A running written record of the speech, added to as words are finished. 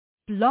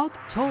Blog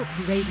Talk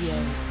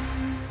Radio.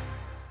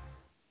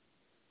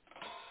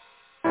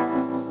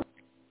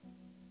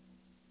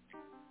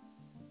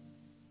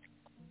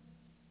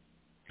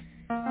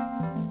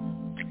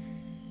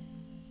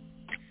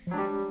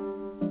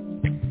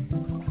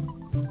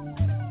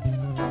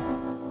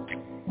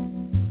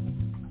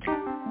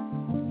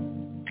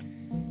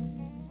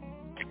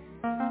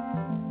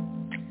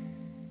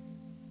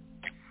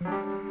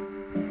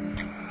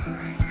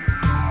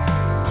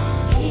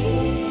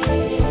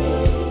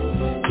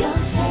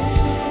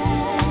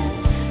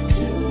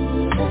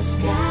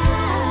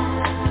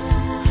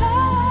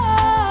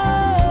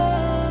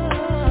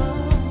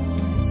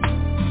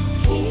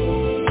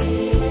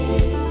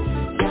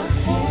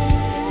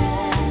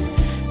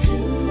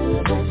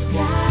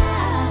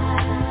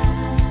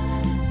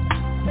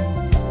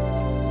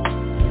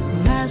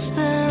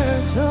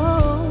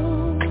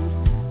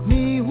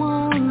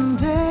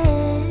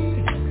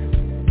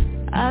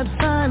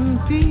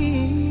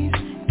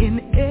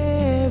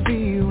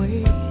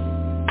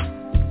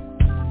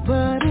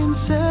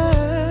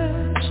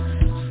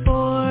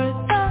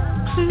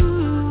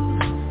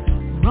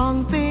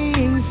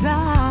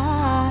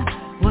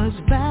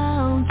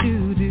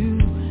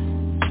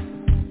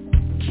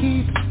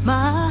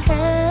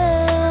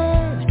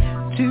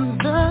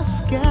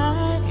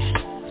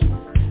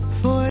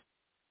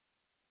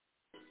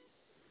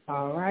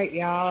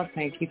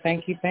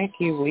 Thank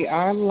you. We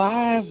are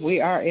live.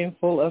 We are in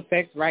full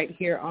effect right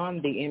here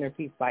on the Inner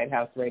Peace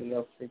Lighthouse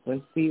radio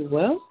frequency.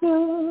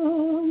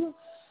 Welcome.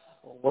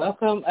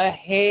 Welcome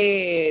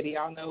ahead.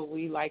 Y'all know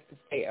we like to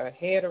stay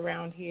ahead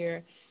around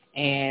here,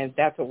 and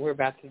that's what we're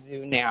about to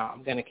do now.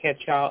 I'm going to get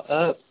y'all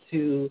up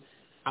to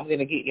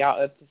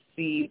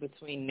speed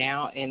between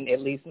now and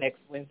at least next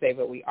Wednesday,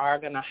 but we are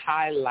going to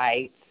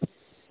highlight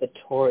the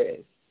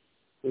Taurus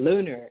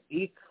Lunar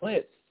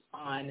Eclipse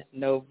on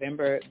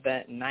November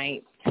the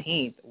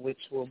 19th, which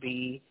will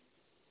be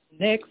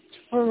next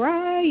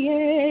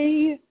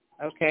Friday,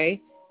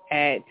 okay,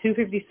 at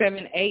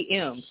 2:57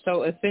 a.m.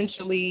 So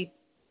essentially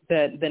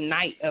the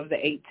night of the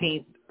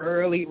 18th,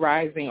 early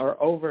rising or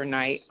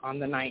overnight on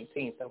the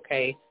 19th,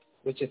 okay,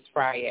 which is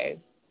Friday.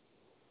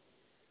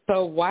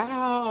 So,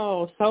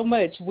 wow, so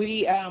much.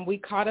 We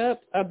caught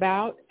up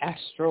about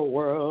Astro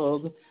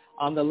World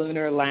on the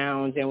Lunar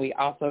Lounge, and we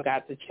also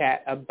got to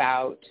chat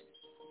about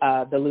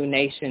the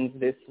lunations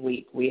this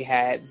week. We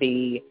had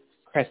the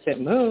crescent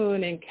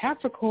moon in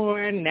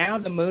Capricorn. Now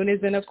the moon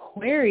is in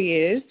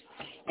Aquarius.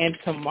 And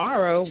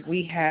tomorrow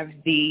we have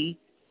the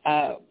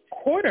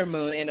quarter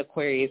moon in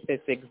Aquarius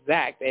that's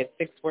exact at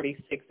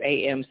 6:46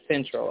 a.m.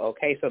 Central.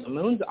 Okay, so the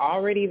moon's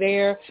already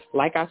there.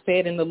 Like I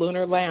said in the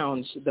Lunar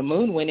Lounge, the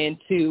moon went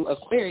into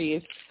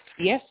Aquarius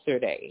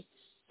yesterday,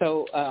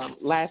 so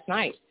last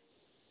night.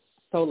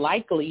 So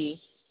likely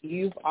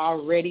you've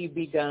already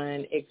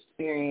begun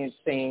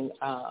experiencing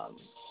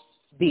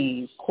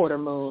the quarter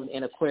moon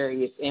in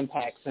Aquarius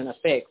impacts and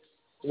effects.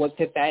 What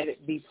could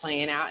that be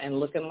playing out and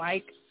looking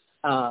like,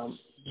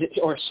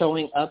 or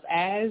showing up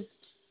as?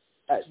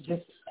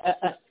 Just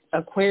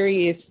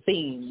Aquarius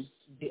themes,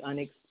 the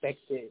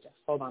unexpected.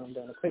 Hold on, I'm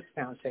doing a quick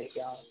sound check,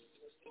 y'all.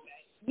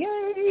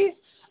 Yay!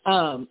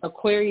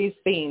 Aquarius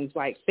themes,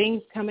 like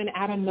things coming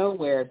out of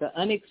nowhere, the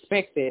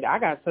unexpected. I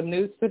got some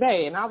news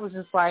today, and I was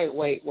just like,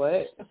 wait,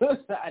 what?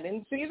 I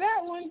didn't see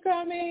that one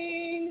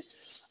coming.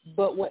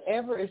 But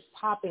whatever is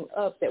popping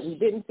up that we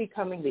didn't see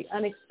coming, the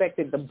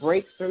unexpected, the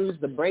breakthroughs,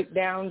 the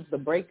breakdowns, the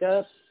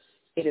breakups,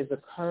 it is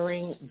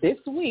occurring this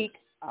week.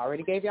 I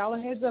already gave y'all a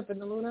heads up in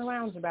the Lunar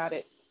Lounge about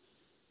it.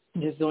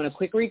 Just doing a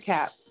quick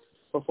recap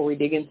before we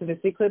dig into this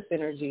eclipse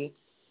energy.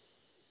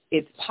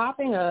 It's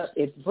popping up,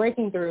 it's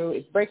breaking through,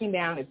 it's breaking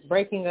down, it's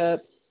breaking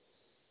up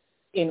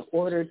in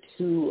order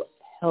to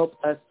help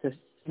us to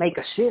make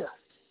a shift,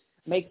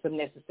 make some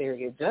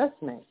necessary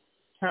adjustments,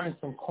 turn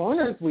some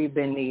corners we've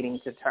been needing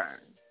to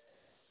turn.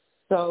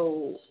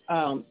 So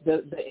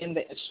in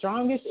the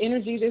strongest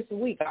energy this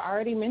week, I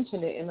already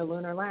mentioned it in the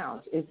Lunar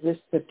Lounge, is this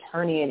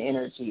Saturnian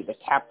energy, the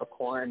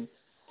Capricorn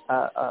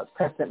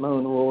crescent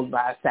moon ruled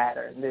by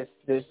Saturn,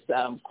 this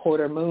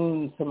quarter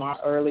moon tomorrow,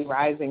 early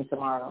rising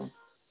tomorrow,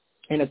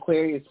 in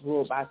Aquarius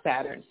ruled by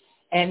Saturn.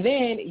 And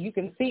then you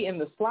can see in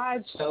the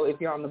slideshow,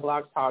 if you're on the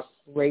Blog Talk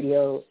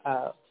Radio,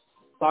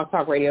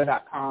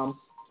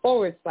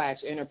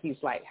 blogtalkradio.com/Inner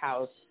Peace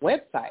Lighthouse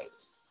website,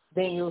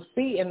 then you'll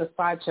see in the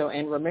slideshow,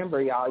 and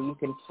remember, y'all, you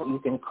can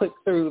click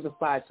through the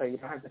slideshow. You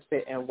don't have to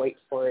sit and wait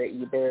for it.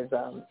 There's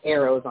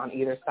arrows on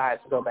either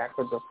side to go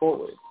backwards or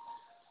forwards.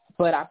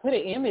 But I put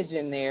an image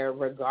in there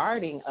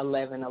regarding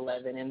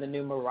 1111 and the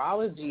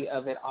numerology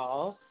of it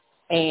all.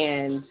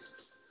 And,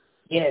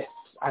 yes,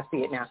 I see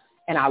it now.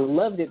 And I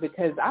loved it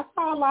because I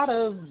saw a lot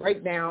of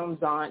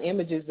breakdowns on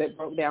images that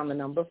broke down the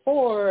number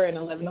 4 and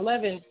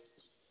 1111,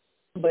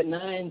 but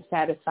none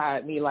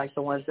satisfied me like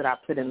the ones that I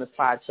put in the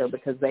slideshow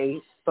because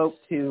they spoke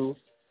to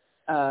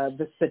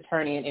the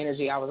Saturnian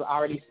energy I was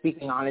already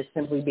speaking on is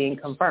simply being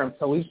confirmed.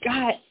 So we've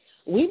got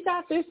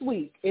this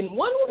week, in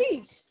 1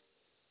 week,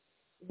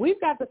 we've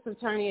got the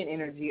Saturnian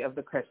energy of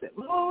the crescent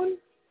moon,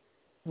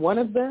 one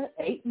of the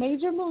 8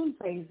 major moon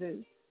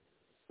phases.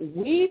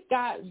 We've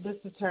got the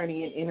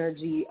Saturnian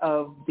energy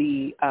of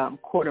the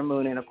quarter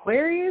moon in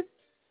Aquarius,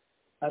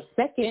 a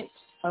second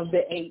of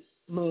the 8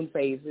 moon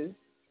phases,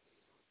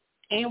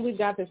 and we've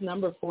got this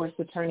number 4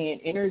 Saturnian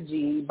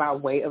energy by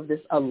way of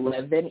this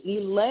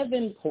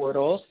 11-11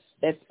 portal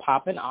that's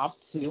popping off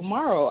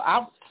tomorrow.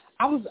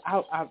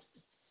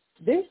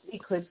 This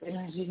eclipse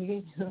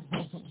energy,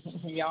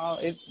 y'all,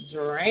 it's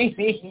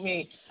draining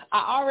me.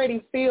 I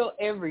already feel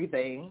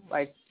everything.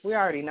 Like, we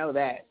already know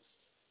that.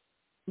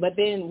 But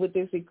then with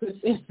this eclipse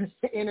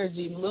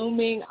energy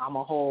looming, I'm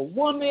a whole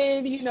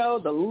woman,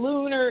 the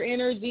lunar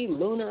energy,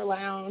 lunar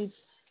lounge.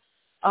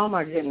 Oh,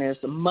 my goodness,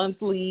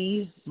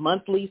 monthly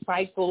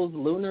cycles,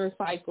 lunar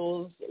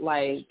cycles.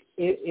 Like,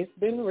 it's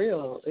been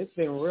real. It's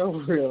been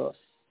real.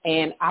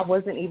 And I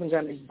wasn't even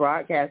going to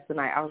broadcast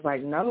tonight. I was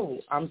like, no,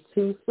 I'm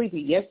too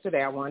sleepy.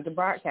 Yesterday I wanted to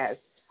broadcast.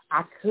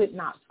 I could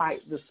not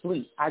fight the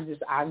sleep.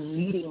 I'm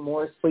needing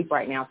more sleep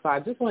right now. So I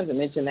just wanted to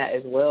mention that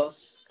as well,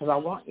 because I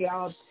want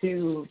y'all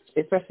to,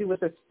 especially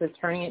with the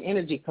Saturnian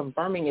energy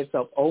confirming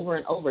itself over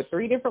and over,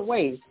 3 different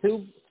ways,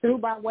 two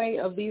by way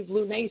of these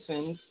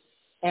lunations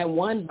and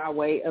 1 by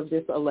way of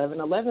this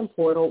 11-11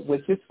 portal,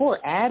 which is 4.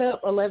 Add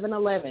up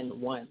 11-11,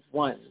 1,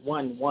 1,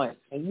 1, 1,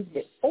 and you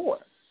get 4.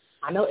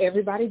 I know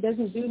everybody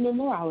doesn't do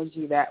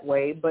numerology that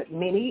way, but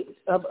many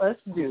of us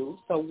do.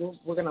 So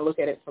we're going to look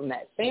at it from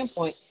that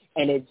standpoint,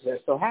 and it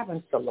just so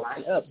happens to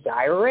line up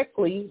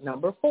directly,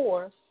 number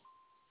 4,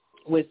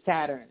 with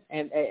Saturn.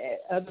 And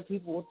other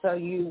people will tell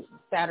you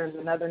Saturn's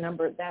another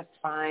number. That's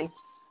fine.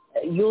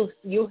 You'll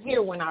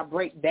hear when I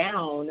break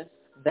down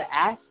the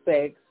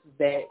aspects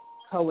that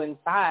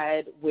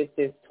coincide with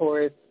this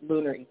Taurus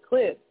lunar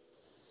eclipse,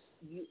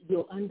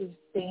 you'll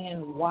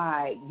understand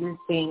why you're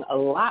seeing a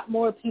lot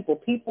more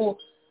people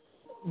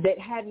that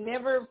had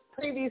never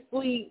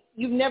previously,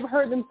 you've never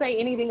heard them say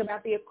anything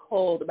about the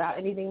occult, about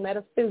anything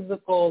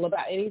metaphysical,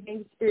 about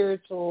anything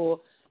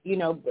spiritual,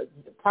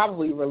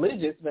 probably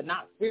religious, but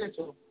not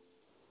spiritual.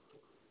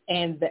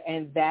 And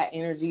that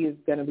energy is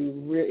going to be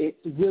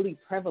it's really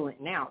prevalent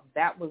now.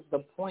 That was the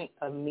point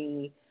of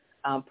me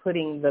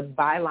putting the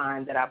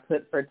byline that I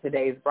put for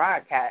today's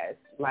broadcast.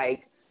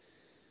 Like,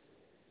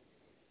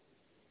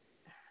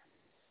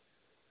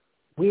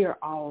 we are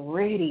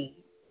already,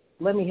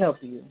 let me help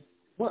you,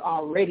 we're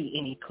already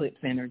in eclipse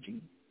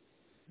energy.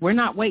 We're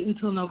not waiting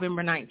until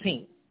November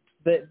 19th.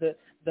 The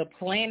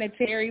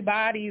planetary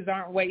bodies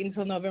aren't waiting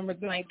until November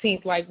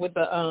 19th, like with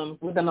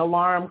an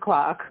alarm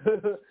clock.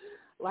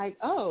 Like,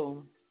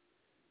 oh,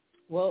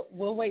 well,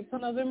 we'll wait till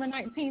November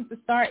 19th to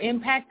start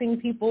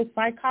impacting people's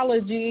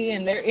psychology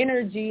and their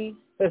energy.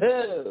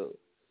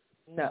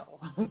 No.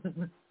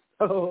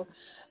 So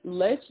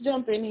let's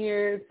jump in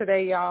here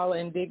today, y'all,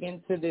 and dig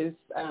into this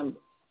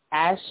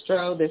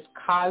this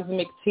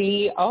cosmic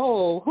tea.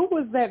 Oh, who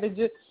was that?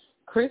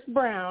 Chris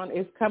Brown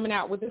is coming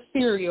out with a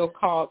cereal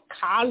called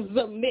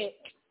Cosmic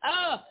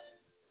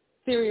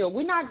cereal.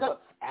 We're not going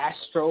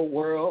Astro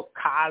World,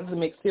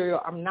 Cosmic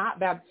cereal. I'm not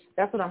about,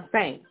 that's what I'm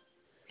saying.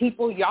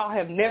 People y'all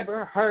have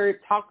never heard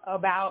talk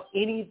about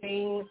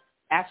anything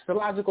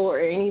astrological or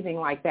anything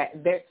like that.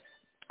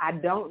 I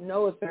don't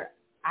know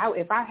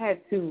if I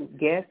had to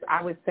guess,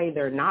 I would say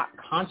they're not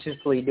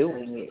consciously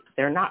doing it.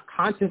 They're not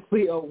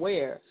consciously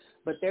aware,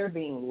 but they're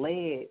being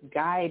led,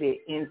 guided,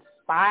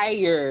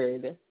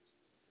 inspired,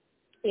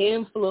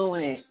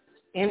 influenced,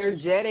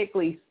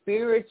 energetically,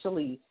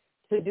 spiritually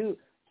to do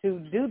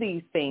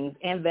these things.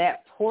 And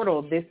that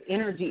portal, this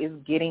energy is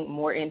getting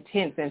more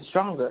intense and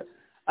stronger.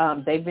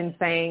 They've been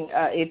saying,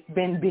 it's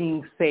been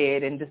being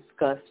said and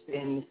discussed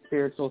in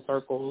spiritual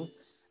circles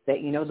that,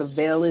 the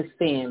veil is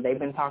thin. They've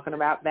been talking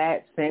about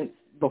that since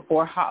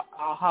before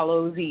All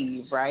Hallows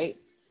Eve, right?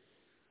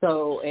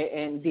 So,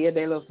 and Dia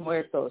de los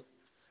Muertos.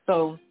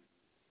 So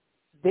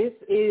this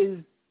is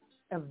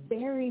a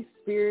very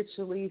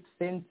spiritually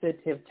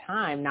sensitive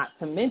time, not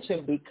to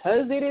mention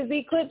because it is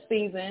eclipse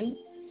season,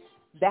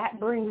 that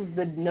brings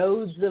the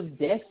nodes of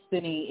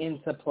destiny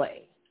into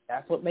play.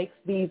 That's what makes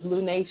these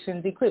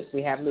lunations eclipse.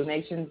 We have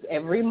lunations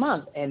every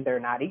month, and they're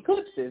not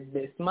eclipses.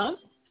 This month,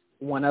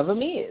 one of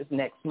them is.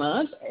 Next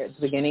month, at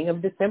the beginning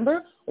of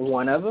December,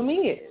 one of them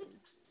is.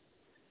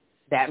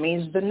 That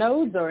means the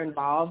nodes are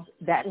involved.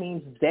 That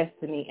means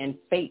destiny and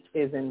fate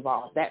is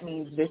involved. That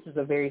means this is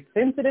a very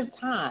sensitive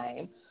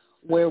time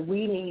where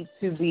we need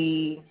to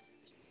be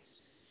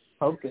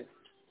focused.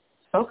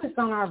 Focus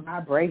on our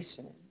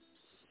vibration.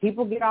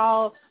 People get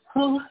all,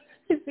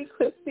 it's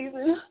eclipse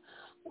season.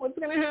 What's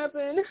going to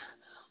happen?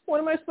 What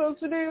am I supposed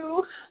to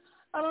do?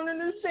 I don't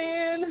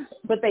understand.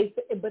 But they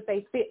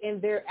fit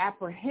and they're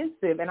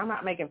apprehensive, and I'm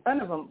not making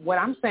fun of them. What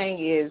I'm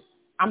saying is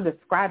I'm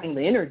describing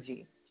the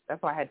energy.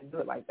 That's why I had to do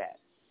it like that.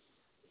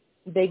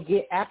 They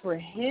get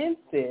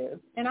apprehensive,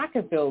 and I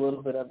can feel a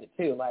little bit of it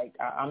too. Like,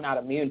 I'm not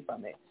immune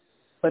from it.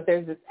 But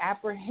there's this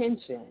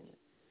apprehension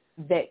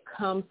that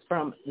comes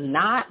from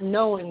not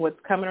knowing what's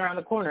coming around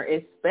the corner,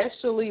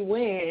 especially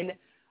when,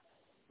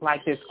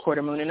 like this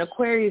quarter moon in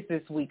Aquarius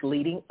this week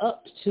leading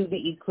up to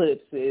the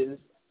eclipses,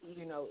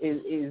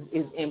 is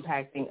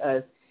impacting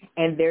us.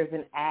 And there's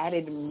an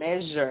added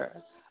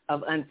measure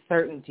of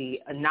uncertainty,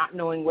 not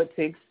knowing what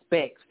to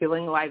expect,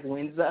 feeling like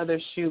when's the other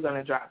shoe going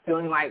to drop,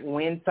 feeling like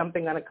when's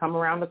something going to come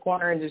around the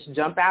corner and just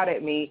jump out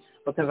at me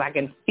because I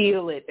can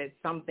feel it that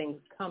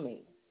something's coming.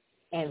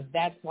 And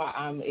that's why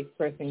I'm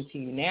expressing to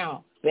you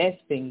now, best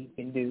thing you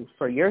can do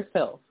for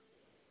yourself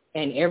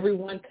and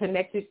everyone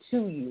connected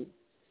to you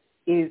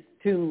is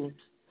to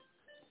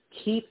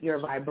keep your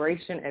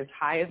vibration as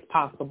high as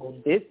possible.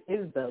 This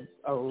is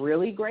a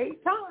really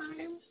great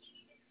time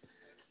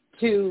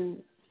to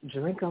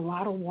drink a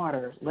lot of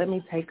water. Let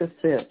me take a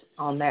sip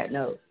on that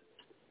note.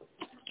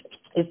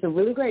 It's a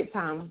really great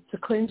time to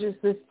cleanse your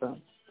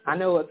system. I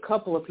know a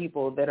couple of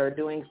people that are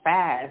doing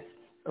fasts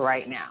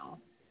right now,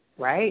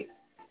 right?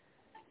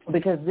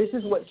 Because this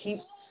is what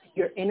keeps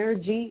your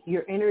energy,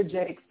 your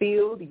energetic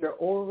field, your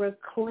aura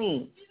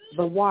clean.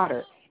 The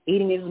water,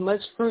 eating as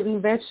much fruit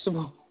and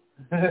vegetable.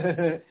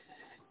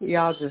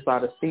 Y'all just ought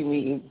to see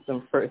me eat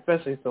some fruit,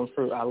 especially some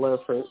fruit. I love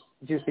fruit,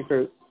 juicy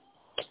fruit.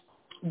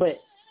 But,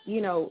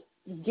 you know,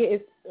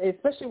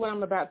 especially what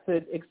I'm about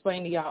to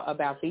explain to y'all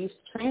about these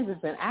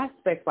transits and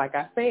aspects, like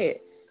I said,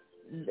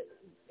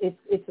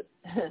 it's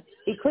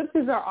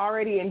eclipses are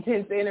already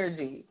intense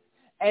energy.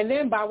 And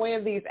then by way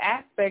of these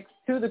aspects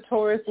to the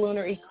Taurus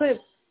Lunar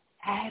Eclipse,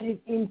 added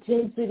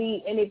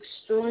intensity and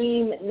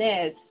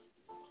extremeness.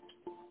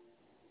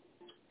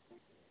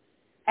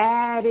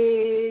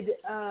 Added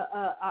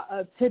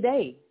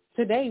today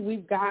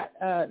we've got,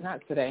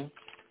 not today,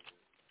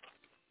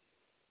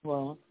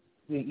 well,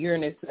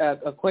 Uranus,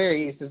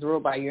 Aquarius is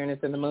ruled by Uranus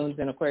and the moon's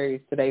in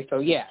Aquarius today. So,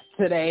 yeah,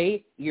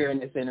 today,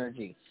 Uranus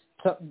energy,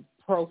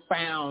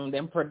 profound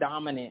and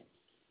predominant.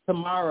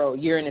 Tomorrow,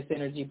 Uranus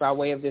energy by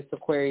way of this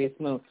Aquarius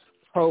moon,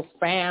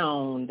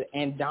 profound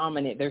and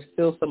dominant. There's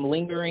still some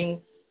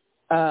lingering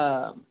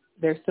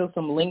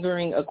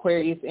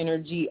Aquarius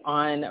energy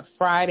on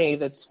Friday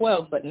the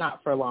 12th, but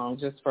not for long,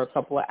 just for a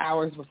couple of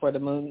hours before the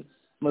moon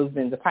moves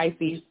into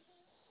Pisces.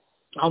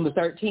 On the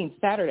 13th,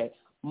 Saturday,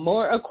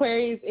 more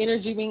Aquarius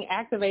energy being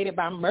activated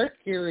by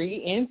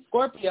Mercury in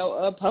Scorpio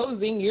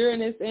opposing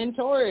Uranus and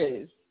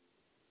Taurus.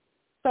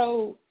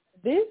 So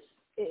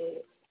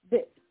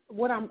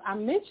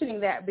I'm mentioning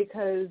that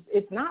because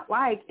it's not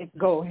like it's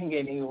going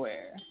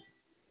anywhere.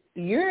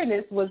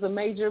 Uranus was a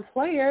major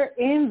player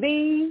in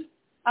the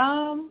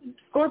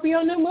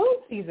Scorpio new moon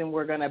season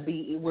we're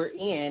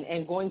in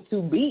and going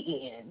to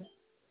be in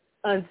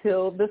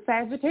until the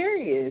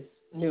Sagittarius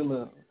new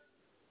moon.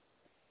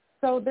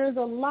 So there's a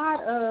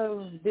lot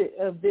of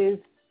this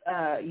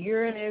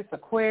Uranus,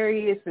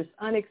 Aquarius, this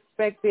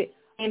unexpected,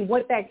 and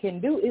what that can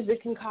do is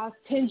it can cause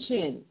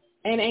tension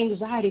and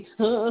anxiety.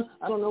 I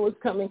don't know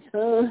what's coming.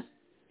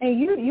 And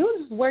you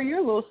just wear your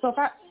little stuff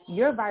out.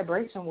 Your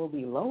vibration will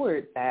be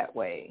lowered that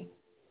way.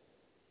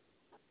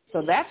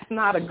 So that's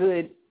not a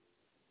good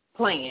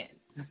plan.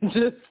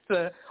 Just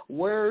to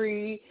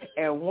worry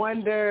and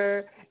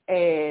wonder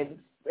and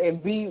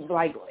be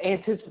like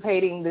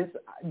anticipating this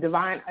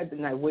divine,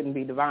 no, it wouldn't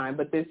be divine,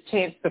 but this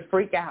chance to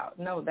freak out.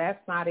 No,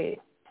 that's not it.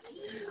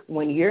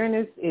 When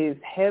Uranus is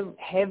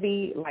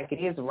heavy like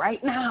it is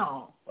right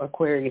now,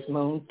 Aquarius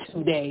moon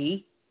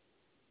today,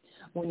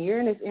 when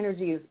Uranus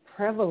energy is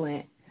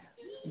prevalent,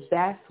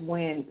 that's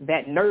when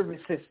that nervous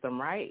system,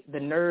 right? The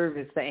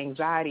nervous, the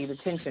anxiety, the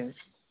tension.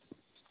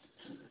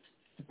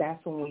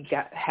 That's when we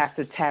have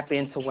to tap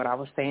into what I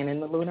was saying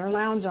in the Lunar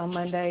Lounge on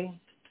Monday.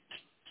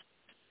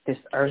 This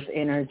earth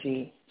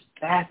energy.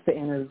 That's the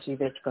energy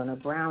that's going to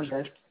ground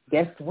us.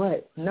 Guess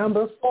what?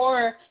 Number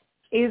 4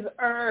 is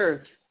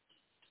Earth.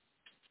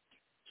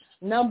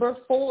 Number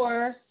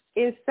 4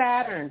 is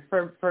Saturn.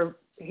 For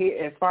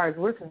here, as far as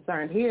we're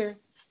concerned here,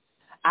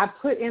 I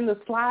put in the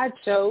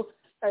slideshow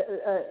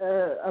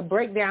a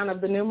breakdown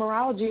of the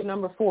numerology of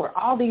number 4.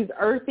 All these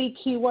earthy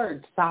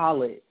keywords: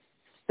 solid,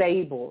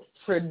 stable,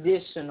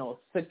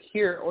 traditional,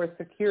 secure or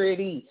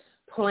security,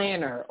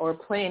 planner or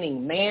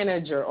planning,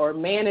 manager or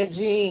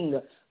managing,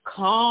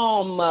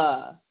 calm,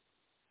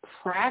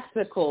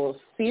 practical,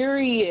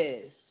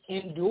 serious,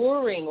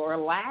 enduring or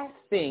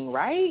lasting,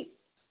 right?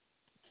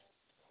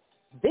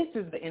 This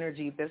is the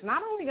energy that's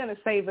not only going to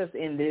save us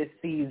in this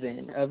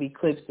season of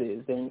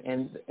eclipses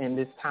and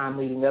this time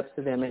leading up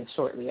to them and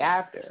shortly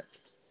after,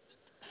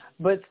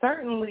 but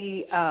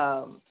certainly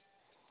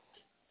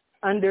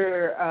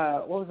under,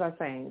 what was I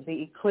saying,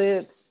 the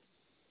eclipse,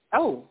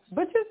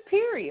 but just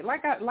period.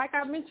 Like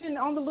I mentioned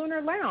on the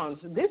Lunar Lounge,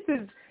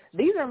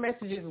 these are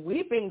messages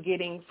we've been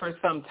getting for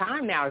some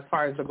time now as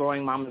far as the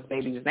Growing Mamas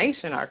Babies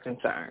Nation are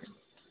concerned.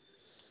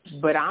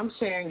 But I'm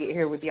sharing it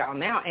here with y'all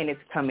now, and it's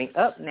coming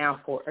up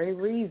now for a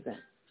reason.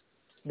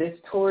 This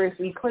Taurus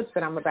eclipse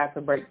that I'm about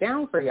to break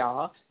down for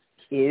y'all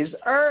is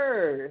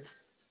Earth.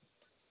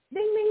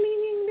 Ding, ding,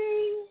 ding, ding,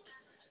 ding.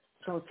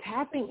 So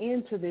tapping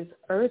into this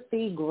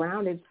earthy,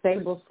 grounded,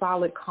 stable,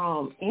 solid,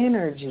 calm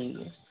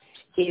energy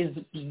is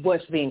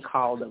what's being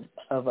called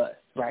of us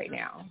right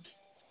now.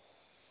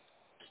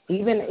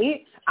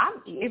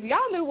 If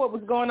y'all knew what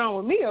was going on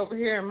with me over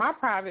here in my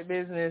private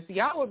business,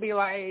 y'all would be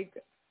like,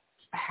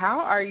 how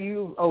are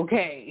you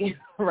okay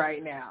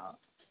right now?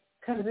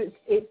 Because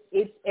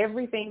it's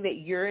everything that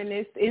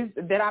Uranus is,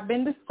 that I've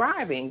been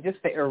describing,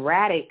 just the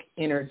erratic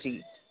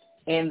energy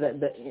and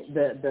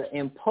the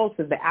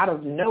impulsive, the out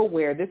of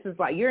nowhere. This is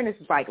like, Uranus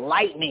is like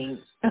lightning.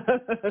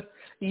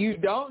 You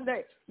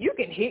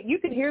can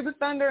hear the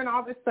thunder and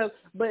all this stuff,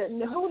 but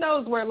who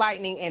knows where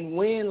lightning and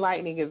when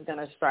lightning is going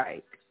to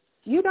strike?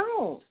 You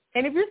don't.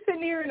 And if you're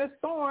sitting here in a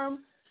storm,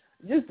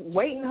 just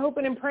waiting,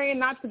 hoping and praying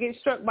not to get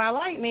struck by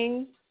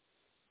lightning,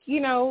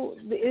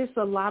 it's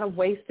a lot of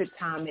wasted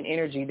time and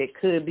energy that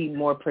could be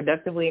more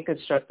productively and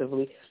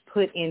constructively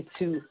put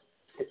into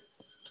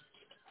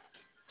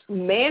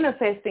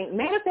manifesting.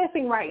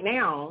 Manifesting right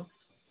now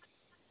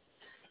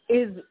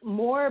is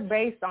more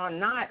based on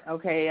not,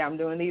 okay, I'm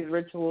doing these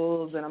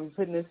rituals and I'm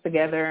putting this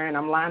together and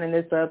I'm lining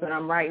this up and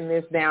I'm writing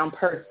this down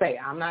per se.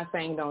 I'm not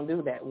saying don't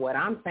do that. What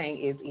I'm saying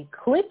is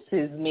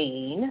eclipses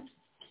mean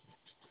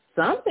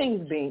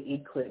something's being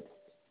eclipsed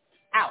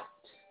out,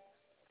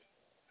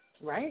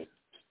 right?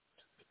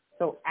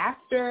 So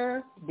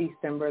after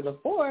December the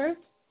 4th,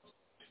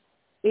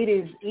 it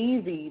is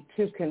easy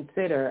to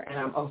consider, and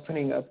I'm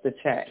opening up the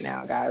chat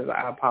now, guys.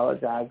 I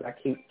apologize.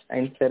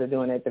 Instead of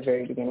doing it at the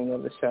very beginning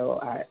of the show,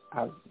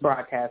 I've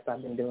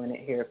been doing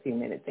it here a few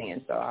minutes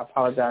in, so I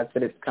apologize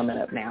that it's coming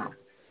up now.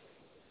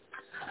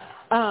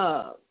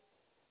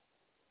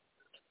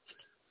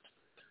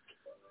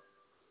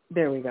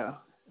 There we go.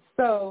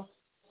 So,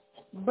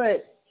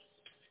 but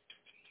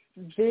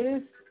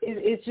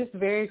it's just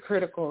very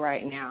critical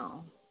right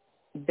now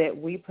that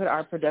we put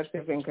our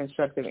productive and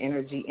constructive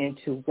energy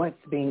into what's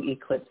being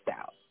eclipsed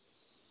out.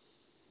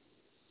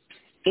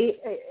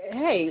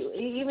 Hey,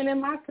 even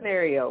in my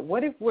scenario,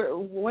 what if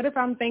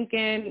I'm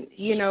thinking,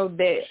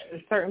 that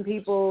certain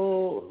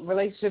people,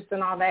 relationships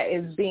and all that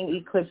is being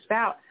eclipsed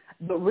out,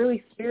 but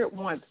really Spirit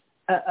wants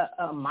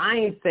a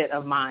mindset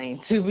of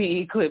mine to be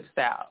eclipsed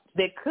out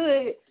that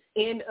could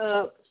end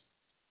up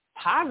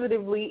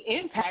positively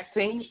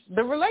impacting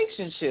the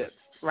relationship,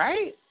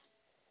 right?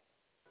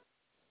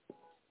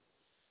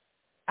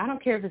 I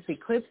don't care if it's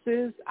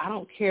eclipses. I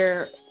don't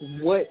care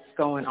what's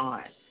going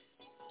on.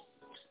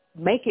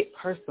 Make it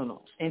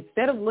personal.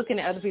 Instead of looking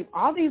at other people,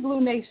 all these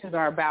lunations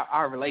are about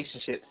our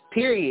relationships,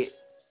 period.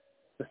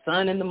 The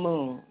sun and the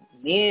moon,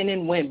 men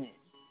and women,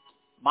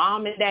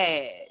 mom and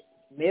dad,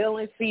 male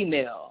and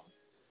female,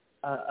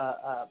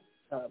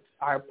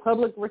 our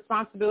public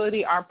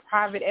responsibility, our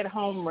private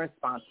at-home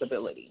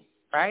responsibility,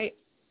 right?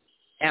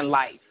 And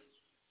life.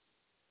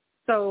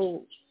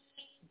 So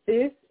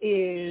this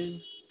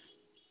is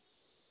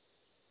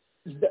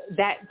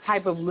that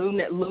type of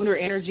lunar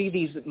energy,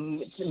 these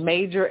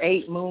major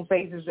 8 moon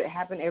phases that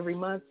happen every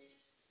month.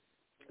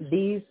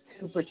 These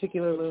 2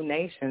 particular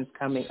lunations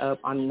coming up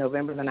on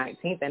November the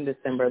 19th and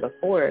December the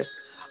 4th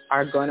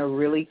are going to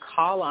really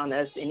call on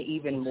us in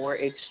even more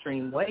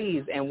extreme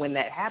ways. And when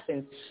that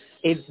happens,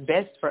 it's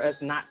best for us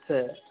not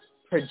to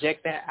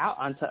project that out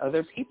onto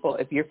other people.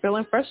 If you're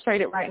feeling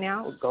frustrated right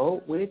now,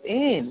 go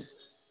within.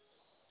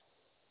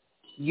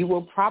 You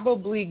will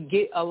probably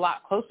get a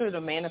lot closer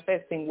to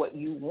manifesting what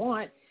you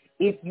want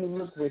if you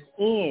look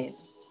within.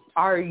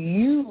 Are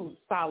you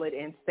solid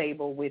and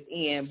stable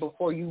within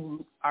before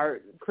you are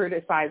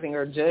criticizing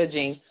or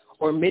judging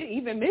or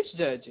even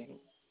misjudging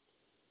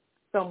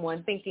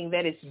someone, thinking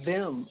that it's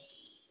them?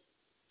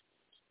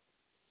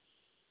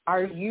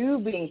 Are you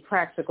being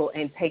practical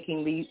and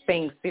taking these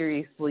things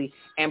seriously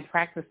and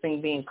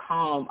practicing being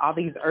calm, all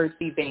these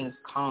earthy things,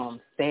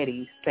 calm,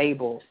 steady,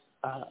 stable,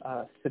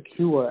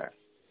 secure?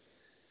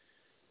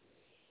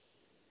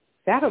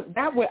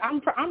 That way, I'm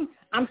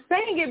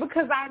saying it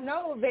because I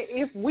know that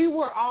if we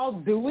were all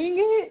doing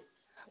it,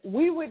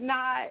 we would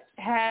not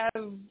have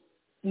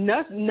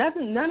nothing.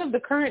 None of the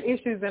current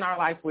issues in our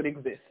life would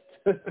exist.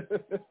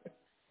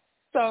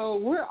 So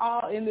we're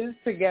all in this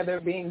together,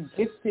 being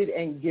gifted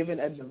and given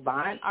a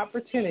divine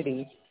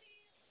opportunity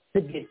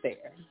to get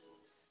there.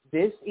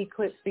 This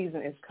eclipse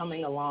season is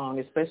coming along,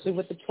 especially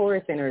with the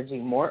Taurus energy,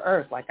 more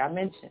earth, like I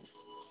mentioned,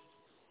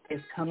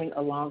 is coming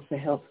along to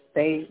help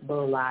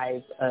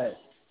stabilize us.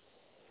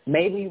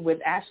 Maybe with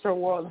Astro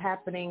World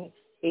happening,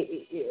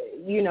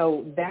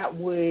 that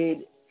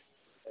would,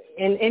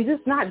 and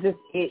just not just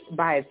it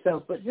by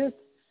itself, but just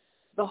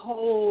the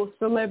whole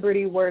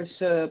celebrity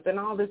worship and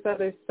all this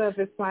other stuff.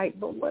 It's like,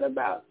 but what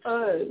about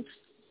us?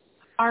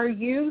 Are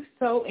you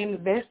so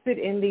invested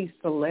in these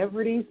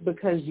celebrities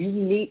because you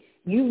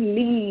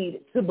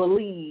need to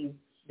believe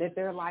that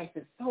their life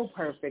is so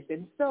perfect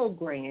and so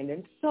grand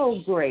and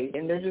so great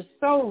and they're just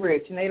so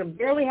rich and they don't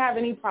barely have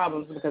any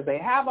problems because they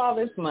have all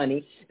this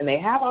money and they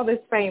have all this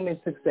fame and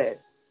success?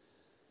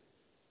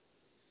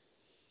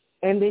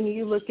 And then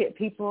you look at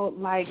people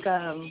like,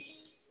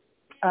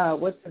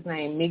 what's his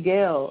name,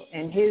 Miguel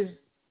and his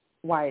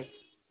wife,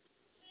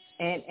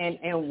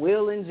 and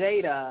Will and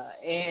Jada,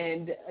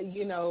 and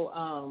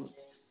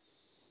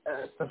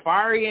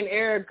Safari and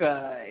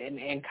Erica,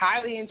 and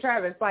Kylie and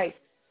Travis. Like,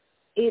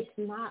 it's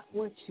not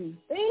what you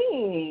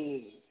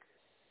think.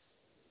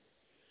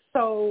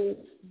 So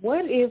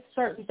what if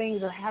certain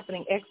things are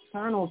happening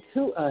external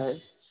to us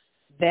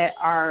that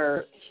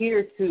are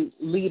here to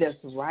lead us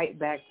right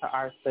back to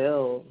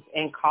ourselves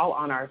and call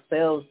on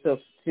ourselves to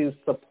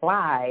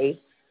supply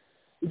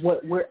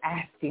what we're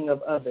asking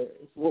of others,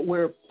 what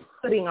we're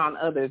putting on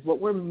others, what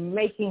we're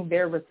making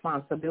their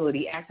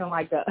responsibility, acting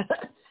like a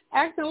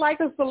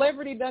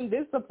celebrity done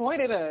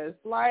disappointed us.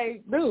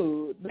 Like,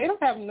 dude, they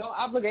don't have no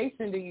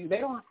obligation to you. They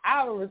don't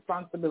have a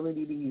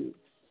responsibility to you.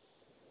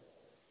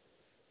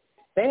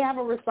 They have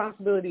a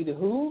responsibility to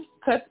who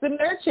cuts them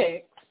their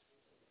checks,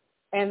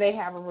 and they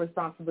have a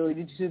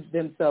responsibility to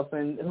themselves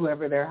and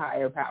whoever their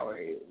higher power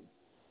is.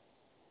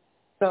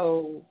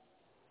 So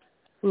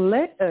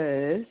let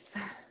us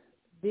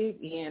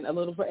dig in a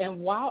little bit. And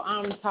while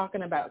I'm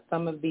talking about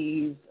some of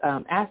these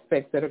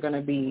aspects that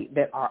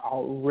are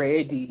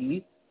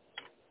already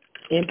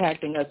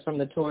impacting us from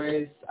the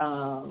Taurus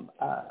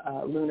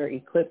lunar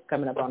eclipse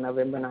coming up on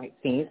November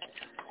 19th,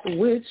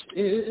 which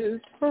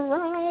is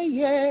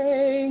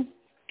Friday.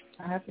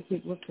 I have to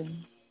keep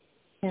looking.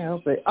 Can't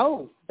help it.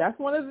 Oh, that's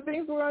one of the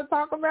things we're going to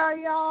talk about,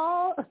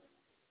 y'all.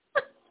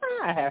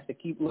 I have to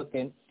keep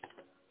looking.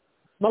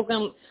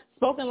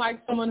 Spoken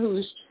like someone who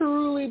is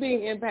truly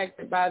being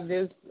impacted by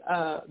these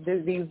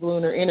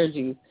lunar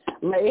energies.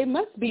 It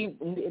must be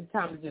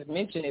time to just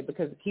mention it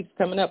because it keeps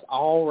coming up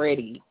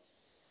already.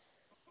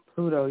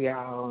 Pluto,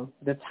 y'all.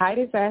 The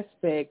tightest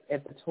aspect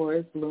at the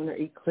Taurus lunar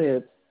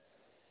eclipse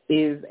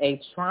is a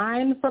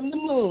trine from the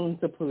moon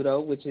to Pluto,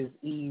 which is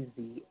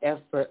easy,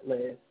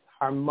 effortless,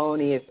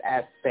 harmonious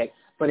aspect,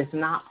 but it's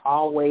not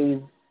always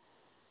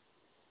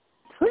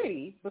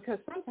pretty because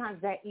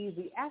sometimes that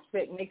easy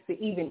aspect makes it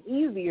even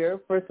easier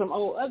for some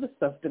old other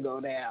stuff to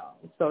go down.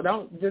 So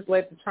don't just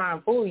let the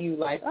trine fool you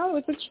like, oh,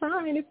 it's a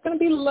trine. It's going to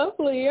be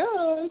lovely.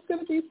 Oh, it's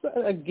going to be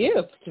a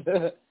gift.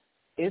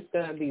 It's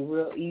going to be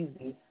real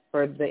easy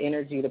for the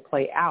energy to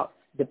play out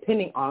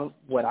depending on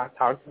what I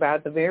talked about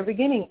at the very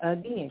beginning.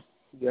 Again,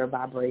 your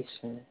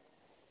vibration.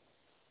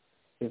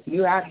 If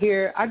you out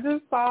here, I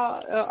just saw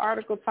an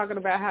article talking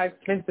about how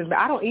expensive, but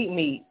I don't eat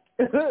meat.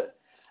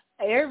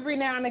 Every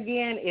now and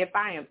again, if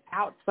I am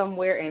out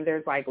somewhere and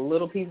there's like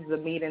little pieces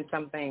of meat in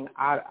something,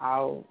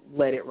 I'll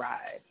let it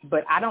ride.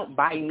 But I don't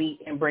buy meat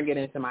and bring it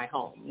into my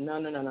home. No.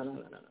 No.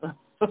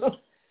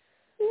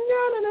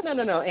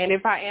 And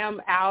if I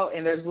am out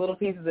and there's little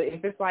pieces of,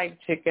 if it's like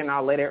chicken,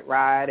 I'll let it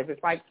ride. If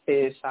it's like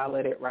fish, I'll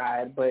let it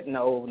ride. But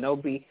no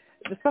beef.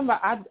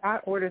 I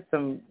ordered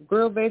some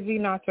grilled veggie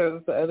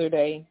nachos the other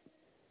day.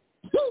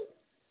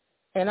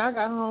 And I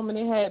got home and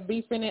it had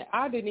beef in it.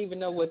 I didn't even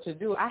know what to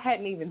do. I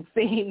hadn't even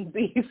seen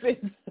beef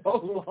in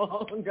so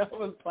long. I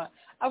was like,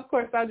 of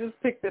course, I just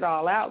picked it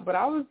all out. But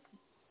I was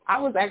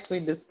actually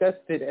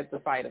disgusted at the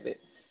sight of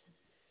it.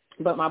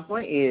 But my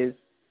point is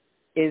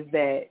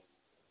that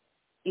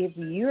the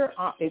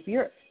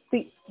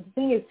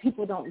thing is,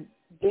 people don't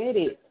get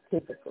it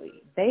typically.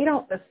 They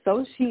don't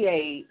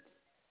associate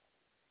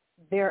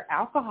their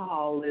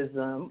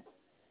alcoholism.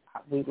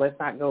 Let's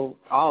not go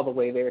all the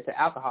way there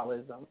to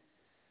alcoholism,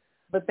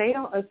 but they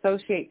don't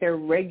associate their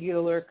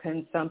regular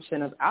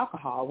consumption of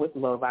alcohol with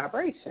low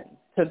vibration.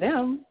 To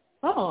them,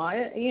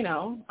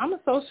 I'm a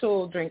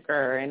social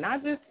drinker, and I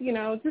just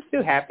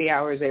do happy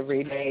hours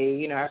every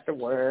day, after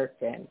work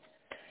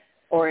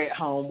or at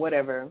home,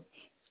 whatever.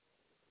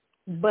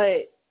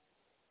 But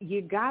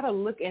you got to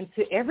look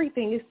into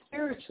everything is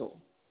spiritual.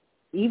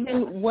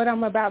 Even what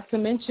I'm about to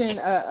mention,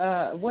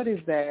 what is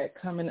that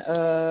coming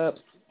up?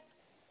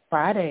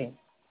 Friday.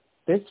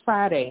 This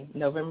Friday,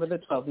 November the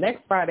 12th.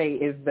 Next Friday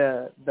is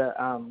the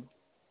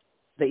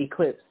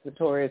eclipse, the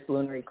Taurus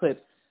lunar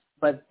eclipse.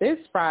 But this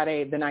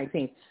Friday, the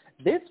 19th,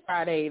 this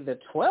Friday, the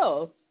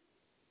 12th,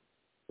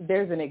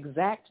 there's an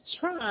exact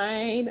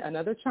trine,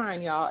 another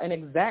trine, y'all, an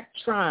exact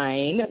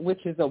trine,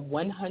 which is a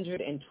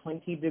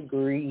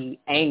 120-degree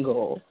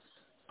angle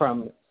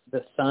from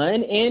the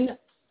sun in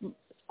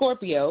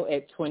Scorpio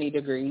at 20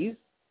 degrees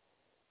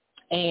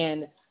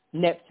and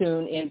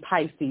Neptune in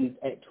Pisces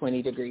at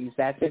 20 degrees.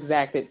 That's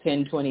exact at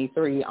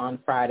 10:23 on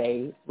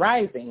Friday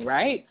rising,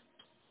 right?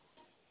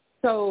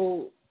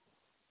 So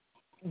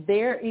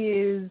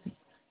there's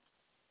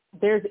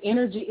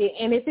energy,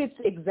 and if it's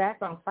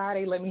exact on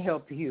Friday, let me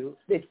help you.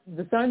 The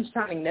sun's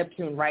shining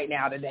Neptune right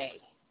now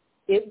today.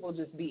 It will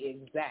just be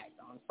exact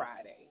on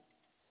Friday.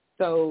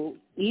 So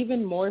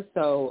even more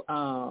so,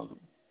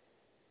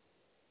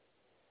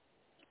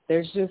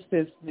 there's just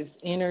this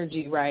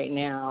energy right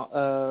now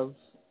of,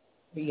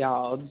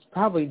 y'all, it's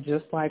probably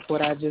just like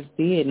what I just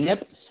did.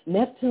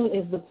 Neptune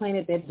is the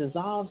planet that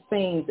dissolves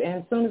things,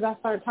 and as soon as I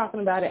started talking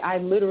about it, I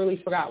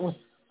literally forgot what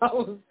I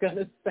was going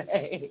to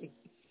say.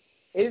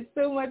 It's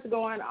too much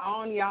going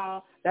on,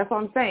 y'all. That's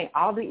what I'm saying.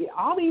 All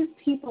these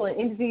people and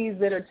entities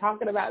that are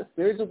talking about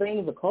spiritual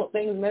things, occult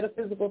things,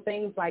 metaphysical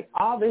things, like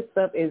all this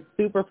stuff is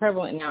super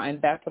prevalent now,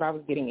 and that's what I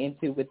was getting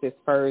into with this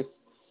first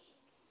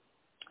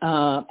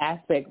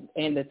aspect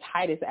and the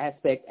tightest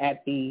aspect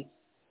at the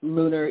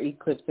lunar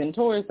eclipse in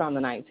Taurus on the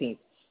 19th.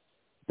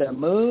 The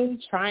moon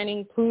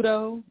trining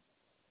Pluto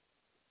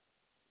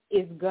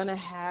is going to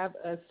have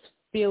us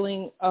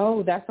feeling,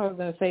 that's what I was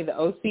going to say, the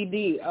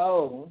OCD.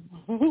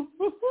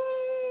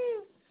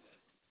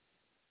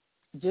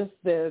 just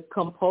the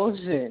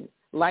compulsion.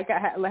 Like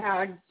how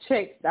I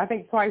checked, I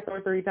think twice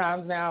or three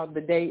times now,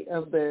 the date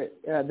of the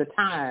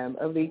time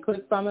of the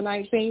eclipse on the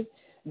 19th.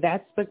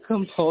 That's the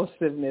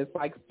compulsiveness,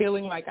 like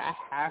feeling like I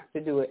have to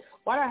do it.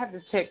 Why do I have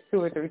to check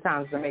 2 or 3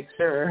 times to make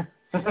sure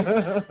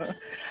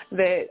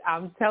that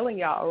I'm telling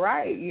y'all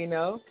right, you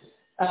know?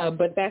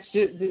 But that's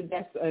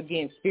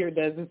again, Spirit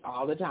does this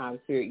all the time.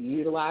 Spirit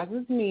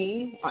utilizes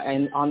me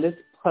and on this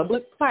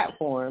public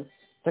platform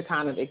to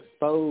kind of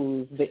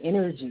expose the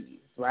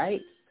energies,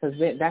 right? Because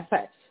that's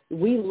that.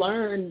 We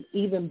learn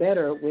even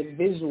better with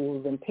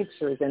visuals and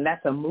pictures, and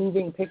that's a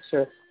moving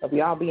picture of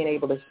y'all being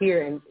able to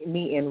hear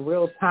me in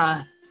real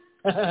time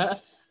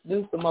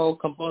do some old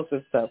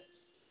compulsive stuff.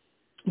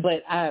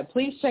 But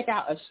please check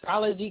out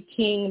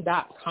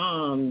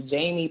astrologyking.com.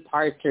 Jamie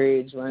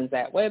Partridge runs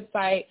that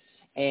website,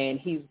 and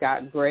he's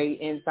got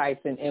great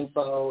insights and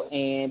info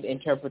and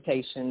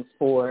interpretations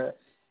for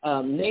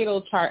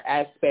natal chart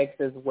aspects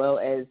as well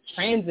as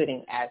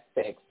transiting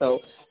aspects. So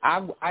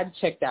I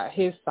checked out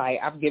his site.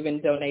 I've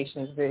given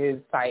donations to his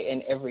site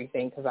and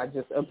everything because I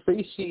just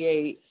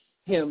appreciate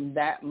him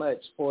that much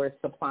for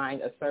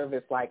supplying a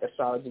service like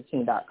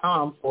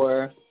astrologyking.com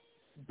for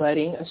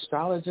budding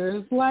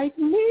astrologers like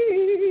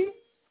me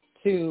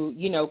to,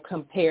 you know,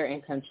 compare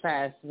and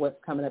contrast what's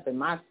coming up in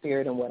my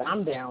spirit and what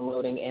I'm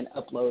downloading and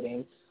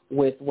uploading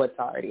with what's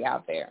already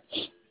out there.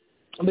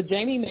 But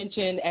Jamie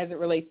mentioned, as it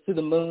relates to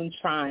the moon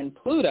trine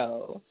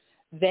Pluto,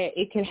 that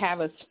it can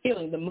have us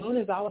feeling. The moon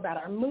is all about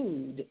our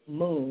mood,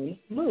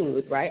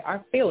 right?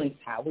 Our feelings,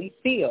 how we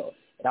feel.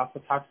 It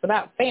also talks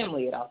about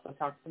family. It also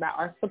talks about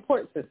our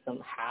support system,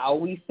 how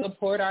we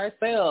support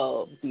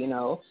ourselves, you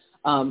know,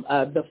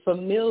 the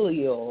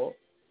familial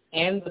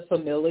and the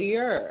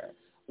familiar,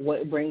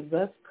 what brings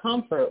us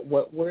comfort,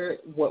 what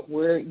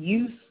we're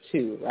used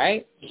to,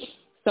 right?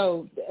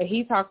 So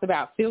he talks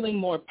about feeling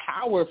more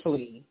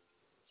powerfully,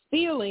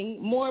 especially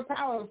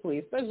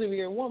if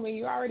you're a woman,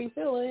 you're already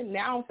feeling.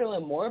 Now I'm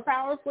feeling more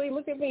powerfully.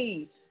 Look at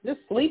me, just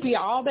sleepy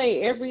all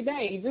day, every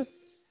day.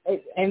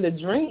 And the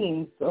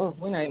dreams. Oh,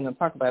 we're not even gonna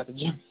talk about the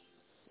dreams.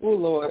 Oh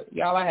Lord,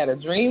 y'all, I had a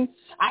dream.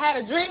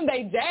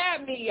 They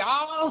jabbed me,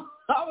 y'all.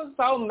 I was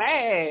so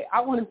mad.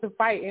 I wanted to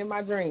fight in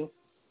my dream.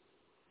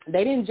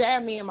 They didn't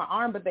jab me in my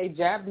arm, but they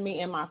jabbed me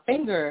in my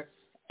finger.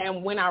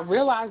 And when I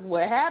realized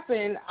what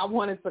happened, I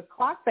wanted to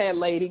clock that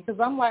lady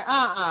because I'm like,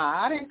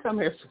 I didn't come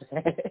here for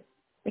that.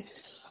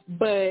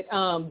 But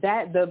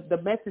the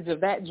message of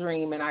that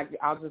dream, and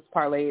I'll just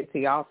parlay it to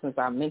y'all since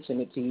I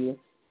mentioned it to you.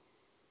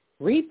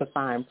 Read the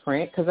fine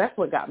print because that's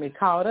what got me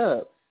caught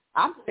up.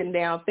 I'm sitting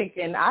down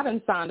thinking I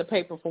done signed the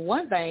paper for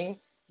one thing.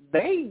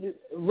 I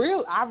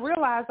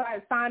realized I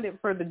had signed it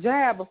for the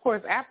jab, of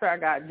course, after I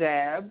got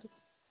jabbed,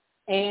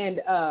 and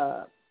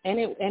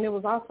it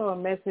was also a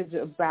message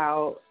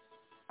about.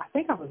 I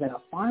think I was in a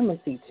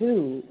pharmacy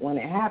too when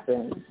it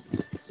happened.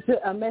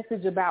 A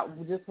message about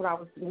just what I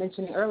was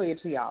mentioning earlier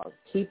to y'all,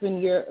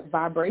 keeping your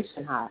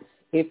vibration high.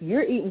 If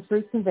you're eating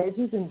fruits and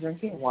veggies and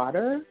drinking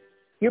water,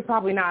 you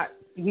probably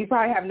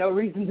have no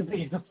reason to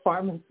be in a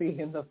pharmacy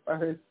in the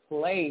first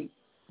place.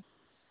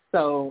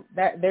 So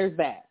there's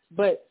that.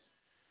 But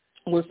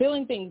we're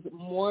feeling things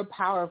more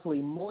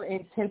powerfully, more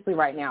intensely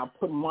right now.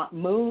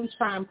 Moon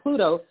trine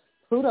Pluto.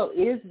 Pluto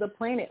is the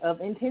planet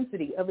of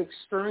intensity, of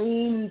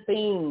extreme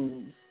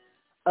things,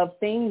 of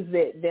things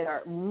that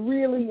are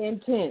really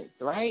intense,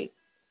 right?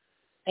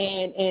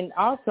 And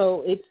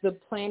also it's the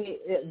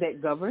planet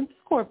that governs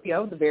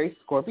Scorpio, the very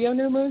Scorpio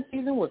new moon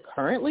season we're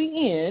currently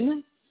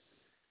in.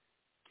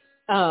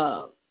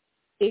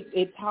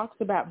 It talks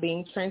about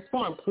being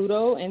transformed.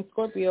 Pluto and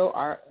Scorpio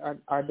are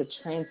the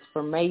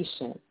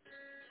transformation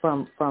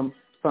from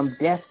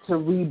death to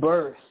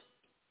rebirth.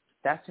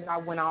 That's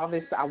when all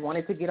this, I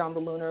wanted to get on the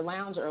Lunar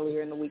Lounge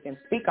earlier in the week and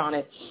speak on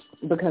it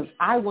because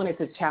I wanted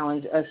to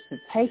challenge us to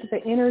take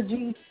the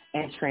energy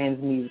and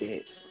transmute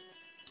it.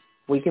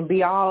 We can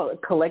be all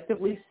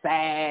collectively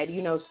sad,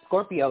 you know,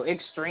 Scorpio,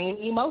 extreme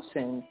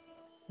emotions.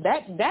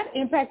 That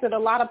impacted a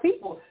lot of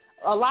people.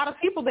 A lot of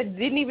people that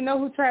didn't even know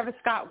who Travis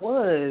Scott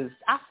was.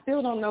 I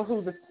still don't know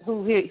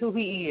who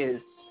he is.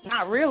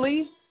 Not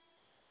really.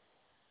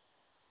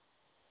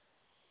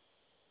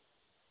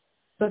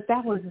 But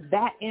that was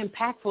that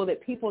impactful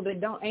that people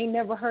that ain't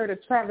never heard a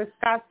Travis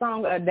Scott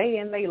song a day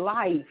in their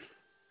life,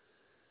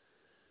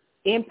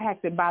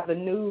 impacted by the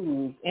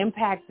news,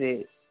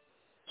 impacted,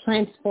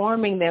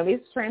 transforming them.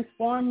 It's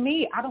transformed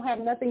me. I don't have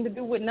nothing to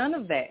do with none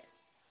of that.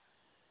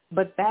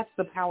 But that's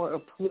the power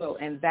of Pluto,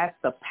 and that's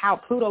the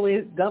power. Pluto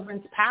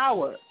governs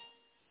power.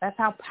 That's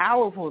how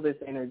powerful this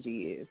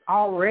energy is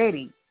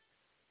already.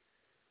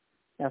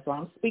 That's why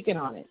I'm speaking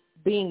on it.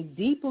 Being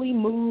deeply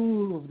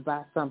moved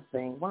by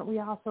something. Weren't we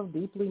all so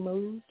deeply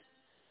moved?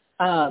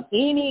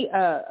 Any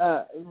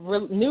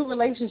new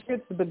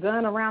relationships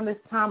begun around this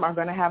time are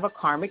going to have a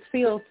karmic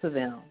feel to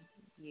them.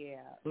 Yeah.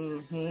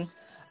 Mm-hmm.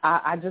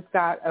 I just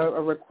got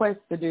a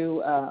request to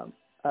do a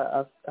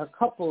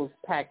couples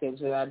package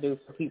that I do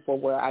for people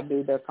where I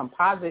do their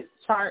composite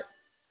chart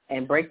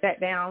and break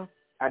that down.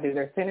 I do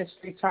their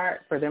synastry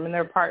chart for them and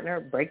their partner,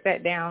 break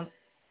that down,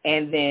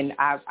 And then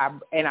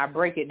I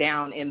break it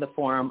down in the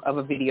form of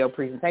a video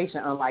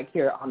presentation, unlike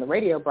here on the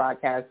radio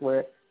broadcast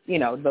where,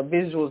 the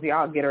visuals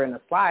y'all get are in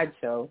a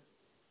slideshow.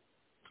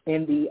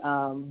 In the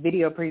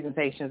video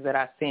presentations that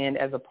I send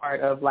as a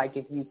part of, like,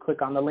 if you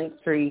click on the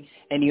Linktree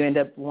and you end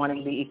up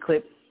wanting the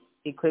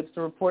Eclipse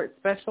Report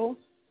special,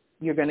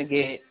 you're going to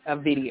get a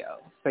video.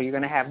 So you're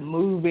going to have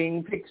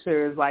moving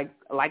pictures like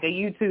a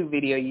YouTube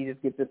video. You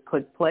just get to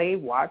click play,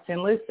 watch,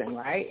 and listen,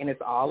 right? And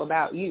it's all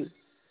about you.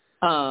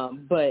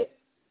 But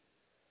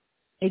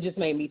it just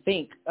made me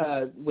think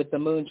with the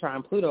Moon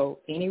trine Pluto,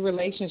 any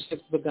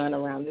relationships begun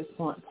around this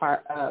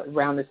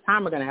around this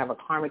time are going to have a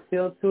karmic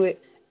feel to it.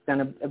 It's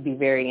going to be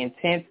very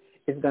intense.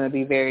 It's going to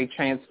be very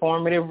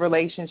transformative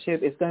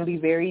relationship. It's going to be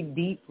very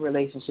deep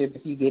relationship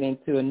if you get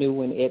into a new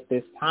one at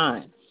this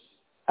time.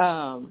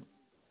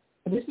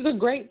 This is a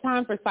great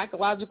time for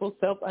psychological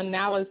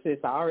self-analysis.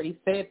 I already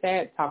said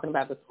that, talking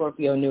about the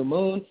Scorpio new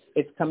moon.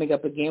 It's coming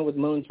up again with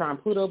Moon trine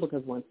Pluto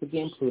because, once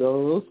again, Pluto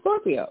rules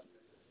Scorpio.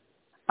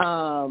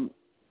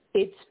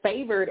 It's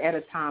favored at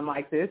a time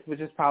like this, which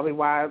is probably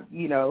why,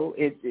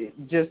 it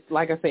just,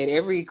 like I said,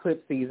 every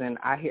eclipse season,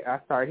 I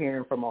start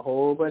hearing from a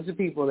whole bunch of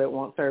people that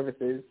want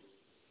services.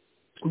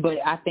 But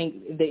I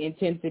think the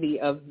intensity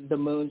of the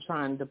Moon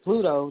trine to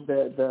Pluto,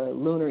 the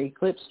lunar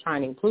eclipse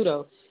trining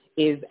Pluto,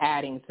 is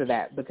adding to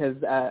that because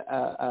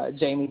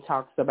Jamie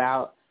talks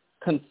about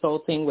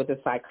consulting with a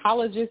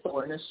psychologist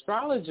or an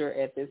astrologer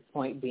at this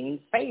point being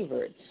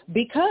favored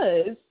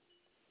because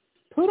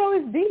Pluto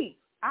is deep.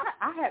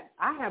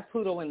 I have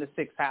Pluto in the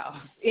 6th house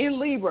in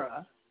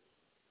Libra.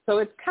 So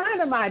it's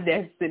kind of my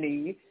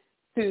destiny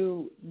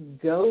to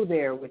go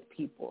there with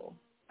people.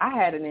 I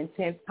had an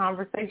intense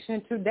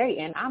conversation today,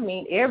 and I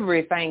mean,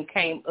 everything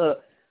came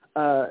up.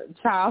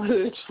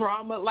 Childhood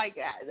trauma, like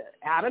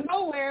out of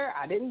nowhere.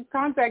 I didn't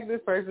contact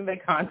this person. They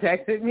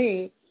contacted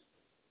me.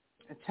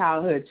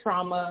 Childhood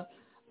trauma,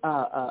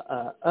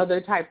 other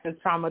types of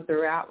trauma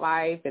throughout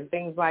life and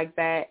things like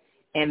that.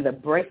 And the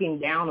breaking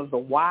down of the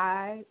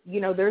why,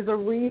 there's a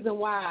reason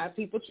why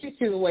people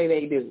treat you the way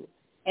they do.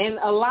 And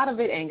a lot of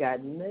it ain't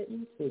got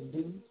nothing to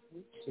do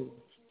with you.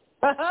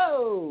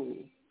 Oh,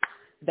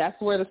 that's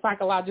where the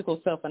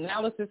psychological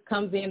self-analysis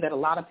comes in that a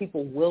lot of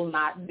people will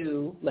not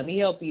do. Let me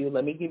help you.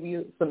 Let me give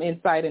you some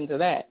insight into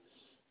that.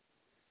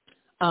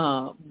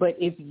 But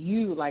if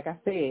you, like I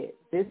said,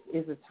 this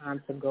is a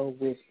time to go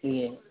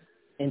within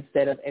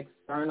instead of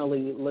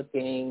externally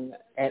looking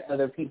at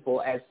other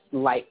people as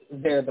like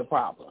they're the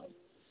problem.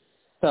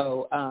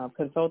 So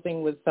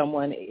consulting with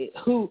someone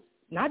who,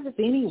 not just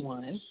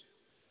anyone,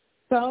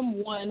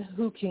 someone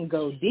who can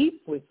go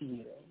deep with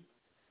you.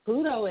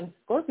 Pluto and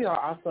Scorpio are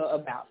also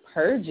about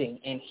purging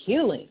and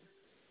healing,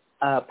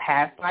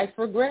 past life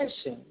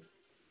regression,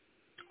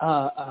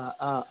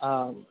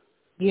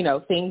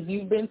 things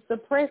you've been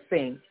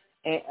suppressing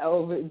and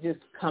over just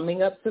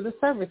coming up to the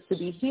surface to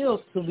be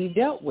healed, to be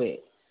dealt with.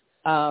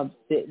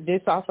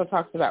 This also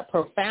talks about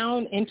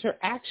profound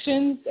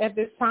interactions at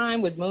this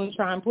time with Moon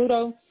trine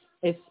Pluto,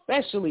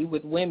 especially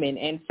with women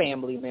and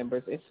family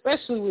members,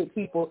 especially with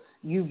people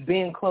you've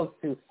been close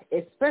to,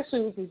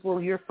 especially with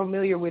people you're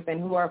familiar with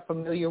and who are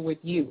familiar with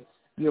you.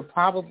 You're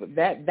probably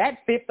that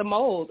fit the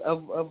mold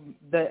of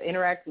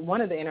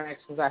one of the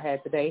interactions I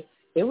had today.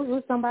 It was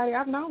with somebody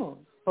I've known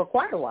for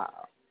quite a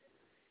while.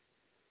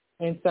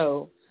 And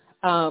so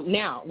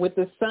now with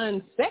the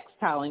sun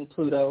sextiling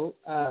Pluto,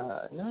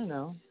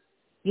 the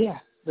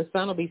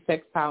sun will be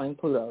sextiling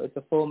Pluto. It's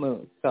a full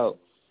moon. So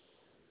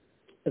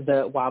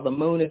while the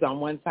moon is on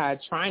one side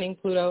trining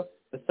Pluto,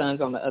 the sun's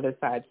on the other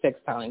side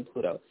sextiling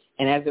Pluto.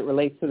 And as it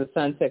relates to the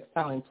sun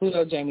sextiling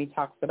Pluto, Jamie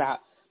talks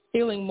about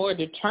feeling more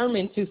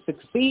determined to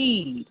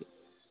succeed,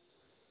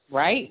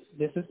 right?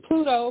 This is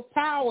Pluto,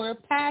 power,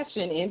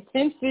 passion,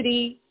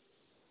 intensity.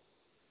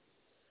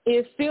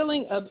 If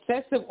feeling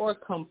obsessive or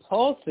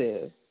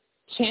compulsive,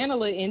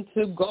 channel it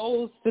into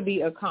goals to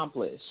be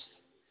accomplished.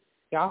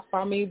 Y'all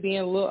saw me being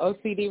a little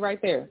OCD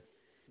right there.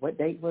 What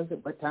date was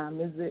it? What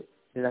time is it?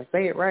 Did I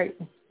say it right?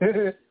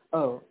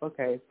 Oh,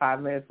 okay.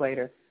 5 minutes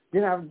later.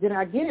 Did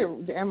I get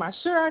it? Am I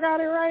sure I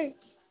got it right?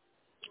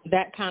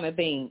 That kind of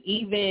thing.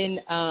 Even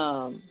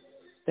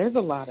there's a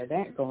lot of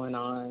that going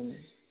on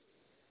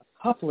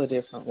a couple of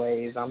different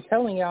ways. I'm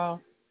telling y'all,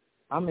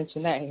 I'll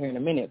mention that here in a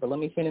minute, but let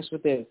me finish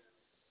with this.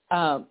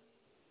 That's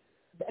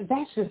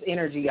just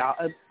energy, y'all.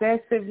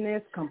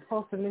 Obsessiveness,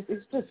 compulsiveness,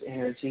 it's just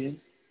energy.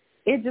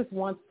 It just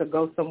wants to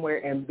go somewhere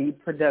and be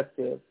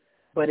productive.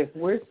 But if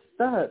we're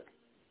stuck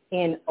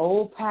in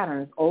old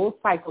patterns, old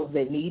cycles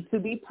that need to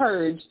be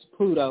purged,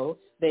 Pluto,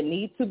 that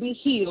need to be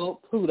healed,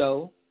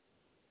 Pluto.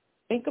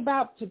 Think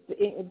about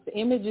the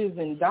images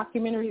and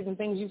documentaries and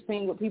things you've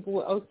seen with people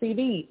with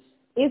OCD.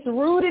 It's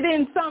rooted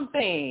in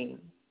something.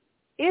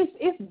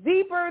 It's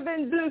deeper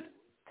than just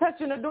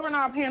touching a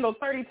doorknob handle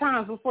 30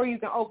 times before you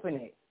can open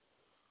it.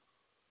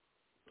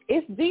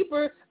 It's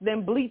deeper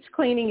than bleach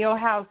cleaning your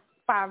house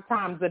 5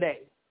 times a day,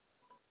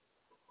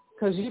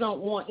 because you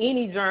don't want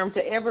any germ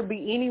to ever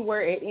be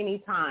anywhere at any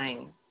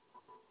time.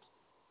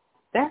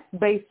 That's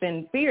based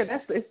in fear.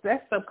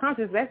 That's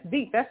subconscious. That's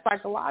deep. That's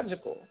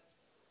psychological.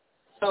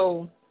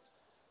 So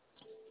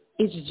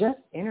it's just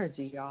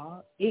energy,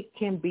 y'all. It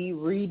can be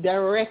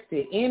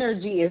redirected.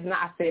 Energy is not,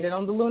 I said it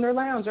on the Lunar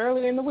Lounge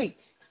earlier in the week,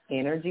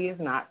 energy is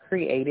not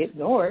created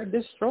nor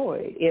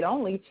destroyed. It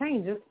only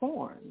changes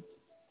forms.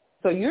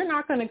 So you're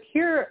not going to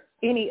cure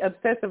any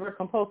obsessive or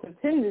compulsive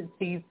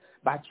tendencies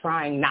by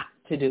trying not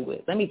to do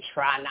it. Let me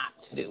try not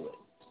to do it.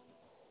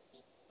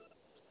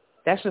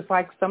 That's just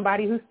like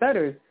somebody who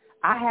stutters.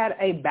 I had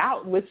a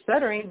bout with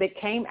stuttering that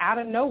came out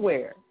of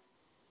nowhere.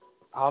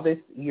 All this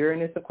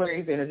Uranus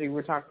Aquarius energy,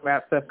 we're talking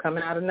about stuff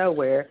coming out of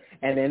nowhere,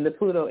 and then the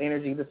Pluto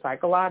energy, the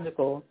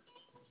psychological.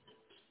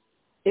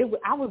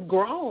 I was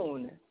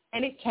grown,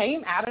 and it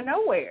came out of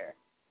nowhere.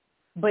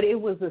 But it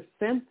was a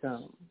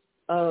symptom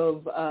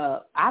of,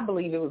 I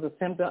believe it was a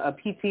symptom, a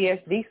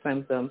PTSD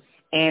symptom.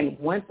 And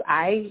once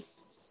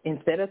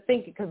instead of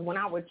thinking, because when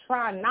I would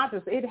try not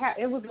to,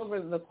 it was over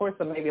the course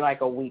of maybe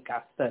like a week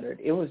I stuttered.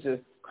 It was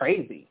just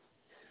crazy.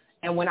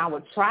 And when I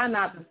would try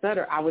not to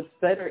stutter, I would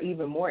stutter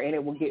even more, and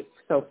it would get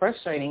so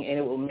frustrating, and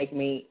it would make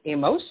me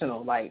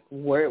emotional, like,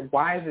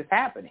 why is this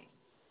happening?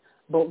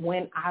 But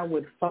when I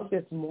would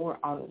focus more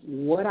on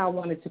what I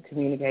wanted to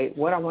communicate,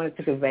 what I wanted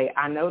to convey,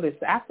 I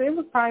noticed after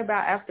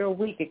a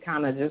week, it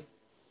kind of just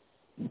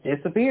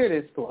disappeared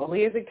as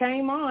slowly as it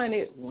came on.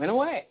 It went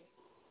away.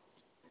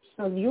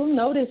 So you'll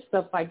notice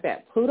stuff like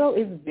that. Pluto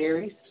is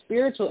very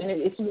spiritual, and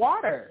it's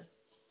water.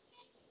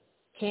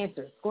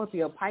 Cancer,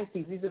 Scorpio,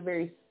 Pisces, these are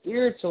very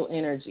spiritual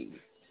energies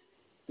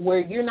where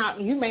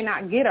you may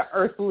not get an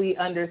earthly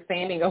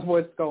understanding of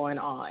what's going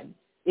on.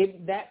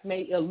 That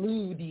may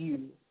elude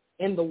you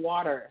in the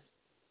water.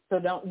 So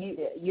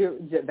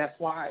that's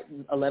why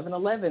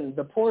 1111,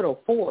 the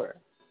portal 4,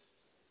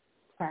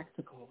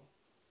 practical,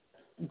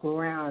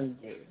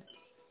 grounded,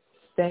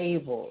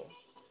 stable,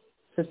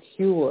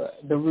 secure.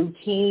 The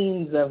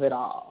routines of it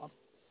all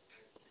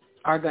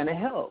are going to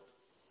help.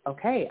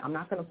 Okay, I'm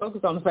not going to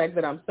focus on the fact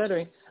that I'm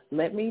stuttering.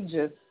 Let me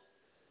just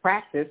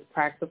practice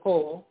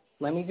practical.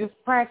 Let me just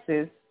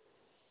practice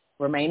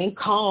remaining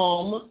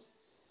calm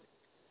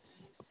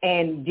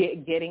and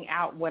getting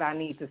out what I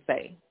need to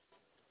say.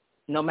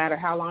 No matter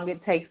how long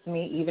it takes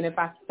me, even if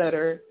I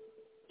stutter,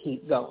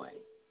 keep going.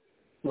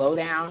 Slow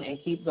down and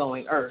keep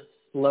going. Earth,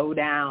 slow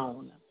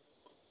down.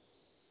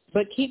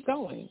 But keep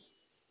going.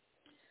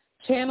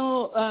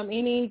 Channel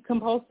any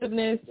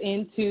compulsiveness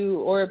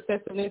or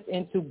obsessiveness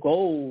into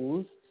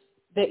goals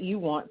that you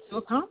want to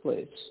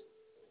accomplish.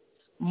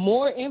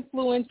 More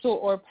influential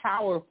or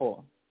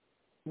powerful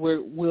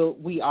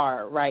we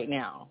are right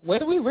now,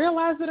 whether we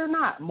realize it or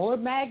not. More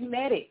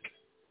magnetic,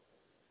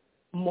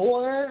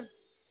 more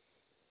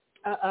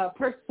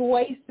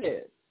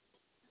persuasive,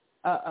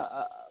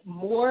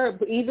 more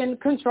even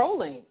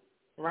controlling,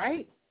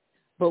 right?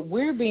 But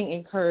we're being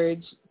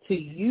encouraged to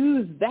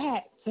use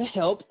that to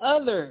help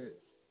others.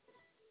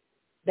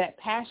 That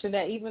passion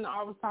that even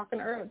I was talking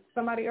to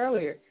somebody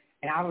earlier,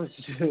 and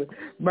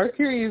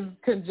Mercury is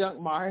conjunct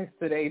Mars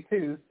today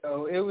too.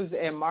 So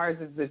and Mars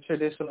is the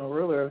traditional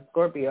ruler of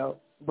Scorpio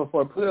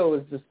before Pluto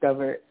was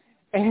discovered.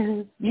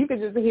 And you could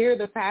just hear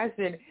the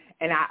passion.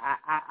 And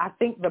I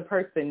think the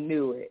person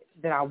knew it,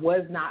 that I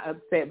was not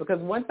upset,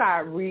 because once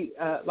I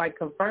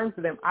confirmed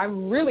to them,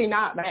 I'm really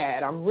not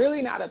mad. I'm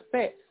really not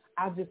upset.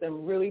 I just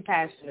am really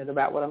passionate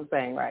about what I'm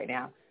saying right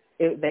now.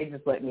 They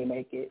just let me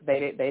make it. They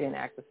didn't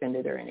act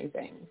offended or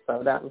anything.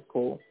 So that was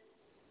cool.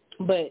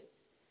 But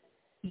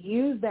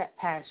use that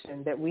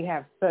passion that we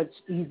have such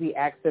easy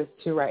access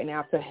to right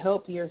now to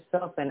help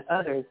yourself and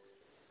others.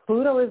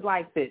 Pluto is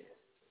like this.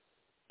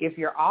 If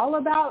you're all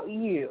about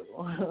you,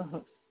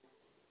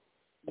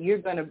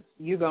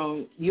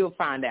 you'll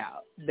find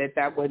out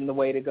that wasn't the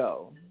way to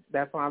go.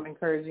 That's why I'm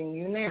encouraging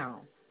you now.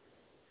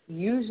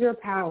 Use your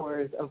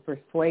powers of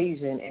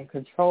persuasion and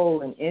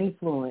control and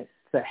influence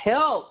to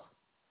help,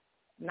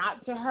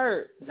 not to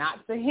hurt,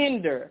 not to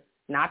hinder,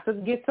 not to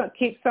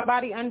keep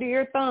somebody under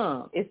your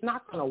thumb. It's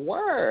not going to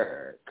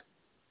work.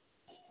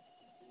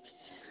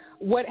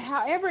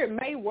 However it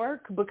may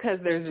work, because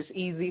there's this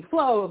easy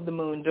flow of the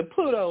moon to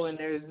Pluto, and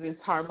there's this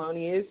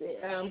harmonious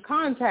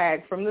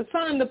contact from the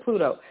sun to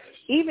Pluto.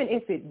 Even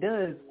if it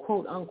does,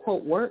 quote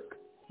unquote, work,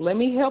 let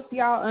me help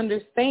y'all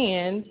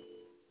understand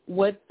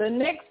what the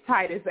next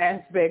tightest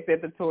aspect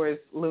at the Taurus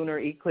lunar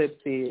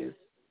eclipse is.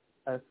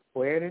 A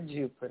square to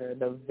Jupiter,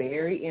 the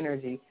very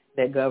energy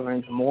that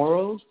governs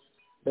morals,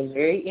 the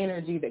very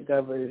energy that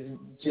governs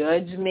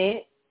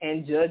judgment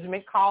and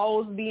judgment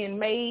calls being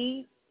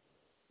made,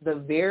 the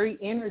very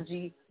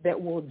energy that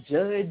will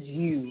judge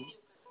you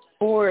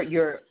for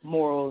your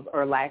morals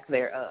or lack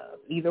thereof.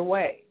 Either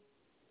way,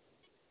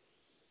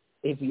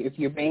 if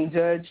you're being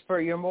judged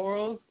for your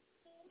morals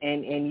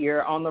and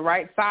you're on the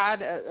right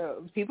side,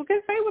 people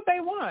can say what they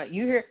want.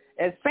 You hear,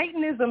 as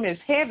Satanism is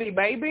heavy,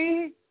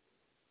 baby.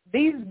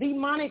 These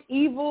demonic,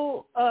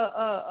 evil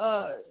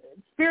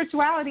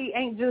spirituality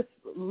ain't just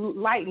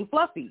light and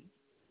fluffy.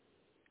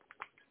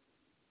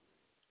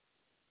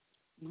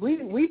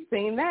 We've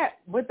seen that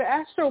with the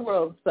astral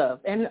world stuff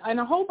and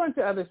a whole bunch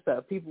of other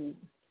stuff. People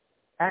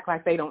act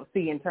like they don't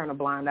see and turn a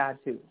blind eye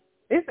to.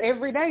 It's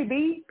every day,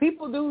 B.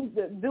 People do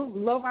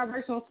low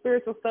vibrational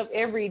spiritual stuff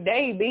every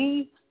day,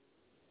 B.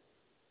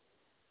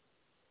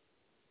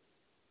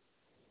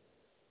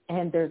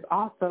 And there's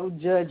also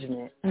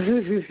judgment.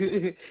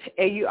 And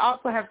you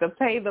also have to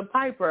pay the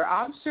piper.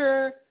 I'm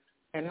sure,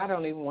 and I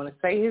don't even want to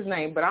say his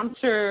name, but I'm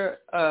sure,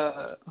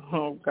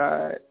 oh,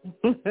 God.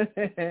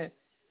 The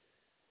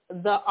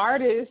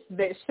artist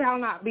that shall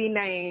not be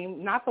named,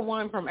 not the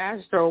one from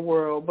Astro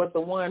World, but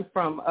the one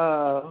from,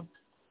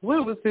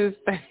 what was his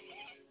thing?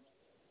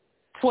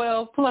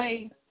 12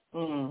 play,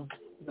 the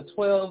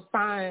 12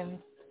 signs.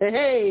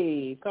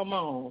 Hey, come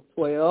on,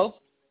 12.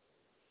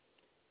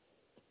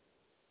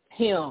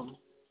 Him.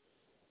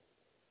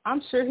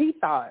 I'm sure he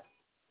thought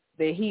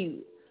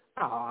that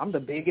I'm the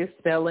biggest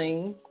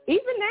selling.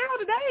 Even now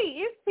today,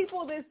 it's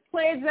people that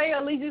pledge their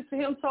allegiance to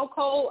him so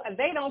cold, and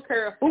they don't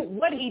care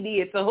what he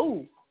did to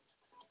who.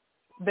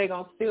 They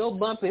going to still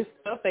bump his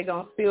stuff. They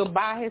going to still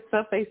buy his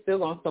stuff. They still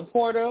going to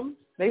support him.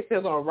 They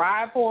still going to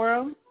ride for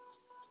him.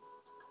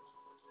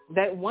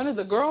 That one of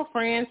the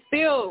girlfriends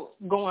still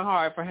going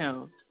hard for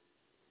him,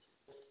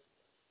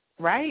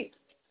 right?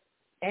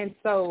 And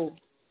so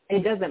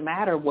it doesn't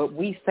matter what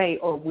we say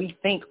or we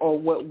think or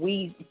what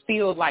we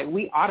feel like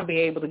we ought to be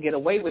able to get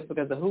away with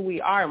because of who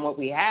we are and what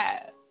we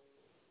have.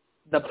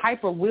 The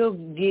piper will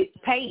get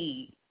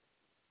paid.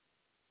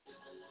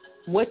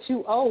 What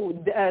you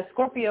owe,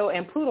 Scorpio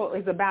and Pluto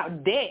is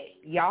about debt.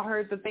 Y'all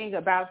heard the thing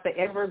about the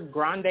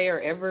Evergrande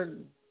or Ever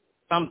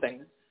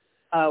something.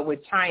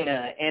 With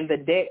China and the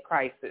debt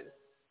crisis.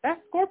 That's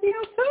Scorpio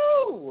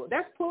too.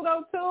 That's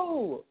Pluto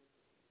too.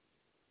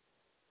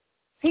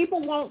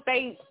 People want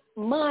their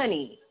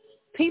money.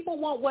 People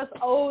want what's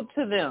owed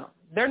to them.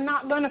 They're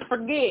not going to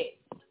forget.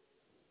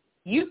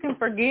 You can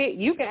forget.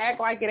 You can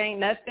act like it ain't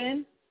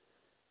nothing.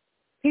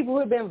 People who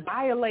have been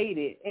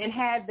violated and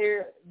had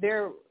their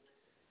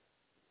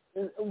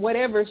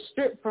whatever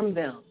stripped from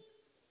them.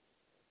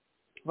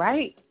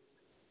 Right?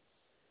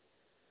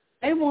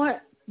 They want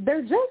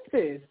their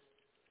justice.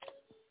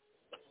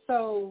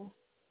 So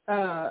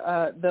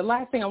the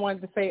last thing I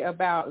wanted to say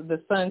about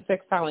the sun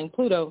sextiling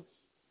Pluto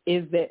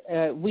is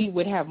that we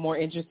would have more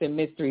interest in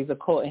mysteries,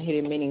 occult, and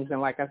hidden meanings.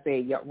 And like I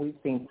said, we've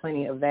seen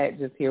plenty of that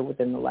just here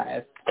within the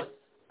last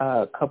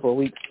couple of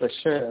weeks for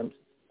sure,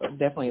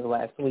 definitely the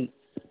last week.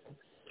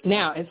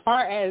 Now, as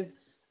far as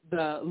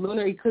the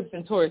lunar eclipse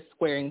in Taurus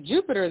squaring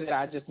Jupiter that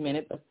I just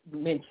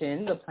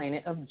mentioned, the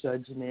planet of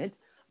judgment,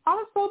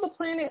 also the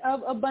planet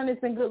of abundance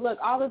and good luck,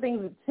 all the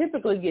things that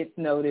typically gets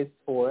noticed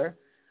for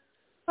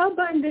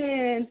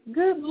abundance,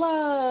 good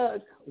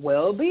luck,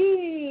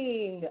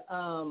 well-being,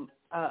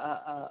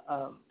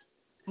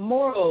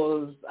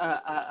 morals,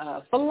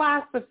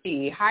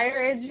 philosophy,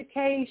 higher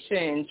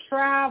education,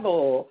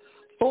 travel,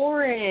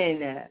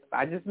 foreign,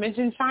 I just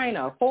mentioned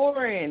China,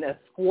 foreign, a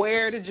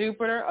square to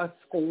Jupiter, a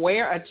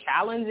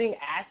challenging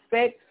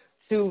aspect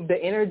to the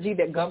energy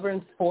that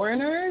governs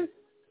foreigners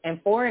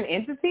and foreign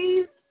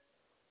entities.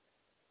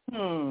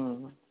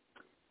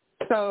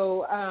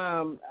 So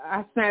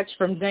I snatched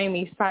from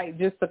Jamie's site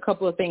just a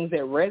couple of things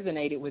that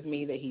resonated with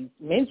me that he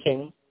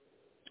mentioned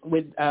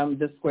with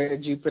the square to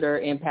Jupiter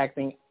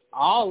impacting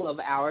all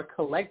of our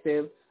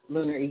collective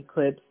lunar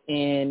eclipse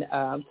in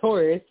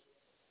Taurus.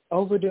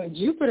 Overdoing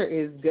Jupiter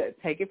is good.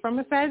 Take it from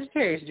a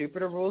Sagittarius.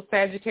 Jupiter rules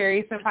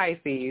Sagittarius and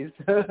Pisces.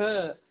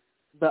 The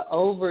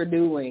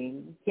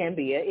overdoing can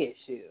be an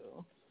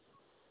issue.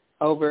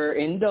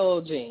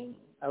 Overindulging.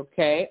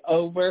 Okay,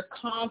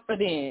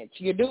 overconfident.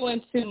 You're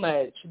doing too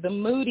much. The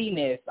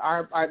moodiness,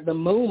 the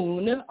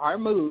moon, our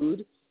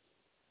mood,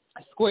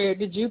 squared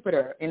to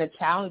Jupiter in a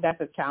challenge. That's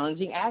a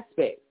challenging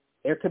aspect.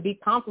 There could be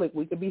conflict.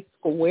 We could be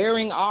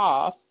squaring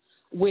off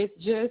with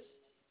just,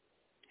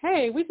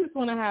 hey, we just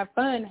want to have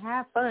fun.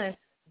 Have fun.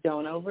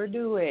 Don't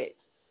overdo it.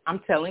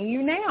 I'm telling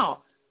you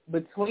now,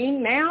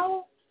 between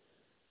now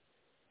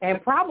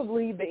and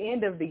probably the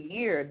end of the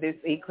year, this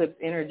eclipse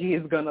energy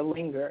is going to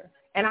linger.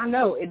 And I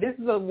know this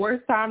is the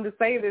worst time to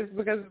say this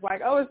because it's like,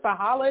 oh, it's the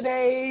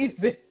holidays.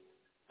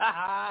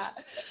 I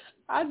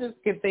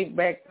just can think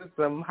back to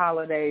some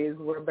holidays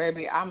where,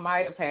 baby, I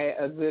might have had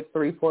a good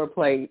 3-4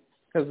 plates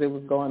because it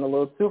was going a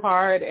little too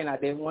hard and I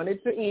didn't want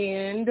it to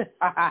end.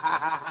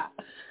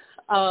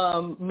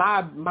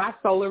 My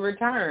solar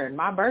return,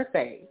 my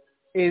birthday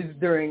is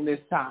during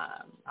this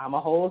time. I'm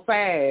a whole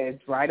Sag,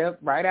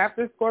 right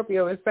after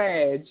Scorpio is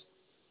Sag.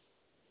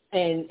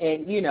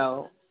 And you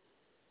know,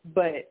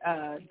 but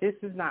this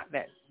is not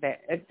that.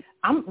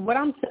 What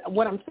I'm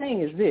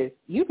saying is this: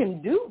 you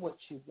can do what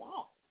you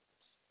want.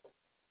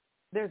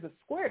 There's a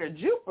square to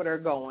Jupiter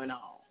going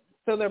on,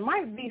 so there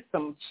might be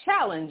some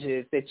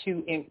challenges that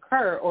you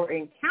incur or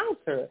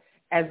encounter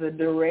as a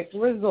direct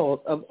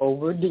result of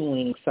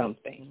overdoing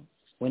something.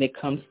 When it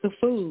comes to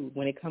food,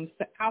 when it comes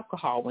to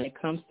alcohol, when it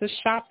comes to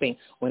shopping,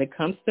 when it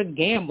comes to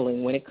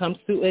gambling, when it comes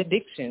to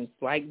addictions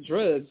like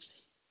drugs,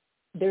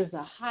 there's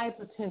a high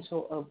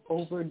potential of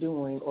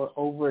overdoing or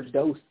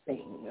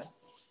overdosing.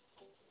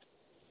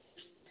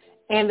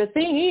 And the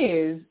thing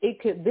is, it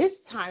could, this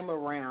time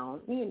around,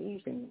 you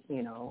can,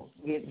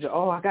 get,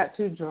 I got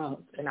too drunk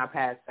and I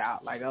passed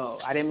out. Like,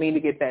 I didn't mean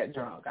to get that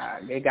drunk.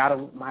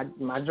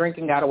 My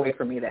drinking got away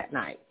from me that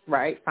night,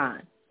 right?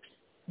 Fine.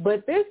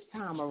 But this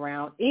time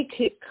around, it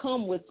could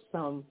come with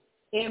some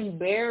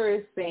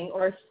embarrassing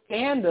or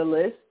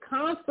scandalous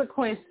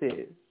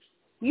consequences.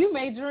 You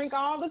may drink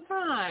all the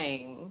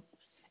time.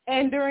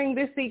 And during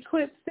this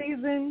eclipse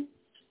season,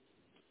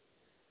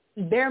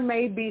 there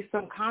may be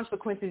some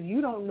consequences you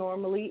don't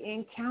normally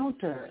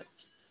encounter.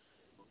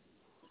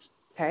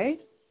 Okay?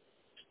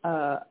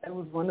 It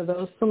was one of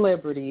those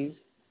celebrities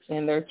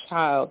and their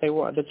child.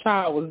 The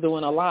child was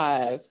doing a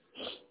live,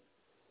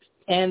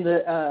 and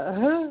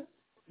the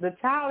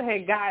child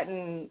had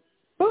gotten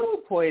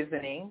food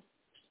poisoning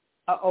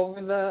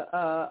over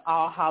the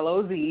All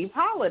Hallows Eve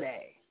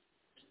holiday.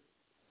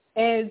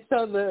 And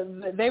so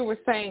they were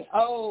saying,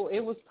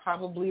 it was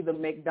probably the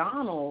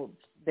McDonald's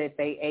that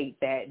they ate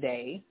that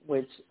day,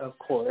 which, of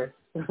course,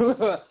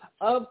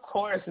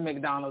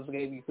 McDonald's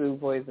gave you food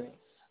poisoning.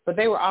 But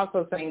they were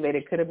also saying that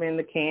it could have been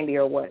the candy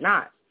or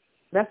whatnot.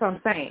 That's what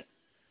I'm saying.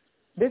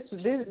 This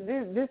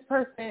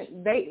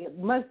person, they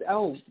must,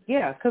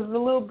 because the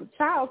little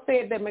child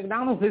said that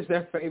McDonald's is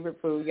their favorite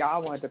food.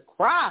 Y'all wanted to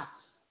cry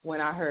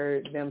when I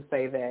heard them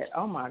say that.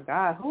 Oh, my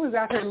God, who is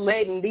out here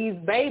letting these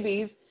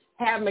babies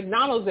have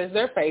McDonald's as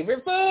their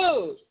favorite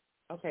food?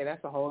 Okay,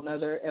 that's a whole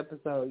nother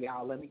episode,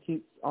 y'all. Let me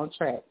keep on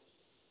track.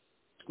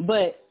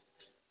 But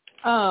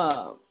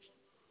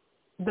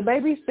the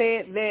baby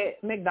said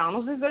that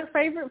McDonald's is their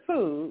favorite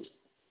food,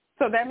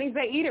 so that means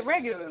they eat it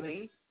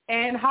regularly.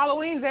 And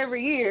Halloween's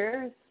every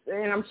year,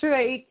 and I'm sure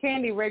they eat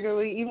candy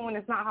regularly even when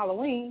it's not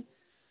Halloween.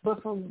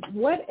 But for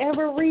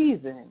whatever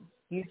reason,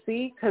 you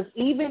see, because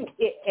even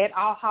at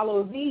All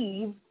Hallows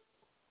Eve,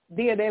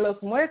 Dia de los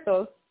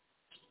Muertos,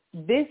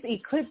 this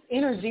eclipse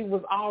energy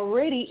was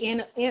already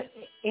in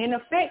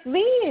effect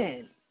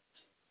then.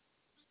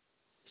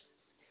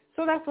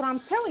 So that's what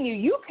I'm telling you.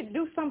 You could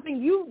do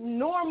something you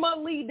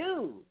normally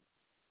do.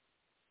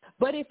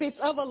 But if it's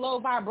of a low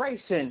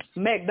vibration,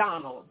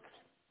 McDonald's.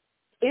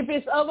 If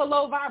it's of a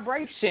low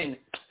vibration,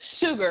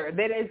 sugar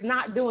that is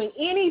not doing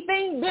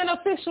anything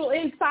beneficial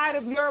inside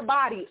of your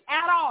body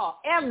at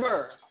all,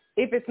 ever.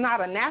 If it's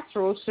not a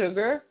natural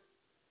sugar,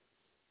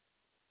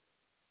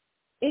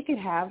 it could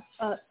have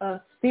a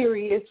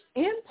serious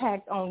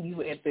impact on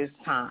you at this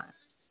time.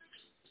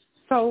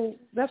 So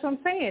that's what I'm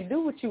saying.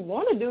 Do what you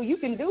want to do. You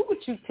can do what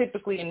you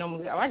typically and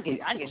normally. I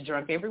get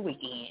drunk every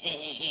weekend.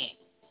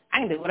 I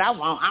can do what I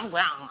want. I'm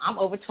grown. I'm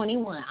over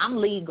 21. I'm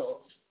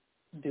legal.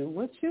 Do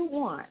what you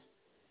want.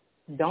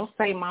 Don't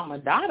say Mama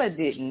Dada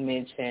didn't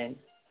mention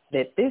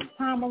that this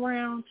time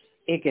around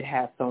it could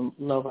have some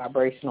low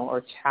vibrational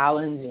or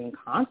challenging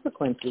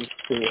consequences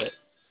to it.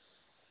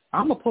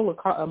 I'm going to pull a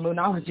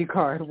Moonology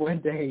card one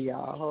day,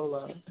 y'all. Hold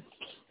on.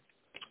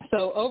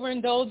 So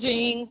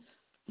overindulging,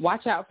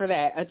 watch out for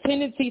that. A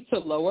tendency to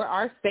lower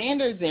our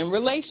standards in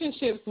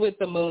relationships with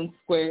the moon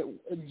square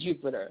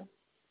Jupiter.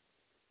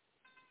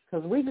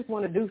 Because we just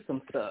want to do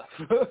some stuff.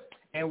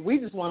 And we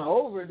just want to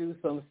overdo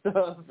some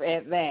stuff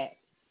at that.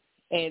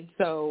 And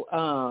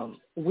so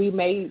we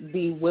may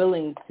be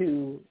willing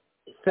to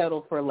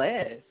settle for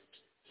less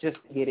just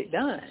to get it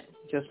done,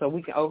 just so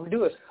we can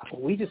overdo it.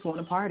 We just want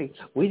to party.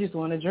 We just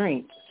want to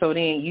drink. So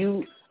then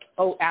you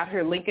out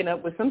here linking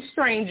up with some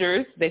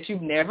strangers that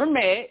you've never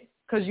met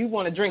because you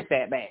want to drink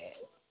that bad.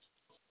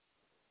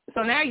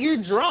 So now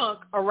you're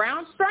drunk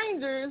around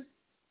strangers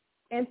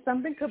and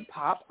something could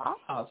pop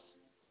off.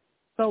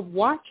 So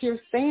watch your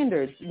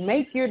standards.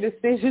 Make your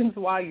decisions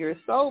while you're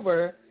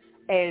sober.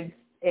 And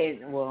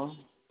well,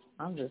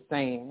 I'm just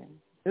saying,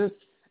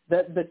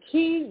 the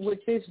key with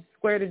this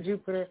square to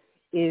Jupiter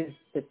is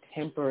the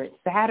temperance.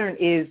 Saturn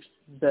is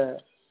the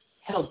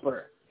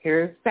helper.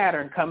 Here's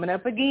Saturn coming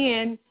up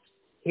again.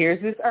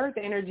 Here's this earth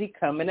energy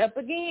coming up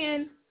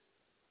again.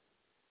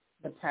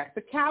 The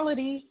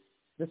practicality,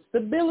 the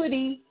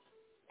stability,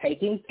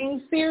 taking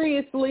things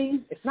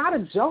seriously. It's not a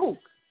joke.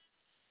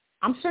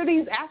 I'm sure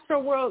these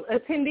Astro World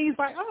attendees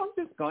like, I'm going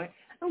to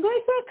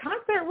a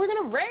concert. We're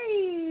going to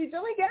rage.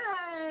 Oh, my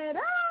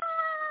God.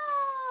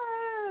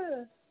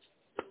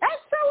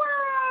 Astro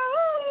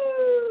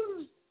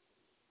World.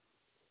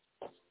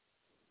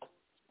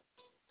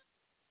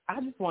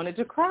 I just wanted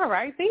to cry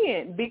right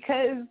then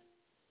because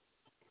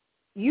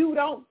you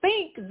don't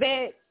think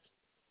that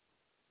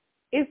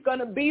it's going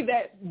to be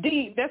that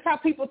deep. That's how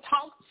people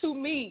talk to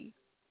me.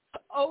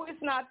 Oh,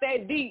 it's not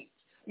that deep.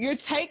 You're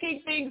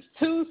taking things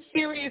too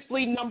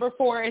seriously, number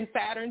 4 in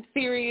Saturn,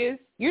 serious.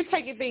 You're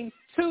taking things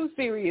too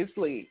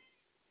seriously.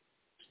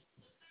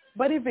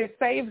 But if it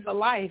saves a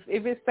life,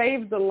 if it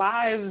saves the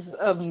lives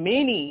of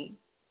many,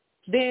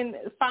 then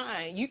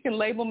fine. You can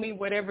label me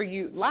whatever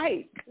you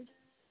like.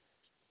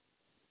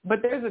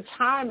 But there's a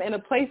time and a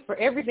place for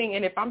everything.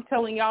 And if I'm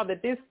telling y'all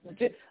that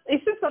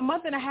it's just a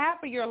month and a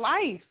half of your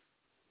life.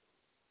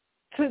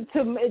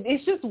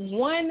 It's just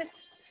one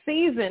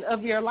season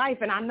of your life.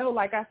 And I know,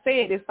 like I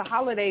said, it's the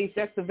holidays.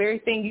 That's the very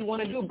thing you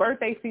want to do.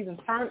 Birthday season,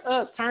 turn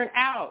up, turn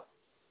out.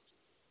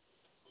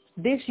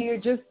 this year,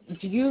 just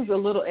use a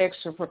little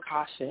extra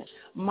precaution.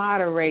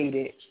 Moderate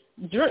it.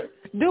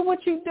 Do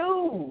what you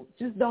do.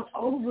 Just don't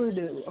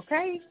overdo,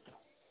 okay?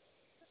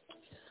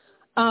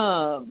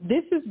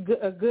 This is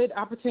a good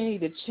opportunity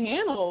to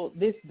channel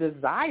this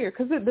desire,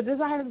 because the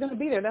desire is going to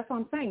be there. That's what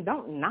I'm saying.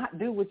 Don't not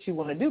do what you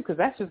want to do, because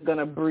that's just going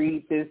to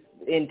breed this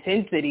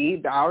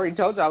intensity. I already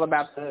told y'all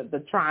about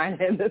the trine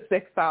and the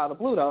sextile to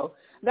Pluto.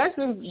 That's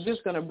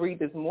just going to breed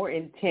this more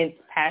intense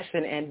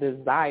passion and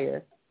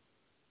desire.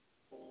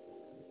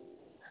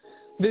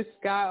 This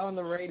guy on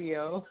the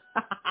radio,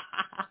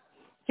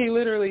 he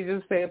literally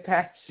just said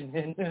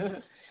passion.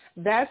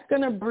 That's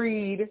going to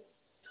breed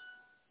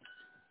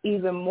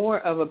even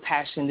more of a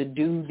passion to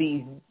do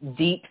these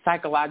deep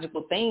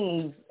psychological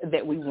things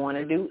that we want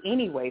to do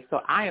anyway.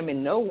 So I am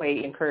in no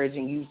way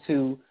encouraging you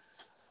to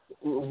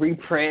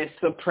repress,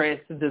 suppress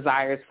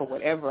desires for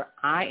whatever.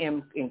 I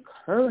am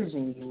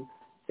encouraging you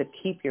to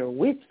keep your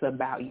wits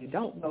about you.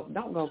 Don't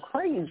go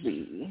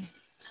crazy.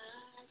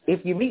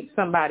 If you meet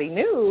somebody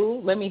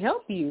new, let me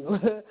help you.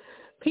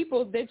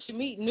 People that you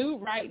meet new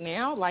right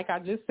now, like I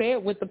just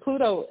said with the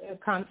Pluto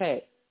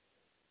contact,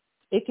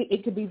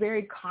 it could be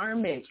very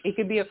karmic. It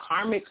could be a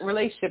karmic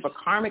relationship, a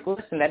karmic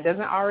lesson. That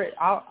doesn't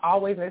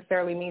always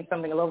necessarily mean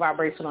something low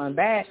vibrational and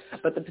bad,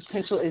 but the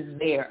potential is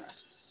there.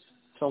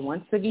 So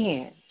once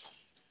again,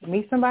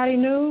 meet somebody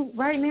new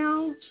right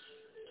now,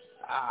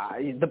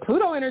 the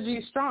Pluto energy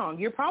is strong.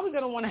 You're probably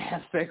going to want to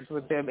have sex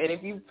with them. And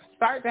if you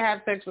start to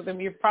have sex with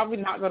them, you're probably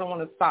not going to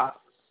want to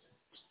stop.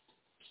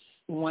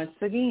 Once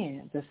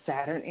again, the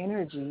Saturn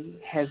energy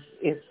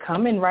is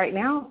coming right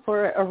now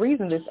for a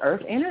reason, this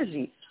Earth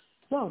energy.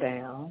 Slow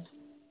down.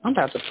 I'm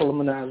about to pull a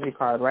Monopoly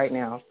card right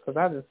now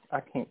because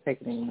I can't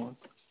take it anymore.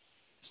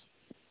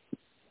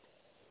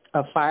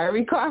 A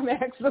fiery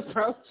climax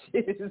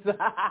approaches.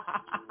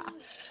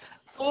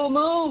 Full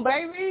moon,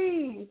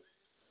 baby.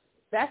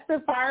 That's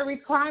the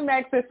fiery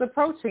climax that's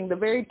approaching, the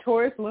very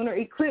Taurus Lunar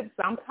Eclipse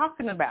I'm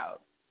talking about.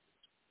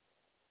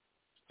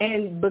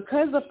 And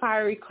because the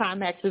fiery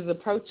climax is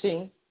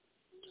approaching,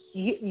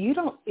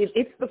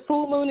 it's the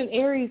full moon in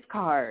Aries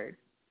card.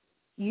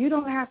 You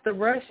don't have to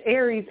rush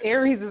Aries.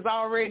 Aries is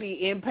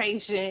already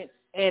impatient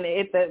and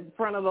at the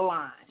front of the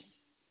line.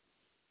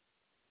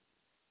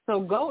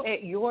 So go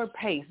at your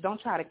pace. Don't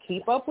try to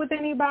keep up with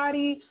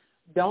anybody.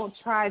 Don't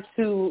try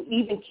to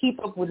even keep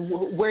up with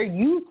where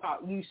you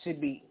thought you should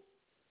be.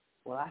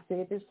 Well, I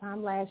said this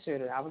time last year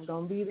that I was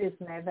going to be this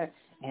and that,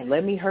 and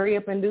let me hurry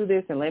up and do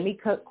this, and let me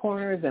cut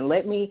corners, and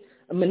let me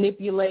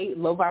manipulate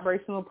low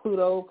vibrational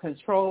Pluto,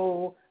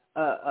 control,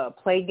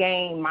 play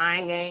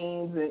mind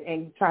games,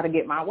 and try to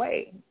get my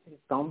way.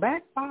 It's going to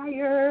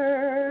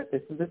backfire.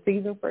 This is the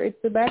season for it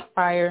to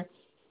backfire.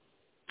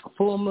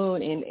 Full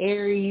moon in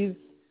Aries.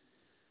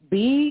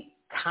 Be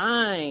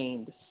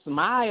kind,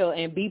 smile,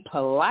 and be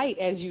polite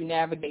as you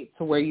navigate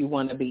to where you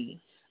want to be.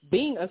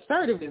 Being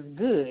assertive is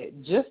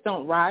good. Just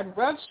don't ride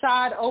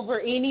roughshod over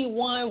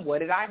anyone. What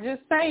did I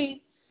just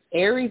say?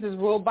 Aries is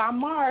ruled by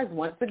Mars.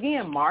 Once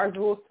again, Mars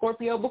ruled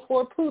Scorpio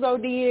before Pluto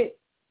did.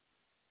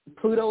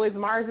 Pluto is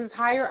Mars's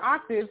higher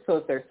octave. So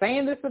if they're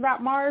saying this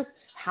about Mars,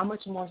 how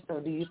much more so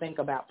do you think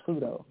about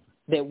Pluto?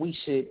 That we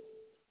should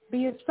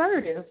be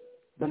assertive,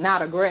 but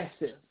not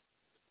aggressive,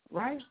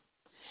 right?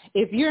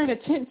 If you're in a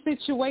tense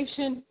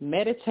situation,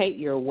 meditate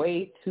your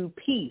way to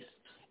peace.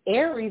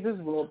 Aries is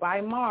ruled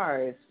by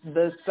Mars,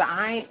 the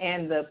sign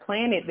and the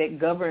planet that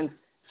governs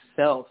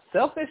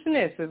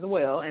selfishness as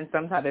well. And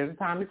sometimes there's a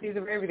time to see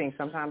for everything.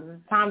 Sometimes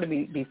it's time to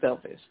be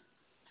selfish.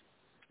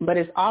 But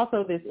it's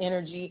also this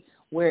energy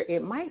where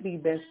it might be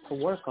best to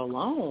work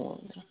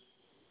alone,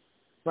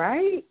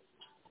 right?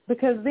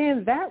 Because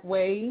then that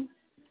way,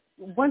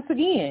 once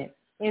again,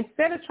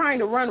 instead of trying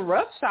to run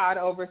roughshod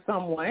over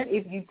someone,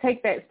 if you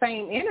take that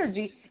same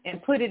energy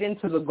and put it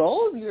into the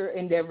goals you're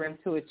endeavoring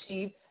to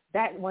achieve,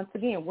 that, once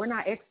again, we're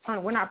not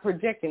external, we're not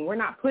projecting, we're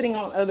not putting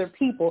on other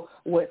people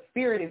what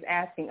Spirit is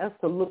asking us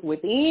to look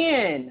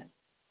within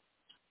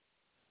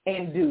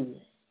and do.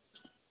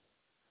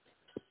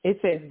 It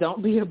says,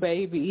 don't be a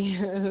baby.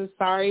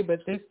 Sorry,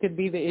 but this could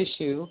be the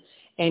issue,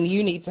 and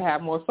you need to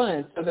have more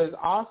fun. So there's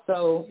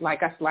also,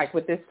 like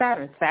with this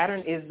Saturn.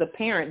 Saturn is the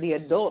parent, the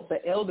adult,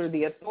 the elder,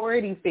 the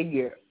authority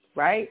figure,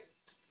 right?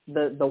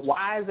 The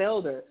wise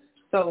elder.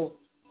 So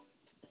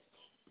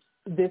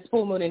this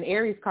full moon in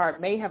Aries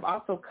card may have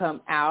also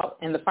come out,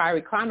 and the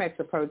fiery climax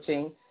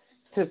approaching,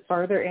 to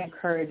further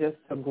encourage us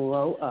to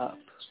grow up,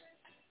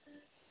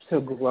 to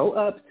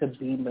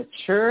be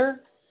mature,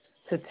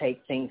 to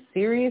take things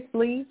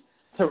seriously,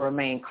 to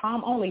remain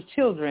calm. Only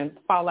children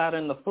fall out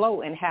in the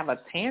flow and have a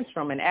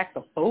tantrum and act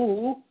a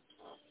fool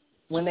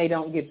when they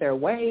don't get their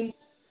way.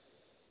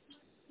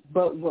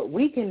 But what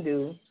we can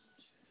do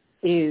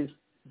is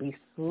be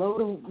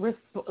slow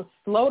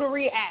to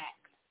react.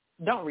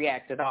 Don't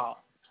react at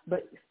all,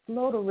 but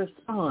slow to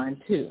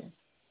respond too.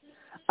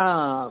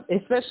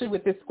 Especially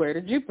with this square to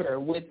Jupiter. I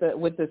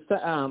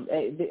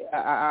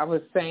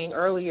was saying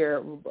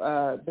earlier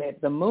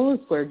that the moon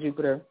square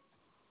Jupiter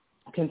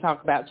can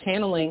talk about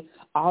channeling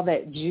all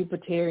that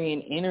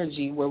Jupiterian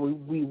energy where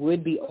we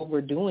would be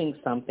overdoing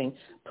something,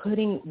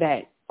 putting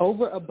that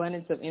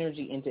overabundance of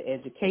energy into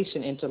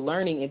education, into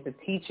learning, into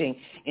teaching,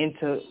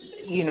 into,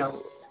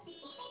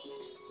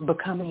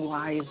 becoming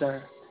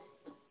wiser,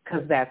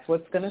 because that's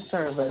what's going to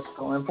serve us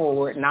going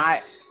forward. Not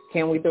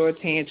can we throw a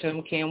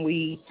tantrum, can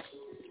we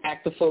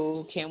act a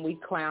fool, can we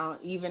clown,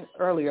 even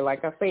earlier,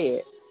 like I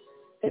said.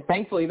 And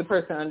thankfully, the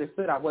person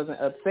understood I wasn't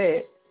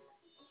upset,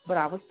 but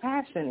I was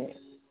passionate.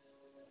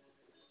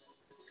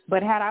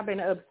 But had I been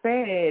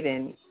upset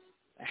and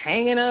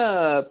hanging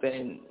up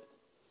and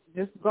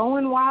just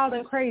going wild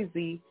and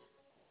crazy,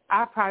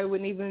 I probably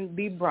wouldn't even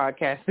be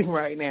broadcasting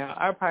right now.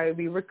 I'd probably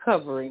be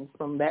recovering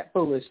from that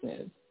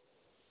foolishness.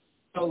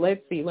 So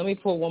let's see. Let me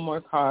pull one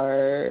more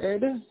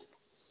card.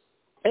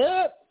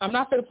 I'm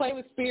not going to play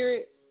with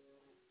spirit.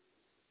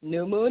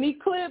 New moon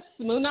eclipse,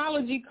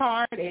 moonology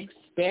card.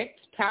 Expect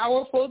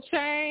powerful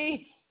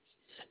change.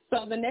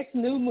 So the next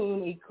new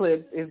moon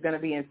eclipse is going to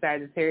be in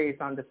Sagittarius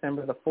on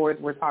December the 4th.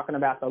 We're talking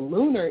about the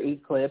lunar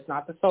eclipse,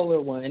 not the solar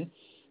one,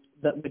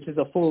 which is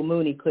a full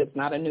moon eclipse,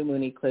 not a new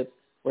moon eclipse.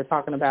 We're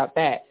talking about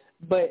that.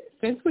 But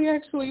since we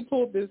actually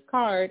pulled this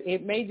card,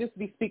 it may just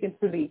be speaking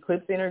to the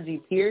eclipse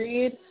energy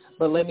period,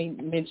 but let me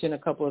mention a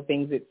couple of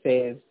things it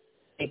says.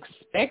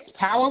 Expect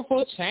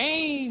powerful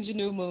change,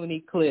 new moon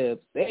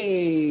eclipse.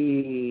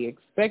 Hey,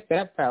 expect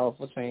that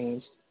powerful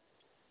change.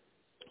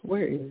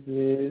 Where is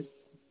this?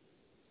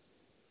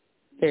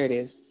 There it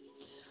is.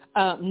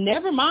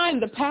 Never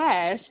mind the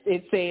past,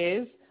 it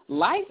says.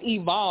 Life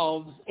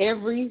evolves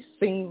every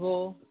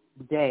single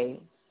day.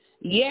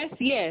 Yes,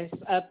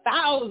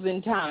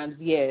 1,000 times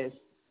yes.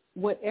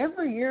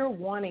 Whatever you're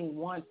wanting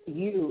wants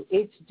you.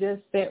 It's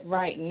just that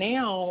right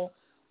now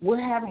we're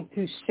having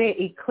to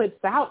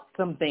eclipse out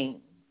some things.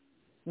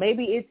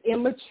 Maybe it's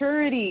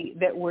immaturity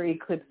that we're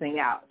eclipsing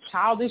out,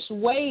 childish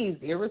ways,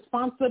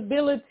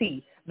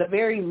 irresponsibility, the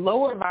very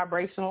lower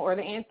vibrational or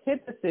the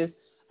antithesis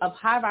of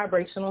high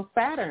vibrational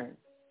Saturn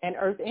and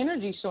Earth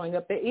energy showing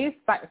up that is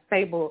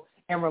stable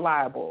and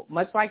reliable,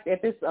 much like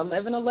at this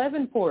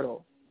 1111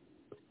 portal.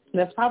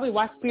 That's probably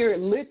why Spirit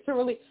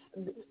literally,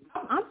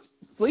 I'm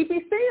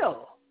sleepy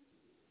still.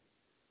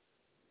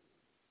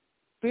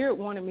 Spirit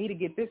wanted me to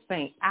get this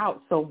thing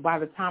out, so by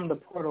the time the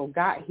portal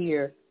got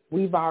here,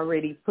 we've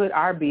already put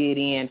our bid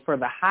in for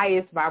the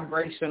highest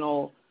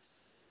vibrational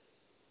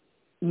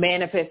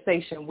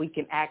manifestation we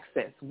can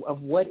access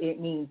of what it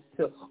means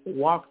to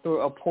walk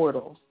through a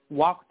portal,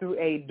 walk through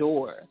a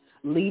door,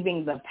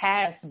 leaving the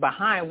past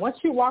behind. Once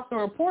you walk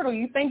through a portal,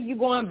 you think you're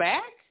going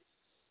back?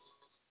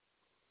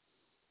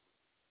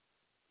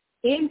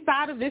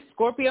 Inside of this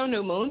Scorpio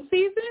new moon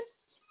season,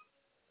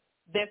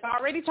 that's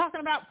already talking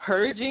about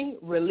purging,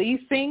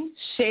 releasing,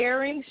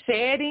 sharing,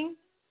 shedding.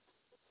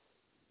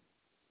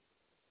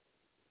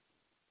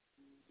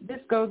 This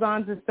goes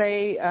on to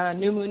say,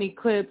 new moon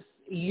eclipse,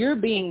 you're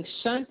being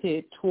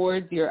shunted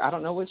towards your, I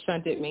don't know what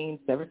shunted means,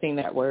 never seen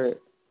that word.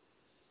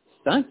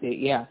 Stunted,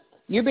 yeah.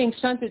 You're being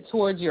shunted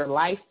towards your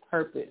life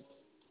purpose.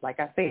 Like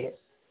I said,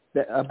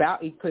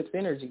 about eclipse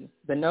energy,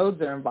 the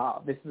nodes are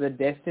involved. This is a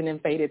destined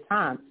and fated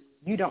time.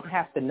 You don't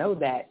have to know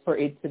that for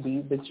it to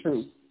be the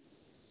truth.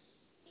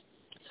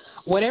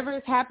 Whatever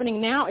is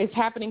happening now is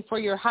happening for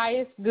your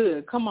highest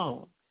good. Come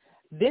on.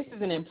 This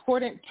is an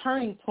important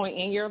turning point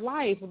in your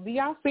life. Do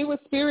y'all see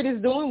what Spirit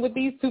is doing with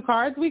these two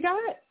cards we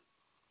got?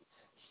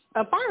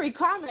 A fiery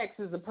climax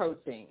is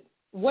approaching.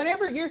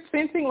 Whatever you're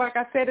sensing, like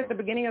I said at the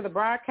beginning of the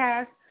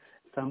broadcast,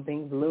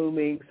 something's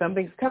looming,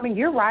 something's coming.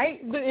 You're right.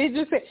 It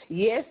just said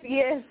yes,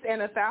 and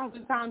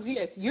 1,000 times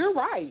yes. You're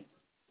right.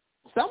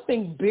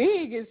 Something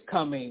big is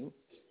coming.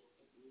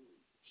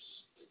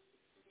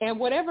 And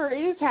whatever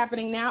is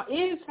happening now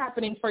is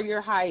happening for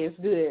your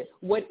highest good.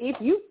 What if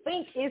you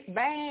think it's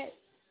bad,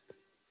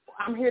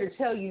 I'm here to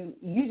tell you,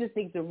 you just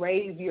need to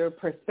raise your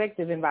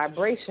perspective and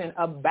vibration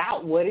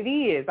about what it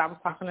is. I was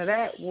talking to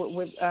that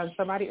with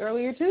somebody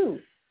earlier too.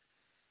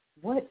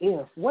 What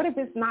if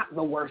it's not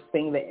the worst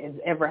thing that has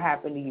ever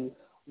happened to you?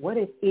 What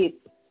if it's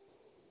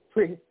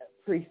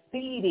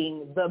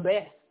preceding the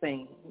best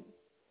thing?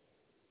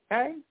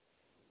 Okay?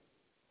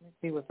 Let's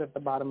see what's at the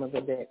bottom of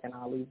the deck, and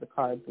I'll leave the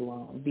cards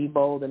alone. Be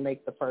bold and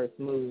make the first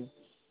move.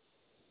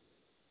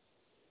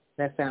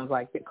 That sounds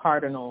like the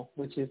cardinal,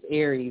 which is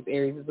Aries.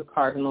 Aries is a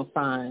cardinal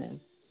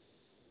sign.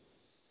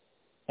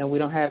 And we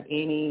don't have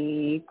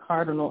any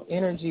cardinal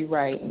energy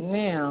right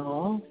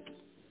now.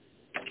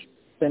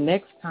 The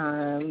next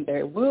time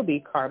there will be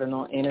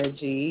cardinal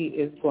energy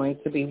is going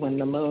to be when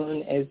the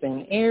moon is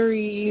in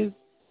Aries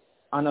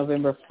on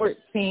November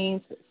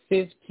 14th,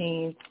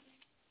 15th,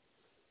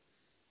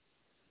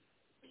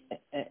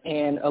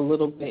 and a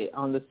little bit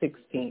on the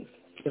 16th.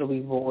 It'll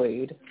be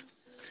void.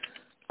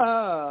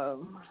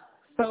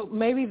 So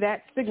maybe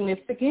that's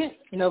significant.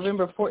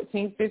 November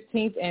 14th,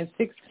 15th, and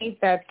 16th,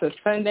 that's a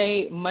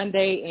Sunday,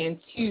 Monday, and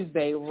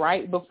Tuesday,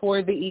 right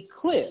before the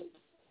eclipse.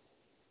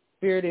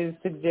 Spirit is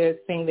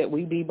suggesting that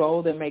we be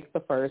bold and make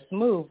the first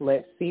move.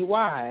 Let's see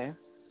why.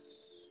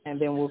 And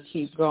then we'll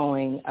keep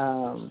going.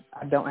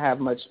 I don't have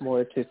much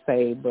more to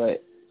say,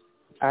 but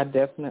I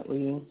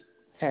definitely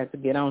had to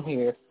get on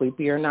here,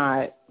 sleepy or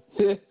not.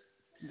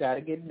 Got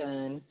to get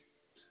done.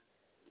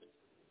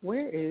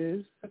 Where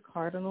is the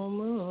cardinal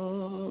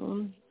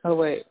moon? Oh,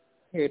 wait.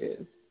 Here it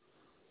is.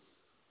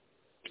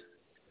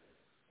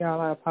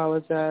 Y'all, I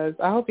apologize.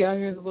 I hope y'all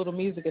hear the little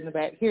music in the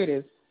back. Here it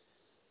is.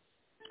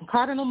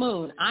 Cardinal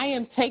moon, I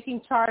am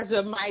taking charge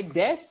of my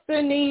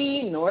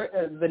destiny.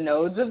 The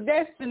nodes of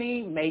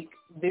destiny make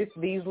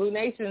these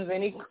lunations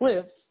and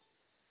eclipse.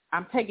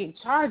 I'm taking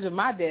charge of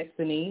my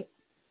destiny.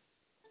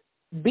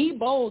 Be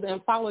bold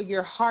and follow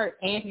your heart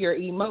and your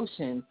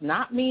emotions,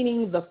 not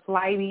meaning the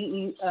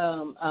flighty,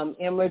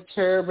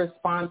 immature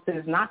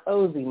responses, not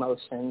those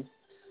emotions,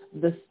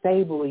 the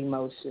stable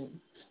emotions,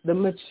 the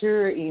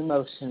mature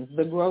emotions,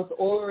 the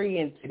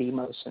growth-oriented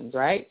emotions,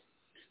 right?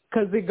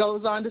 Because it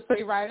goes on to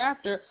say right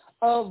after,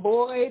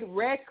 avoid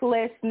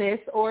recklessness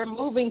or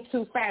moving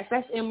too fast.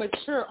 That's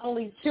immature.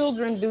 Only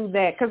children do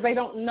that because they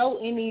don't know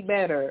any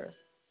better.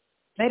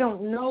 They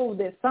don't know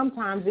that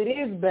sometimes it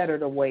is better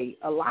to wait.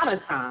 A lot of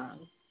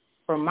times,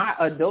 from my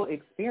adult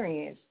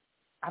experience,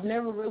 I've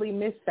never really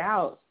missed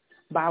out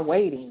by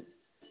waiting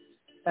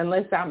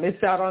unless I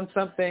missed out on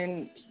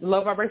something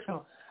low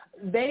vibrational.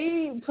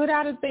 They put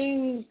out a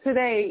thing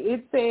today.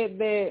 It said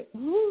that,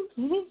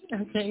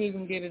 I can't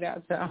even get it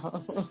out,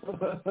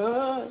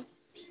 y'all.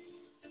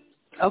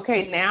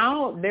 Okay,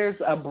 now there's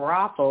a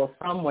brothel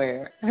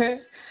somewhere,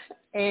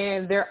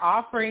 and they're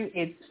offering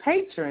its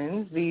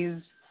patrons, these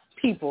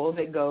people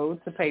that go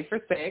to pay for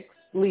sex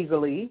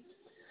legally,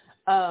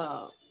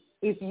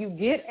 if you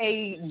get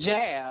a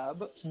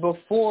jab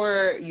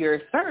before your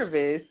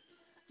service,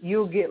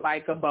 you'll get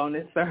like a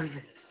bonus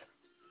service.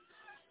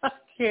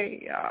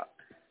 Okay, y'all.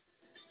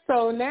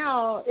 So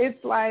now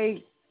it's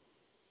like,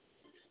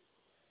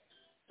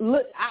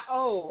 look,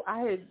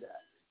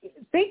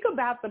 think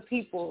about the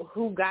people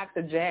who got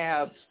the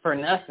jabs for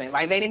nothing.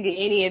 Like, they didn't get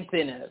any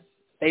incentive.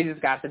 They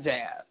just got the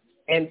jab.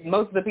 And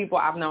most of the people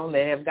I've known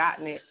that have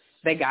gotten it,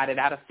 they got it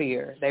out of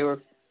fear. They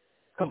were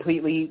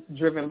completely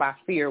driven by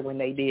fear when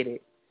they did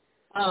it.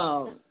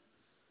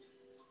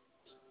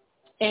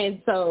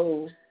 And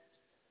so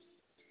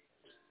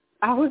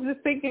I was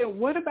just thinking,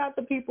 what about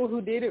the people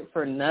who did it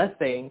for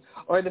nothing?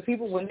 Or the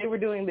people when they were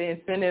doing the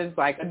incentives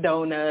like a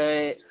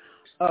donut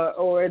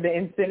or the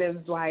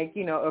incentives like,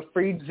 a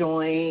free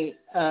joint.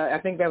 I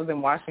think that was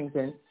in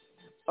Washington.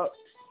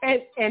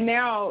 And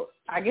now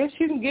I guess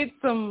you can get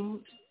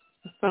some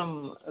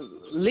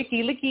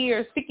licky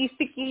or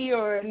sticky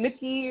or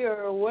nookie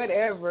or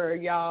whatever,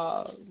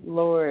 y'all.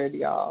 Lord,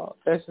 y'all.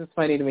 That's just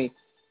funny to me.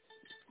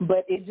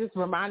 But it just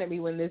reminded me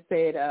when this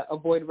said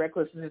avoid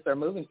recklessness or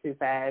moving too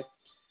fast.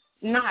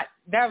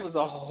 That was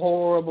a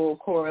horrible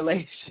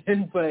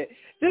correlation, but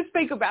just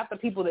think about the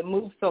people that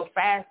move so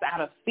fast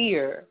out of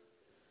fear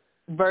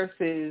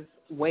versus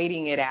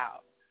waiting it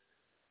out.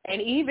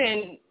 And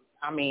even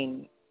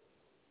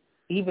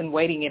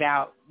waiting it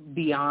out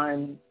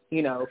beyond,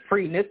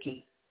 free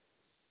nookie.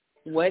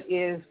 What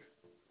is,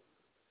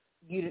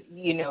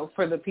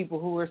 for the people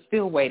who are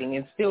still waiting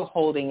and still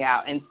holding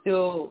out and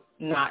still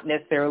not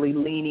necessarily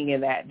leaning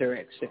in that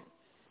direction?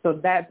 So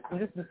I'm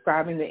just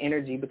describing the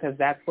energy because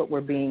that's what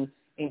we're being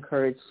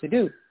encouraged to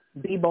do.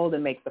 Be bold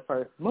and make the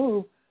first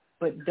move,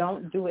 but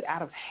don't do it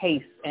out of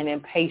haste and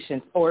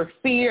impatience or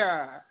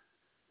fear.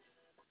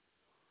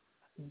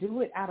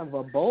 Do it out of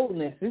a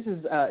boldness. This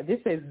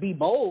says be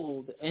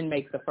bold and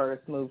make the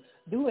first move.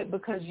 Do it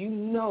because you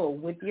know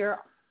with your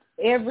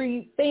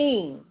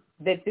everything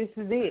that this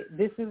is it.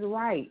 This is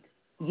right.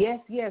 Yes,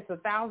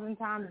 1,000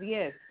 times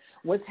yes.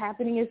 What's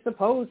happening is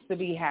supposed to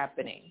be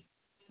happening.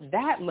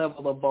 That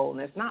level of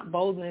boldness, not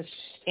boldness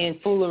and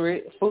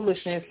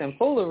foolishness and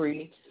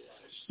foolery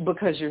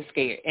because you're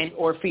scared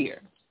or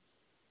fear.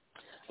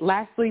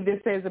 Lastly, this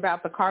says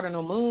about the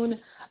cardinal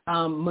moon,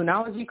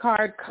 Moonology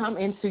card, come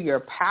into your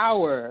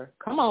power.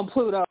 Come on,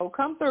 Pluto,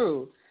 come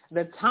through.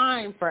 The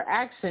time for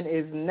action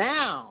is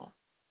now.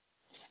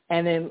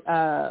 And then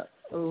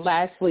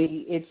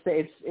lastly, it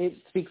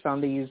speaks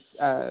on these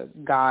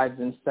gods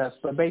and stuff.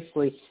 But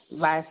basically,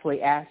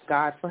 lastly, ask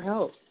God for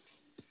help.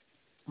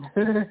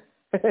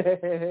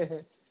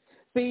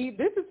 See,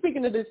 this is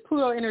speaking of this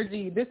Pluto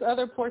energy. This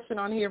other portion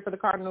on here for the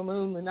cardinal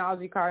moon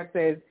Moonology card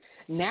says,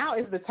 now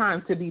is the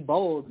time to be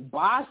bold,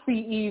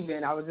 bossy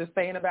even. I was just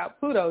saying about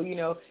Pluto,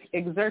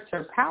 exert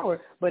your power,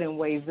 but in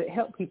ways that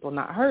help people,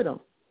 not hurt them.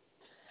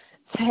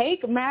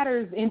 Take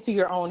matters into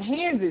your own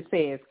hands, it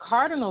says.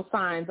 Cardinal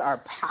signs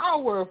are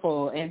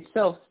powerful and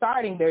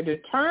self-starting. They're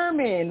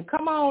determined.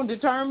 Come on,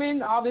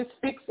 determined. All this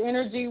fixed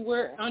energy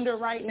we're under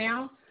right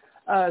now.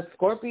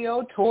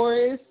 Scorpio,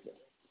 Taurus,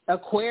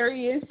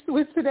 Aquarius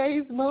with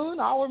today's moon.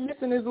 All we're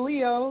missing is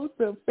Leo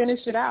to finish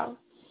it out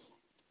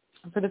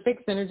for the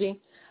fixed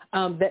energy.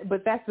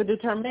 But that's the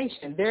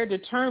determination. They're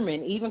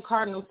determined. Even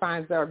cardinal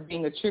signs are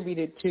being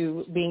attributed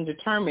to being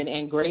determined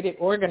and great at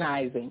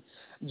organizing.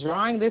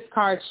 Drawing this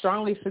card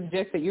strongly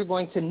suggests that you're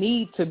going to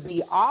need to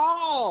be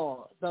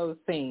all those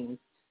things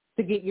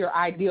to get your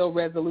ideal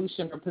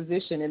resolution or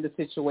position in the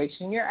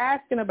situation you're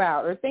asking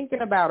about or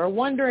thinking about or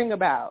wondering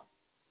about.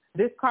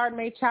 This card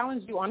may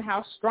challenge you on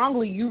how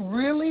strongly you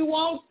really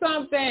want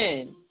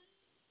something.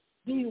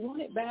 Do you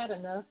want it bad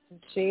enough to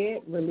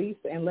shed, release,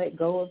 and let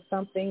go of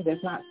something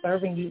that's not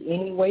serving you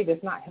anyway,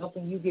 that's not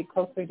helping you get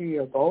closer to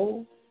your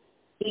goals?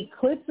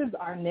 Eclipses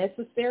are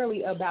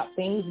necessarily about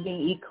things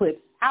being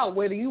eclipsed out,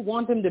 whether you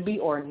want them to be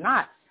or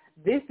not.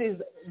 This is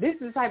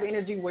the type of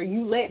energy where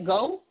you let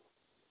go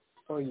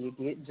or you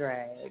get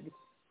dragged,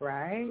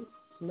 right?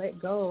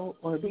 Let go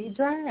or be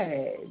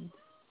dragged.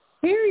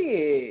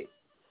 Period.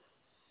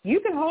 You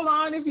can hold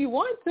on if you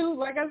want to.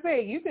 Like I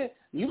said, you can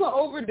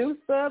overdo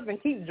stuff and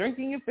keep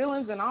drinking your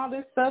feelings and all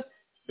this stuff.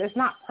 That's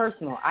not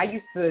personal. I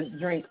used to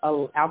drink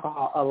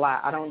alcohol a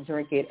lot. I don't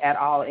drink it at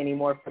all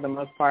anymore for the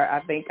most part. I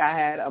think I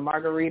had a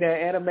margarita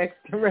at a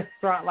Mexican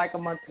restaurant like a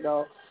month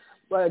ago,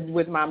 but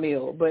with my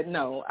meal. But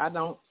no, I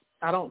don't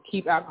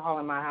keep alcohol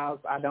in my house.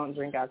 I don't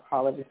drink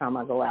alcohol every time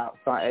I go out.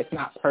 So it's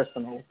not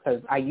personal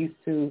because I used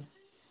to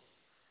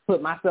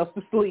put myself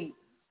to sleep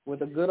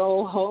with a good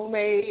old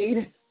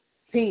homemade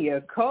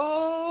pina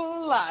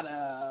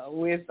colada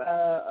with,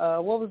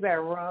 what was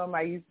that rum?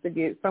 I used to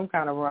get some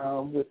kind of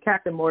rum with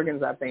Captain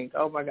Morgan's, I think.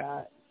 Oh, my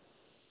God.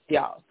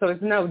 Y'all. So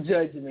it's no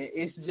judgment.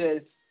 It's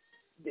just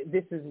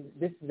this is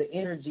the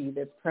energy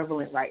that's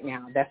prevalent right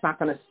now. That's not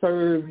going to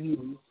serve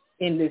you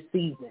in this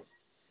season.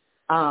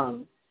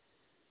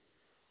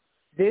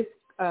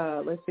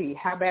 Let's see,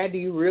 how bad do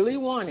you really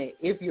want it?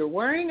 If you're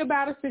worrying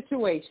about a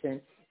situation,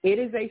 it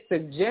is a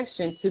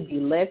suggestion to be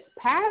less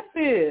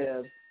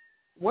passive.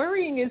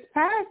 Worrying is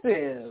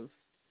passive.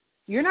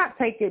 You're not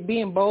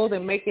being bold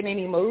and making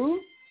any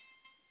moves.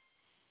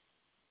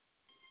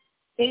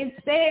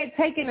 Instead,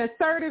 take an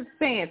assertive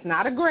stance,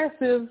 not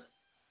aggressive.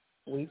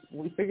 We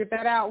figured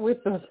that out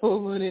with the full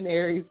moon in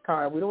Aries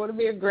card. We don't want to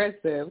be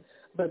aggressive,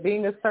 but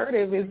being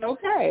assertive is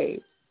okay.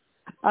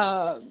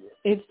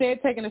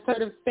 Instead, take an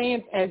assertive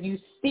stance as you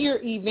steer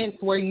events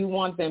where you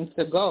want them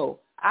to go.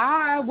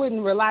 I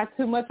wouldn't rely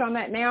too much on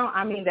that now.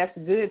 I mean, that's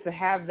good to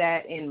have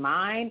that in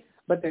mind,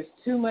 but there's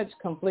too much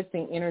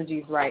conflicting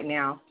energies right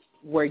now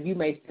where you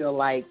may feel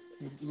like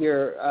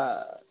you're,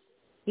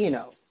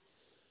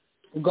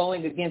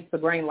 going against the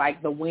grain,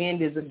 like the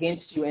wind is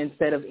against you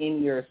instead of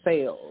in your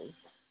sails.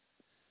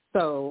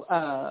 So,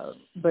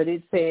 but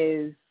it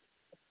says,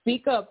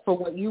 speak up for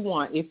what you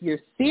want. If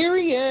you're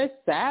serious,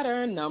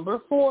 Saturn,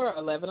 number 4,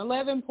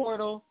 1111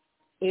 portal,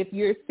 if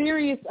you're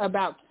serious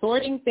about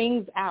sorting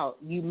things out,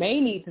 you may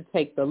need to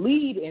take the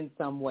lead in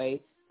some way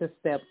to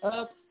step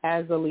up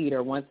as a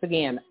leader. Once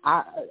again,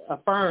 I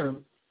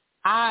affirm,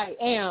 I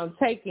am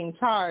taking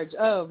charge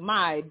of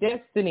my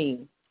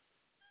destiny.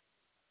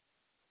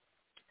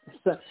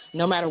 So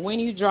no matter when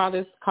you draw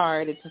this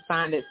card, it's a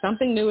sign that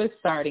something new is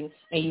starting,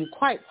 and you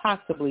quite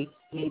possibly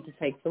need to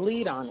take the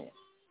lead on it.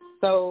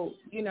 So,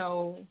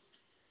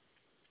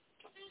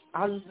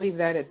 I'll just leave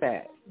that at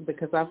that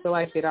because I feel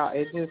like it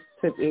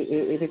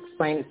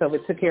explained itself.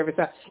 It took care of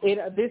itself.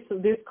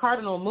 This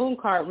cardinal moon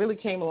card really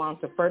came along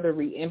to further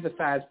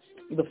re-emphasize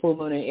the full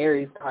moon in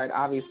Aries card.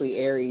 Obviously,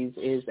 Aries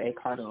is a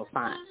cardinal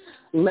sign.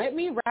 Let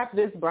me wrap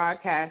this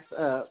broadcast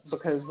up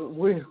because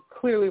we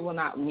clearly will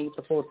not meet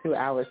the full 2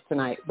 hours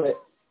tonight.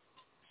 But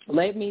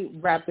let me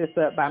wrap this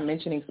up by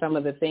mentioning some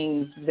of the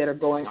things that are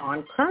going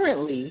on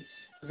currently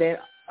that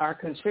are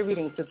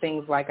contributing to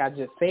things like I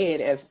just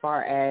said as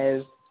far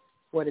as,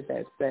 what did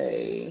that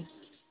say?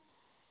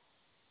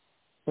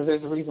 Well,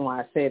 there's a reason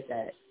why I said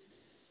that.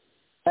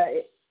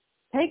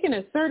 Take an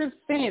assertive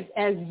stance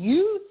as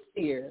you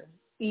steer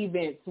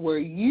events where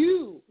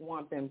you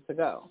want them to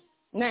go.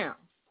 Now,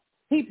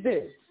 keep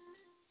this.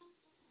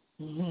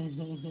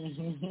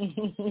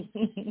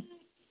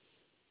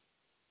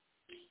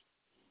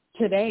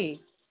 Today,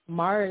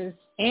 Mars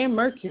and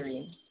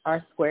Mercury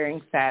are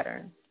squaring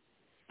Saturn.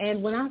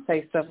 And when I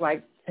say stuff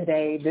like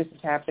today, this is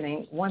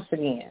happening, once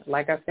again,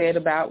 like I said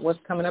about what's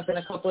coming up in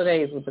a couple of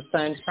days with the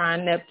sun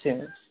trine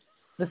Neptune.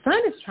 The sun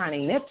is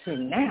trining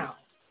Neptune now.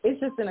 It's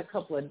just in a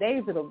couple of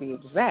days it'll be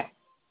exact.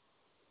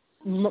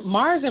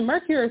 Mars and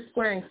Mercury are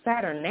squaring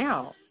Saturn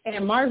now,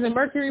 and Mars and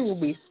Mercury will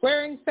be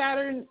squaring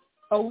Saturn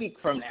a week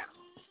from now.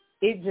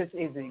 It just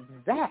is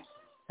exact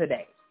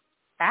today.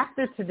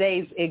 After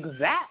today's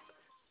exactness,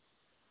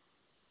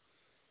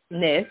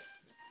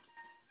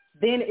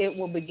 then it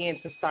will begin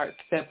to start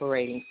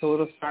separating. So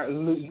it'll start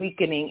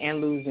weakening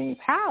and losing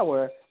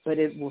power, but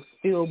it will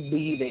still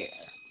be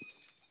there.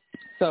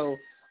 So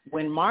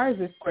when Mars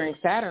is squaring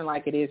Saturn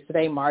like it is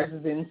today, Mars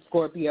is in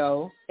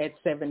Scorpio at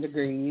 7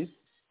 degrees,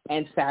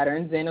 and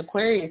Saturn's in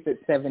Aquarius at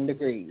 7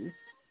 degrees.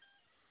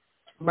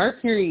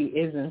 Mercury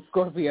is in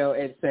Scorpio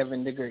at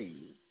 7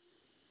 degrees.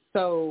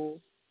 So,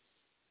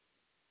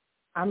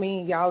 I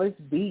mean, y'all, it's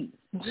beat.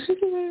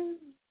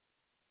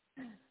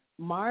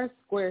 Mars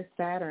square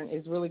Saturn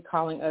is really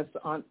calling us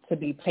on to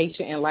be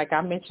patient. And like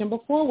I mentioned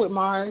before with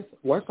Mars,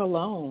 work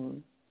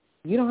alone.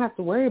 You don't have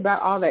to worry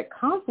about all that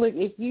conflict.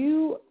 If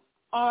you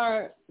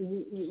are,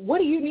 what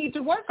do you need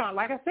to work on?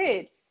 Like I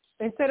said,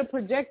 instead of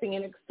projecting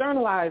and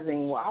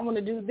externalizing, well, I want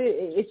to do this,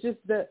 it's just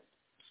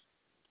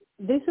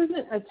this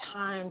isn't a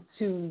time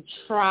to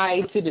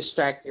try to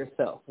distract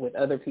yourself with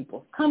other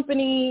people's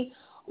company,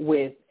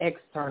 with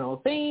external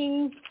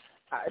things,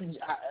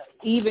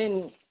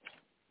 even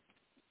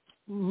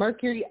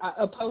Mercury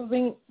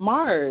opposing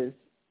Mars.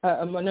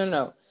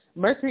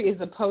 Mercury is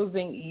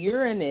opposing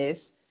Uranus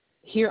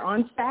here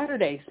on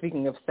Saturday,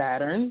 speaking of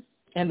Saturn,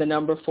 and the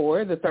number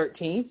 4, the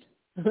 13th.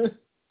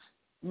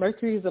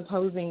 Mercury is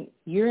opposing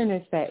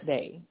Uranus that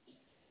day.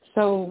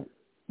 So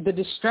the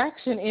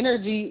distraction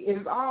energy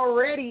is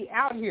already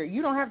out here.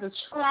 You don't have to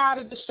try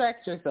to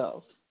distract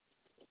yourself.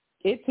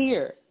 It's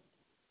here.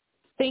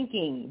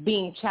 Thinking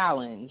being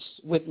challenged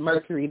with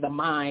Mercury, the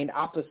mind,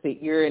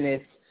 opposite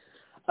Uranus,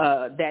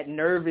 that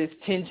nervous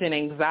tension,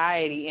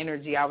 anxiety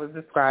energy I was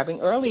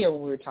describing earlier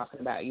when we were talking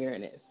about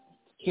Uranus.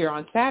 Here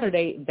on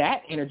Saturday,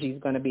 that energy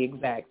is going to be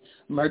exact.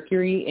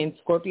 Mercury in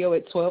Scorpio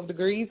at 12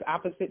 degrees,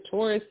 opposite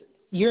Taurus,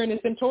 Uranus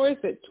in Taurus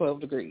at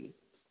 12 degrees,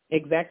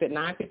 exact at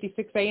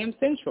 9:56 a.m.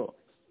 Central.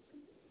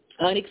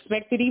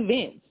 Unexpected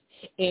events,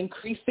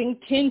 increasing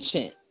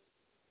tension,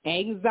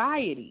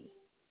 anxiety.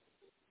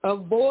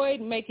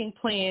 Avoid making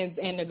plans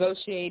and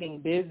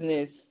negotiating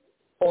business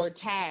or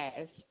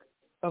tasks.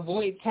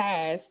 Avoid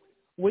tasks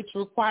which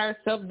require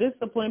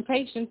self-discipline,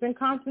 patience, and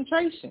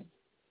concentration.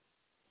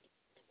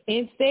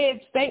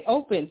 Instead, stay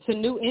open to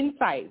new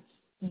insights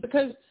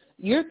because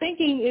your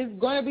thinking is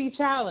going to be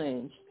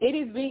challenged. It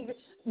is being,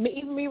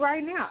 even me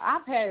right now.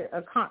 I've had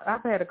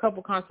a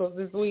couple consults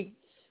this week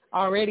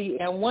already,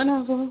 and one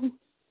of them,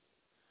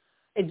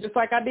 and just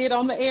like I did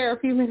on the air a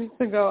few minutes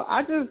ago,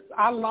 I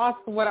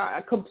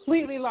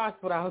completely lost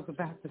what I was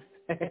about to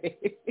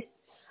say.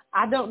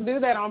 I don't do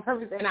that on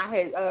purpose, and I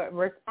had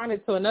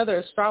responded to another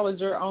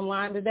astrologer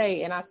online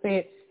today, and I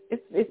said,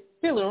 it's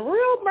feeling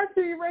real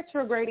Mercury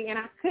retrograde, and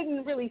I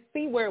couldn't really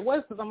see where it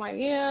was because I'm like,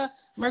 yeah,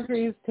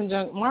 Mercury is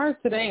conjunct Mars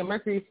today, and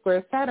Mercury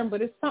squares Saturn,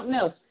 but it's something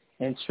else.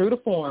 And true to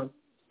form,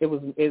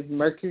 it's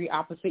Mercury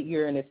opposite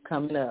Uranus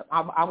coming up.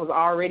 I was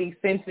already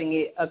sensing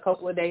it a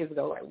couple of days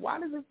ago. Like, why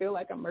does it feel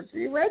like a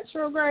Mercury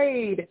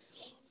retrograde?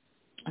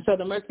 So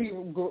the Mercury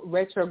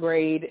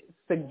retrograde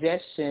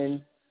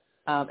suggestions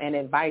and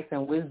advice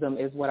and wisdom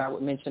is what I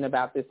would mention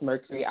about this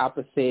Mercury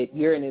opposite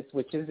Uranus,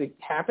 which is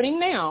happening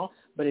now,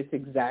 but it's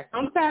exact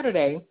on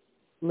Saturday.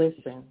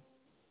 Listen.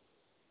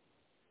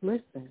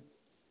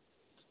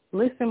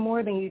 Listen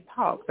more than you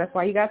talk. That's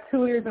why you got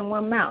 2 ears and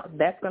 1 mouth.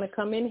 That's going to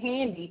come in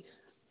handy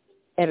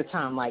at a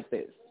time like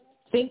this.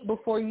 Think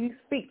before you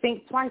speak.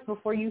 Think twice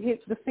before you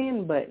hit the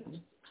send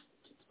button.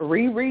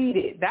 Reread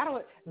it.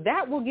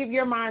 That will give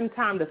your mind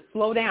time to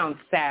slow down.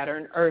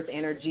 Saturn, Earth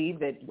energy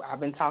that I've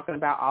been talking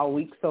about all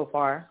week so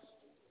far.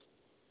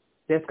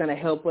 That's going to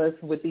help us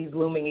with these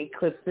looming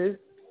eclipses.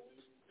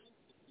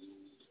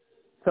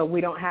 So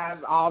we don't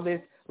have all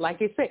this, like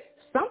I said,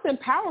 something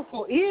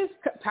powerful is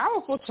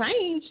powerful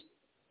change.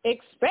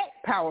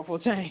 Expect powerful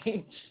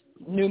change.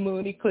 New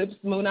moon eclipse,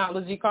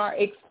 moonology card,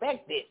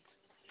 expect it.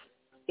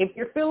 If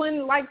you're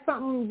feeling like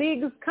something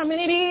big is coming,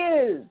 it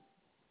is.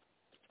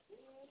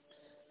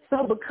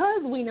 So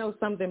because we know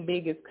something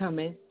big is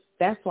coming,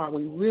 that's why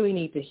we really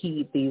need to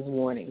heed these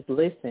warnings.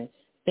 Listen,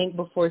 think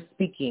before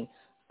speaking.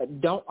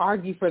 Don't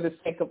argue for the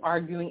sake of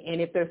arguing.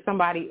 And if there's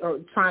somebody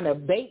trying to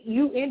bait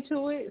you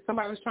into it,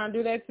 somebody was trying to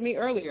do that to me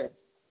earlier,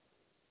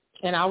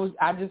 and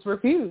I just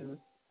refused.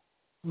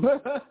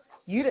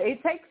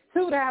 It takes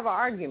 2 to have an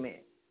argument.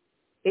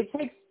 It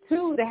takes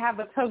 2 to have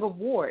a tug of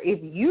war. If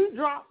you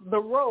drop the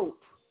rope,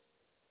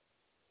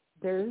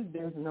 there's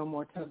no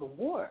more tug of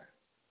war.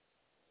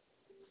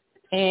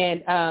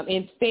 And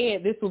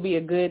instead, this will be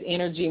a good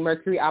energy,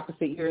 Mercury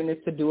opposite Uranus,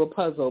 to do a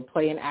puzzle,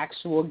 play an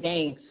actual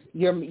game.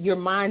 Your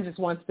mind just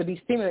wants to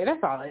be stimulated. That's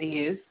all it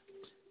is.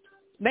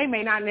 They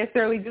may not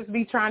necessarily just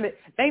be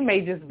they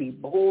may just be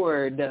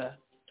bored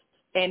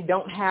and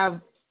don't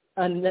have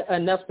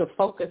enough to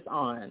focus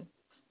on.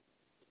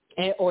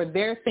 Or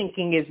their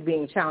thinking is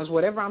being challenged.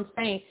 Whatever I'm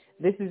saying,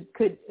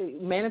 could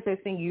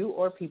manifesting you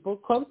or people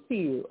close to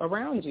you,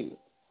 around you.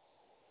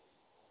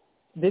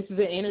 This is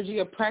the energy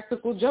of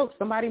practical jokes.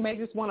 Somebody may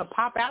just want to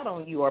pop out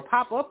on you or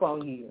pop up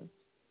on you,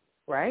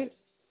 right?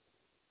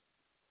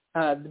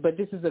 But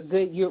this is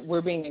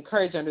we're being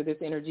encouraged under this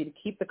energy to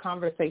keep the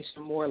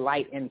conversation more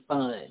light and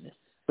fun.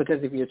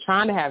 Because if you're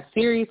trying to have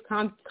serious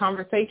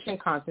conversation,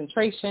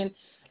 concentration,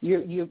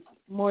 you're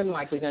more than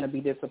likely going to be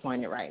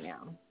disappointed right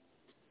now.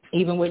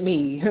 Even with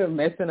me,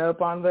 messing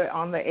up on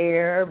the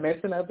air,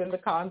 messing up in the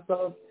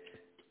consult,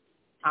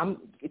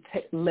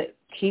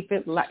 keep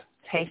it light.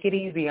 Take it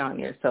easy on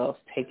yourself.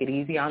 Take it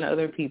easy on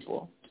other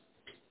people.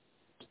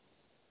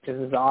 This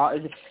is all.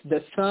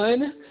 The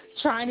sun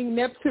trining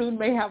Neptune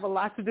may have a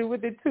lot to do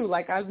with it too.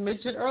 Like I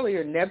mentioned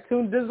earlier,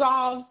 Neptune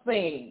dissolves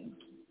things.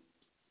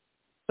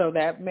 So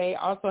that may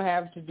also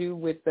have to do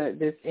with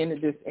this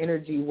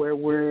energy where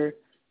we're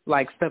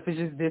like stuff is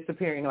just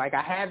disappearing. Like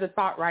I had the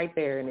thought right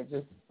there and it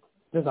just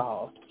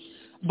dissolved.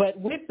 But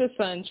with the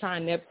sun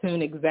trine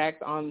Neptune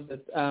exact on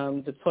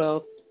the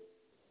 12th,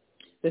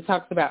 this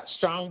talks about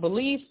strong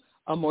belief,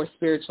 a more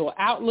spiritual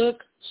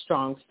outlook,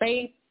 strong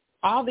faith,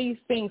 all these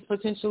things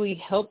potentially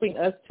helping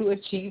us to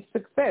achieve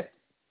success.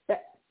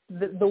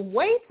 The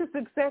way to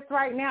success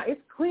right now is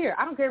clear.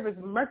 I don't care if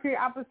it's Mercury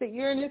opposite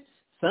Uranus,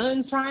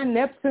 Sun trine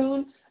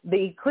Neptune, the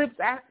eclipse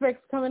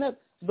aspects coming up.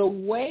 The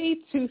way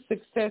to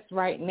success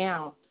right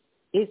now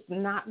is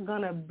not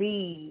going to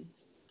be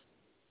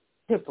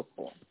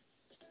typical.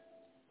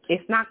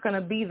 It's not going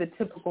to be the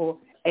typical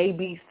A,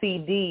 B, C,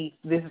 D,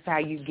 this is how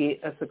you get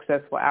a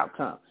successful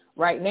outcome.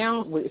 Right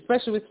now,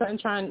 especially with Sun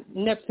trine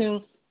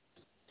Neptune,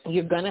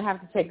 you're going to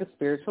have to take a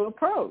spiritual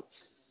approach.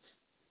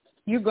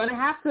 You're going to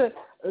have to,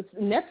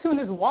 Neptune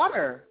is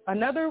water,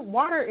 another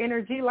water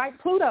energy like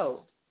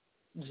Pluto.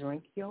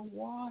 Drink your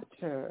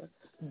water,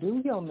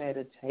 do your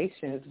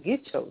meditations,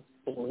 get your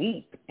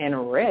sleep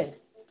and rest.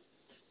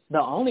 The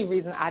only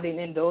reason I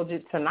didn't indulge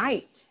it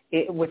tonight,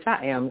 which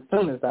I am as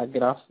soon as I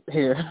get off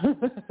here,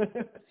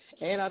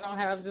 and I don't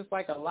have just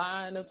like a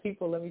line of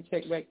people. Let me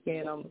check back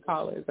in on the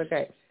callers.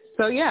 Okay,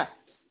 so yeah.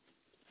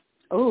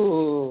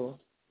 Ooh.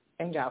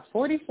 And got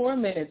 44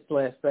 minutes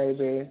left,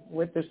 baby,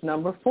 with this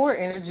number 4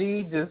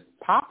 energy just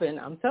popping.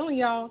 I'm telling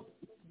y'all,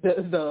 the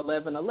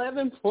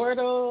 1111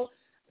 portal,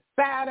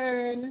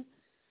 Saturn.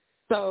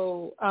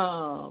 So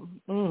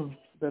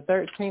the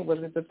 13th, was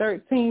it the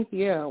 13th?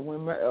 Yeah.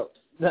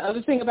 The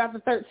other thing about the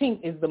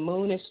 13th is the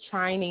moon is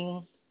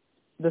trining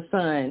the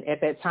sun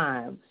at that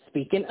time.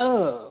 Speaking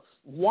of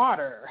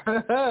water,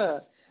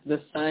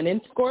 the sun in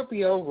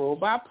Scorpio,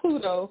 ruled by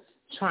Pluto,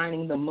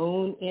 trining the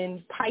moon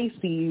in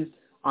Pisces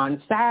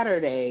on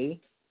Saturday,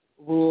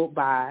 ruled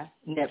by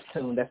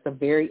Neptune. That's the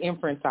very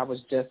inference I was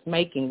just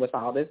making with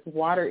all this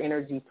water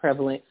energy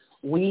prevalent.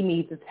 We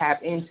need to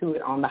tap into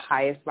it on the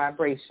highest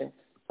vibration.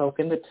 Soak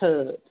in the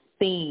tub,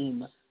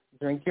 steam,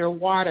 drink your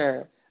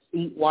water,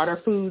 eat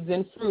water foods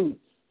and fruits.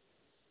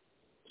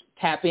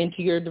 Tap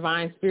into your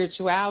divine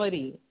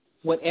spirituality,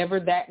 whatever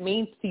that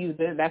means to you.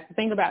 That's the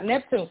thing about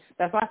Neptune.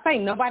 That's why I say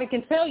nobody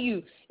can tell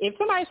you. If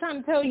somebody's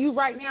trying to tell you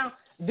right now,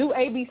 do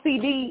A, B, C,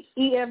 D,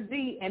 E, F,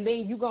 G, and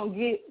then you're going to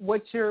get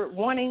what you're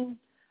wanting,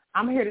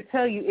 I'm here to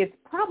tell you it's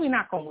probably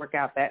not going to work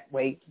out that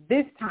way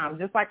this time,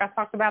 just like I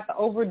talked about the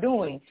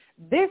overdoing.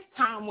 This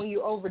time when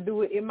you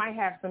overdo it, it might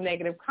have some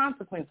negative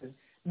consequences.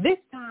 This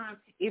time,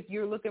 if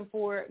you're looking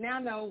for, now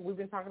I know we've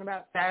been talking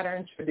about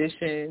Saturn,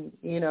 tradition,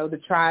 the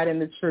tried and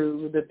the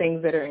true, the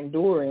things that are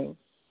enduring,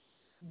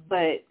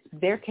 but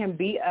there can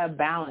be a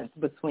balance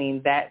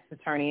between that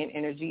Saturnian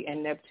energy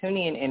and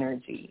Neptunian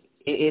energy.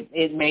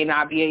 It may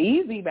not be an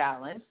easy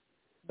balance,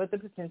 but the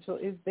potential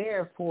is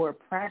there for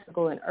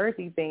practical and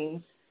earthy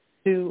things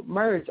to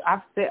merge.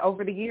 I've said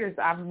over the years,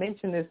 I've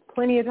mentioned this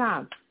plenty of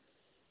times,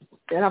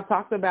 and I've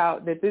talked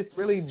about that this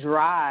really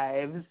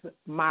drives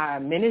my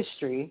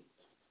ministry,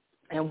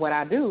 and what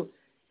I do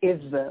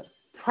is the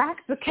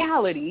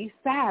practicality,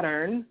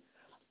 Saturn,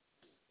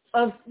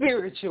 of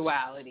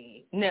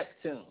spirituality,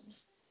 Neptune,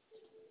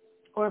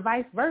 or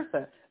vice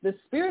versa. The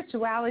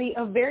spirituality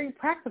of very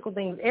practical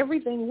things.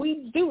 Everything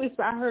we do is,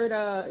 I heard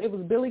it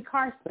was Billy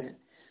Carson.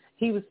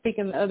 He was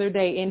speaking the other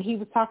day, and he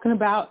was talking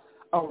about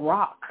a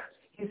rock.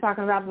 He's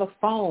talking about the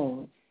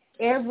phone.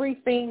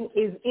 Everything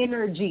is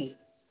energy.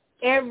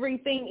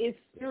 Everything is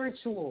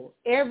spiritual.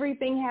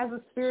 Everything has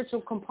a spiritual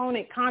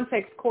component,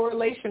 context,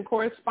 correlation,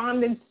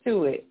 correspondence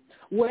to it,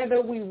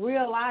 whether we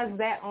realize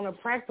that on a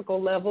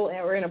practical level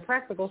or in a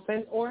practical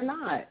sense or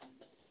not.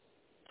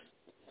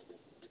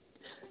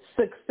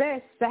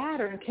 Success,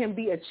 Saturn, can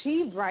be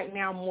achieved right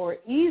now more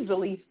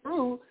easily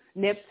through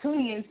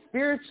Neptunian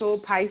spiritual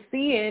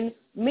Piscean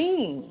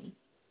means.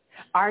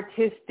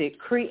 Artistic,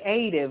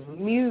 creative,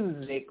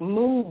 music,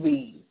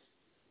 movies,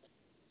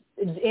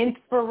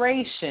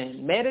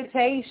 inspiration,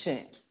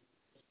 meditation,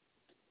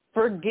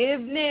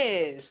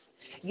 forgiveness.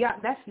 Yeah,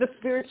 that's the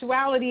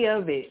spirituality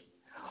of it.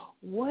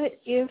 What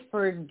if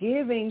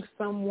forgiving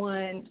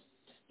someone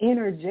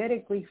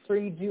energetically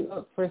freed you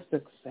up for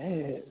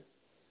success?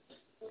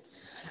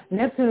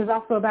 Neptune is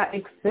also about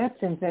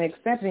acceptance and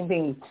accepting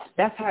things.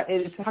 That's how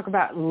it's talk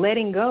about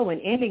letting go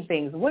and ending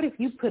things. What if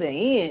you put an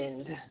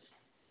end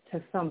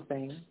to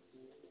something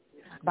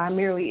by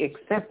merely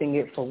accepting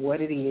it for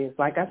what it is?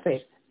 Like I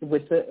said,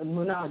 with the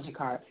Moonology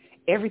card,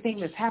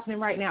 everything that's happening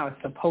right now is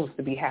supposed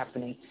to be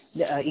happening.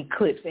 The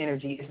eclipse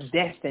energy is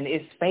destined,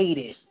 it's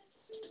fated.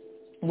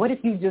 What if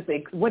we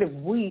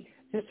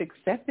just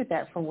accepted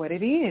that for what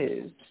it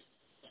is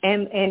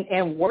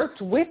and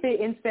worked with it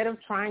instead of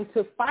trying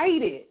to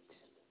fight it?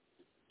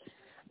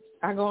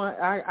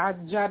 I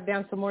jotted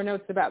down some more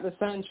notes about the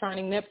sun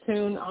trining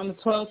Neptune on the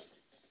 12th,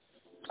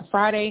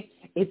 Friday.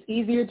 It's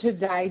easier to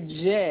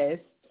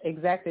digest,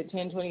 exact at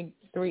 10:23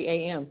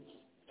 a.m.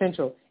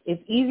 Central.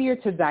 It's easier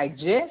to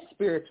digest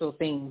spiritual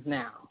things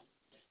now,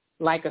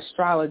 like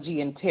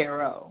astrology and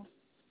tarot,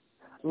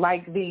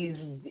 like these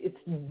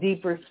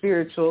deeper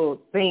spiritual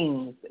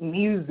things,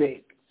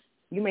 music.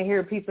 You may hear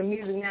a piece of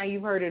music now,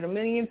 you've heard it a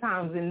million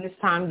times, and this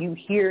time you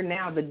hear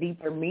now the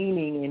deeper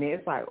meaning in it.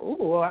 It's like,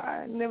 oh,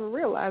 I never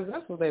realized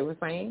that's what they were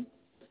saying.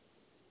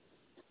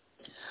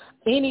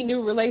 Any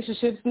new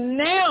relationships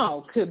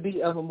now could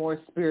be of a more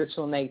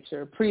spiritual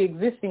nature.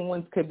 Pre-existing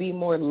ones could be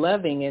more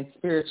loving and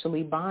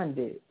spiritually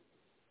bonded.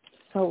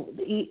 So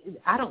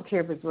I don't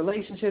care if it's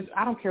relationships.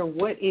 I don't care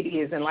what it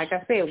is. And like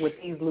I said, with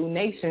these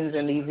lunations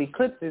and these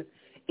eclipses,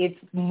 it's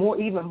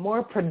even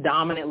more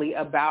predominantly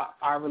about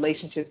our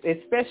relationships,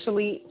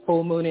 especially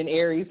full moon in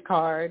Aries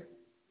card,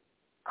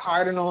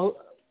 cardinal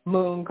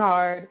moon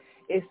card,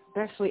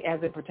 especially as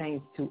it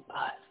pertains to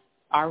us,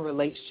 our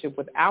relationship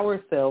with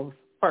ourselves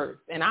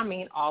first. And I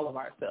mean all of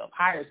ourselves,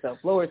 higher self,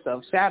 lower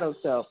self, shadow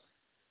self,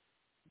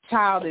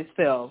 childish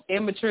self,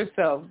 immature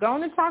self. Go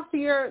on and talk to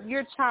your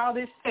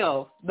childish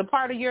self, the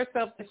part of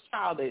yourself that's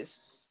childish,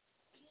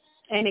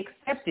 and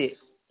accept it.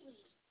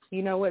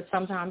 You know what?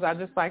 Sometimes I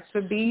just like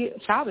to be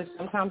childish.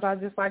 Sometimes I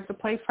just like to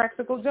play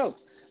practical jokes.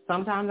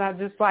 Sometimes I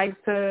just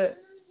like to,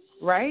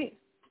 right?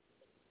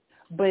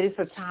 But it's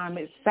a time.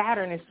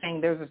 Saturn is saying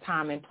there's a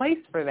time and place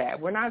for that.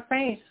 We're not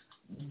saying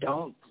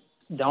don't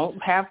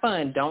have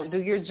fun. Don't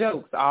do your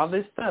jokes. All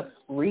this stuff.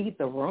 Read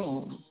the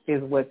room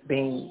is what's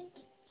being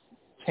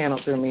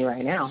channeled through me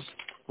right now.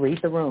 Read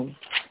the room.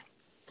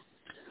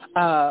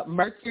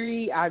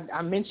 Mercury,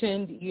 I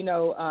mentioned,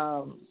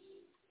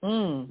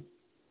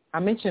 I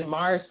mentioned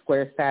Mars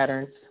square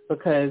Saturn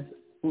because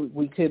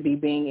we could be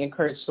being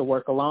encouraged to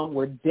work alone.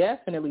 We're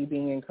definitely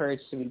being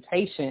encouraged to be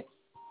patient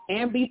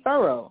and be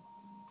thorough.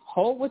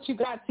 Hold what you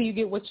got till you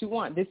get what you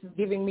want. This is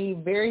giving me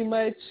very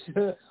much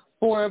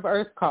Four of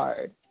Earth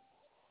card.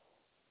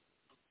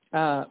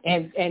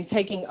 And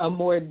taking a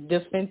more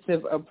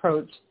defensive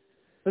approach.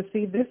 But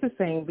see, this is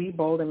saying be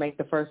bold and make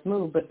the first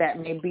move, but that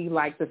may be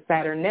like the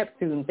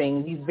Saturn-Neptune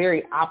thing. He's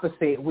very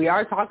opposite. We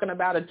are talking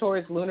about a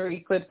Taurus lunar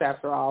eclipse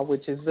after all,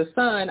 which is the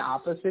sun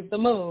opposite the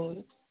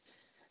moon.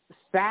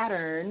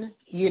 Saturn,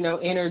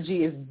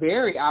 energy is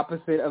very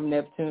opposite of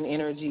Neptune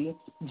energy,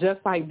 just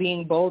like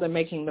being bold and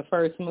making the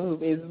first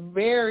move is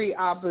very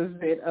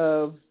opposite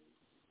of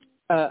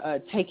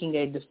taking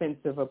a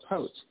defensive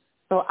approach.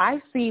 So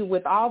I see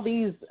with all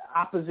these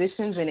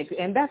oppositions,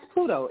 and that's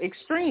Pluto,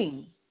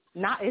 extreme.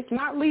 It's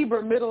not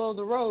Libra, middle of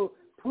the road.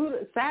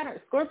 Pluto, Saturn,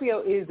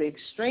 Scorpio is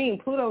extreme.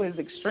 Pluto is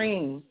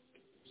extreme.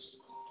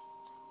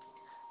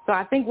 So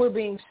I think we're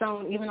being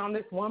shown, even on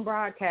this one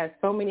broadcast,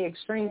 so many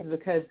extremes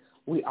because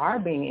we are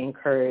being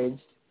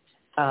encouraged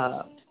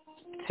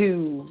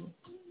to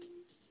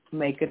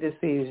make a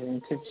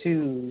decision, to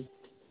choose,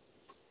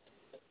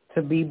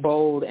 to be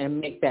bold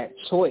and make that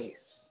choice.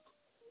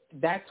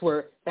 That's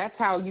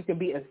how you can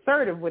be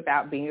assertive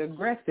without being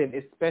aggressive,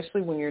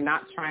 especially when you're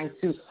not trying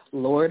to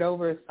lord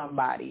over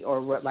somebody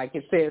or, like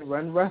it said,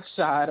 run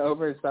roughshod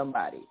over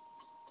somebody.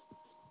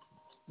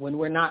 When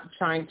we're not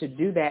trying to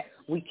do that,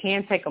 we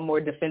can take a more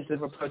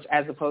defensive approach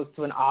as opposed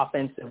to an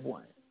offensive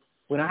one.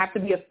 We don't have to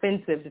be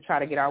offensive to try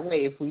to get our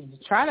way. If we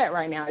try that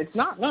right now, it's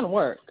not going to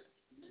work.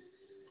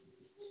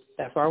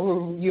 That's why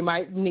you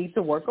might need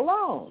to work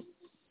alone.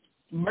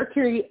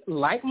 Mercury,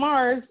 like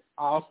Mars,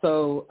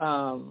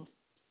 also...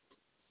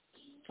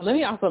 let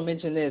me also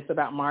mention this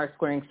about Mars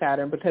squaring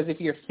Saturn, because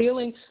if you're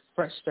feeling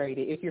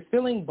frustrated, if you're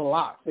feeling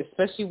blocked,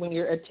 especially when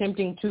you're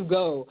attempting to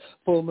go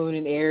full moon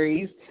in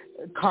Aries,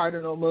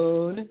 cardinal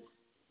moon,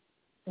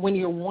 when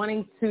you're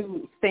wanting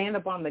to stand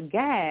up on the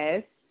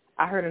gas,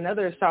 I heard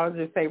another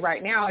astrologer say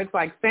right now it's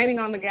like standing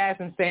on the gas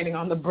and standing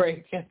on the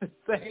brake at the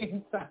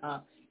same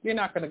time. You're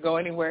not going to go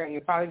anywhere, and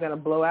you're probably going to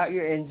blow out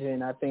your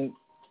engine, I think.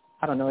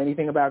 I don't know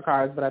anything about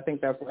cars, but I think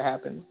that's what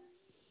happens.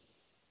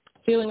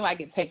 Feeling like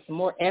it takes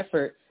more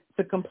effort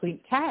to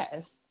complete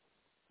tasks,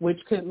 which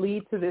could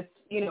lead to this,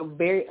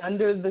 very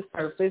under the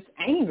surface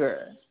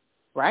anger,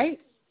 right?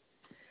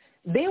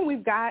 Then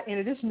we've got, in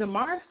addition to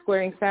Mars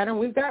squaring Saturn,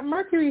 we've got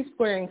Mercury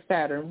squaring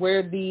Saturn,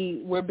 where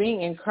we're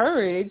being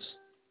encouraged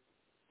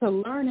to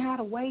learn how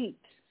to wait.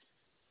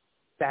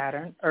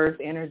 Saturn, Earth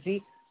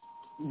energy,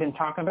 been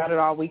talking about it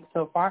all week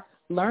so far.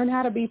 Learn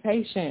how to be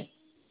patient.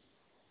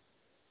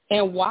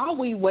 And while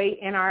we wait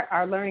and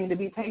are learning to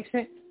be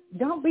patient,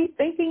 don't be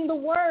thinking the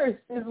worst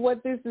is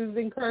what this is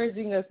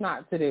encouraging us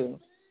not to do.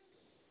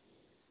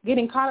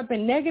 Getting caught up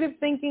in negative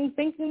thinking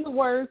the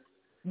worst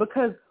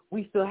because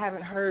we still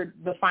haven't heard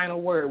the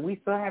final word. We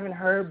still haven't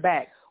heard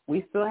back.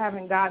 We still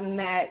haven't gotten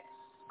that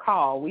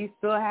call. We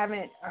still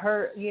haven't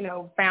heard,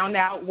 found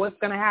out what's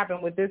going to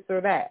happen with this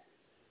or that.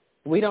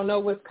 We don't know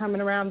what's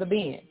coming around the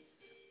bend.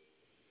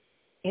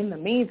 In the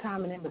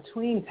meantime and in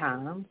between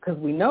time, because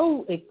we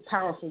know it's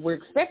powerful, we're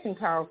expecting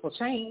powerful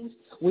change.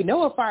 We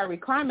know a fiery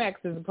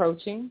climax is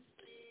approaching.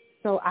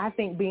 So I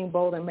think being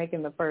bold and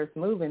making the first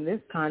move in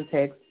this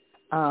context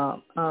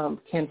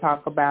can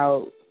talk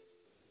about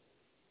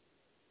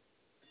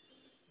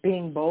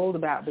being bold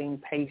about being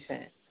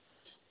patient,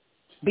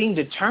 being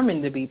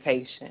determined to be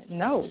patient.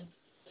 No,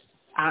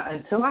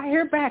 until I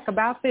hear back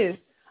about this,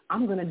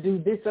 I'm going to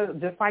do this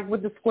just like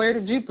with the square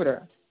to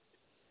Jupiter.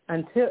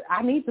 Until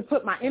I need to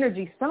put my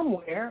energy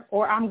somewhere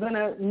or I'm going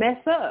to mess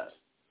up,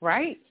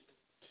 right?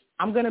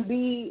 I'm going to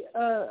be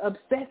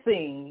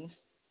obsessing.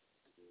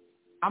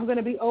 I'm going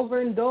to be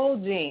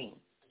overindulging,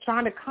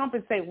 trying to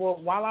compensate. Well,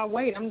 while I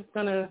wait, I'm just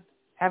going to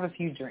have a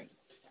few drinks.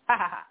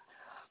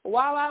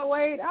 While I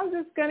wait, I'm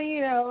just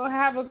going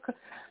to,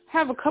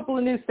 have a couple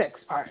of new sex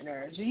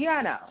partners,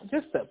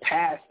 just to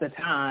pass the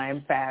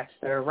time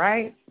faster,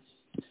 right?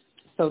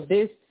 So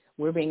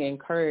we're being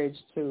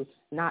encouraged to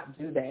not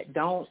do that.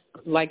 Don't,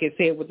 like it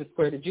said with the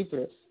square to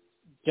Jupiter,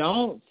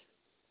 don't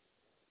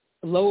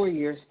lower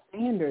your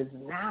standards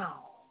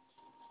now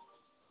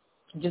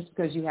just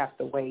because you have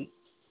to wait.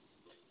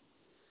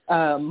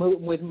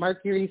 With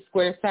Mercury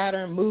square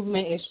Saturn,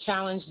 movement is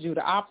challenged due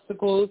to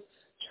obstacles.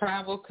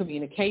 Travel,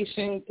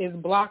 communication is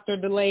blocked or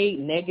delayed.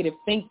 Negative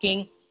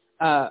thinking,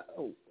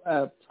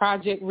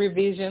 project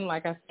revision,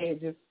 like I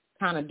said, just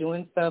kind of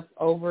doing stuff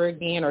over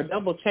again or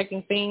double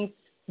checking things.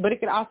 But it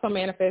could also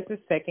manifest as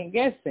second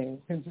guessing,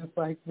 just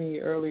like me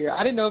earlier.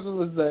 I didn't know if it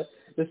was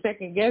the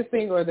second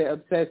guessing or the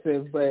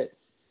obsessive, but,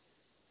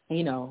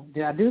 you know,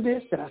 did I do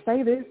this? Did I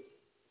say this?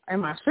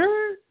 Am I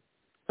sure?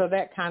 So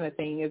that kind of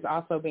thing is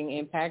also being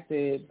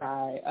impacted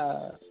by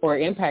or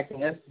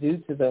impacting us due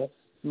to the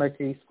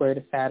Mercury square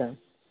to Saturn.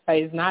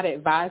 It's not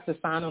advised to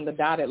sign on the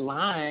dotted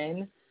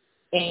line,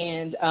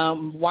 and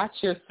watch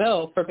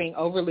yourself for being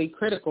overly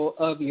critical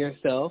of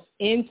yourself,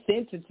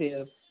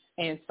 insensitive,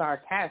 and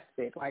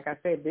sarcastic. Like I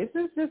said, this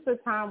is just a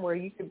time where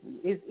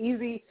it's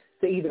easy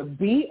to either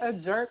be a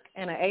jerk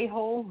and an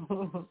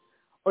a-hole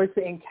or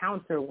to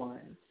encounter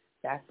one.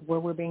 That's where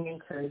we're being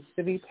encouraged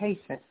to be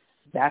patient.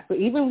 That's what,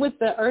 even with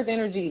the earth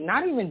energy,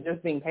 not even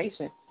just being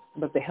patient,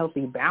 but the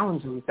healthy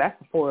boundaries. That's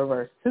the 4 of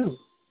Earth too.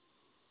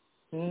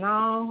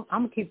 No,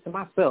 I'm going to keep to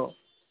myself.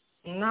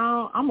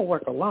 No, I'm going to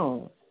work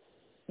alone.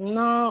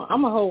 No,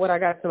 I'm going to hold what I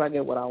got till I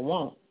get what I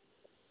want.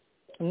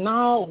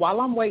 No, while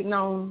I'm waiting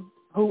on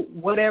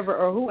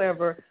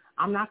whoever,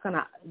 I'm not going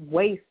to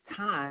waste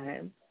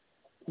time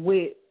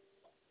with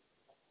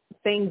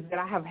things that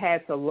I have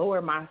had to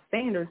lower my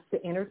standards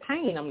to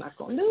entertain. I'm not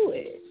going to do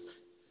it.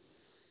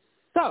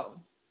 So,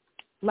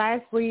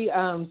 lastly,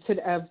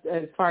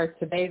 as far as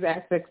today's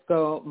aspects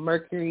go,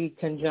 Mercury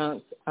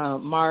conjunct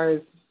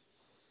Mars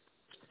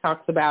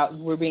talks about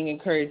we're being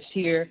encouraged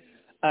here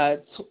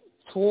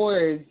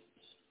towards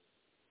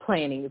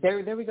planning. There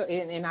we go.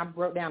 And I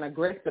wrote down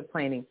aggressive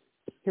planning.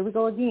 Here we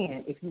go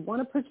again. If you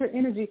want to put your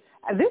energy,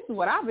 this is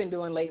what I've been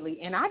doing lately,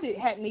 and I'm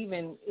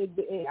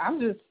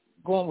just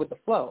going with the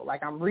flow.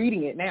 Like I'm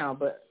reading it now,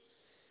 but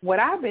what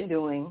I've been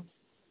doing,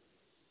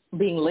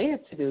 being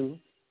led to do,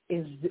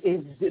 is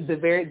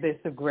this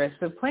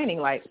aggressive planning.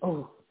 Like,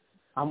 oh,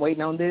 I'm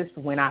waiting on this.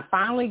 When I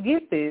finally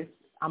get this,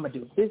 I'm gonna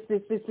do this.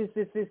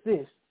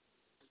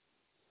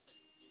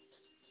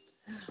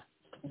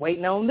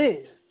 Waiting on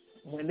this.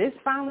 When this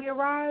finally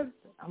arrives,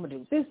 I'm going to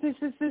do this.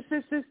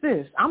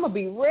 I'm going to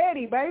be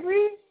ready,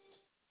 baby.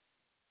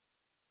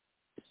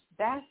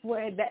 That's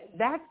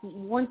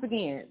once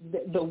again,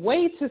 the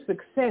way to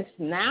success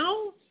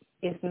now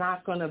is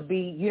not going to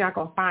be, you're not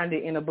going to find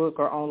it in a book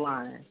or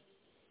online.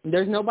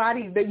 You're not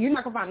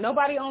going to find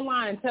nobody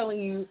online telling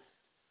you,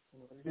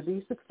 in order to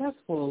be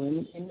successful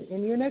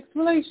in your next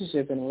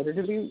relationship, in order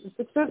to be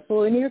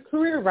successful in your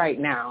career right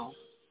now,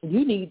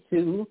 you need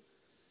to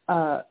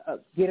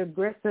get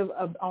aggressive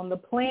on the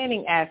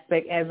planning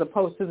aspect as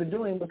opposed to the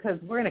doing, because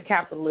we're in a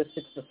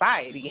capitalistic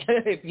society.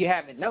 If you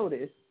haven't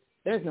noticed,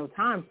 there's no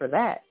time for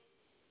that.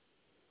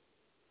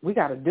 We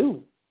got to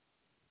do.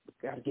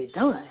 We got to get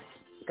done.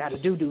 Got to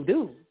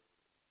do.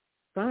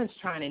 Sun's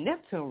trining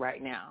Neptune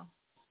right now,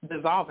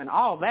 dissolving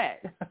all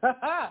that.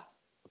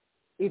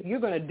 If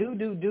you're going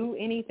to do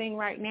anything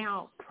right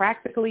now,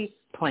 practically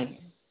plan.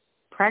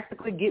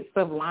 Practically get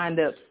stuff lined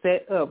up,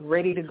 set up,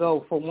 ready to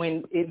go for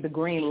when the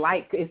green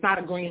light. It's not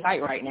a green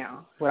light right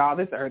now with all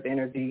this earth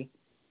energy,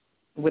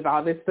 with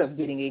all this stuff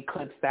getting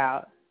eclipsed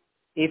out.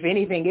 If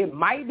anything, it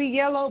might be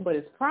yellow, but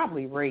it's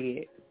probably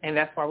red. And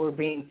that's why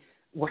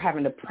we're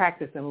having to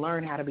practice and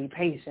learn how to be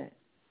patient.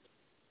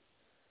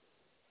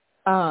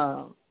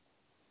 I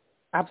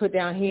put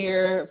down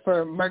here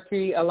for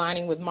Mercury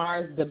aligning with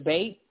Mars,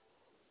 debate,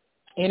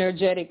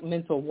 energetic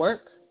mental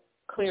work,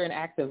 clear and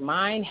active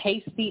mind,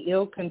 hasty,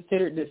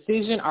 ill-considered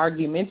decision,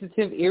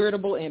 argumentative,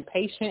 irritable,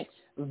 impatient,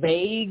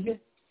 vague.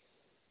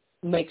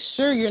 Make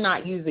sure you're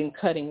not using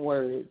cutting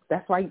words.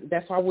 That's why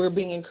we're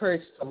being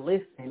encouraged to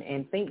listen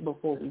and think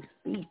before we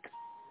speak,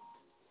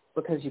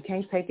 because you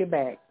can't take it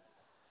back.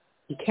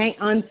 You can't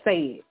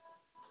unsay it,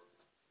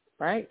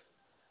 right?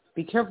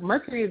 Be careful.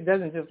 Mercury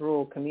doesn't just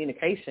rule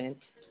communication.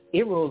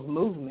 It rules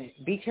movement.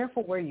 Be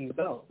careful where you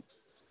go.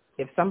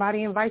 If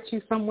somebody invites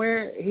you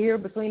somewhere here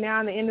between now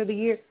and the end of the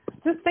year,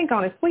 just think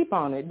on it, sleep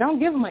on it. Don't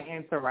give them an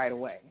answer right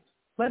away.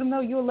 Let them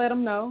know you'll let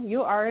them know.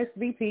 You'll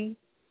RSVP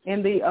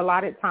in the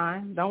allotted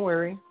time. Don't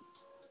worry.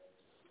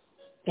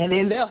 And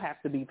then they'll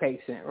have to be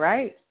patient,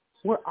 right?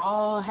 We're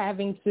all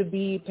having to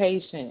be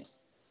patient.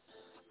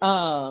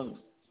 No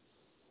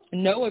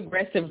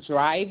aggressive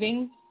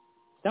driving.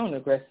 Don't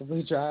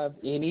aggressively drive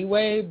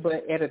anyway,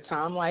 but at a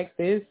time like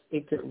this,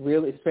 it could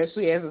really,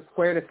 especially as a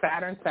square to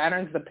Saturn,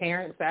 Saturn's the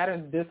parent,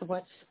 Saturn's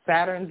discipline,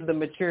 Saturn's the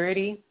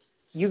maturity,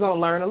 you're going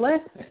to learn a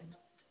lesson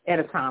at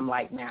a time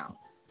like now.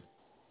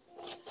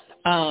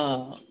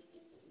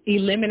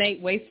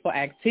 Eliminate wasteful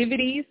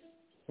activities,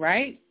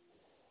 right?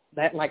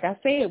 That, like I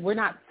said, we're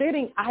not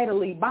sitting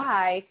idly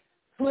by,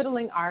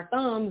 twiddling our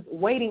thumbs,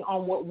 waiting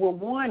on what we're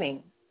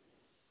wanting.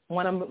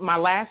 One of my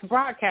last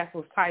broadcasts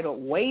was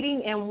titled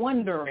Waiting and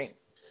Wondering.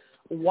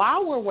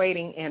 While we're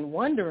waiting and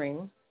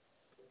wondering,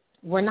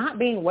 we're not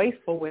being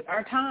wasteful with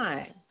our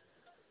time.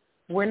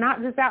 We're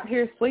not just out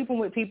here sleeping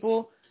with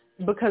people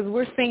because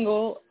we're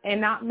single and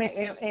not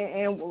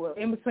and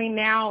in between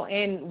now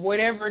and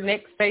whatever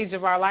next stage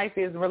of our life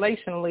is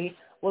relationally.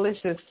 Well, let's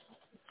just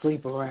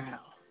sleep around.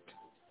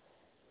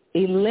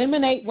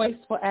 Eliminate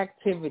wasteful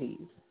activities.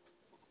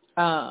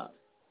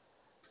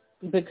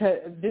 Because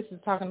this is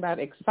talking about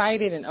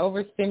excited and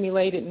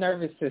overstimulated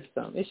nervous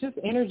system. It's just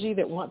energy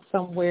that wants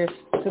somewhere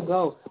to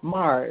go.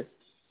 Mars.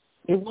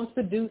 It wants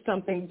to do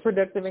something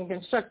productive and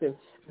constructive.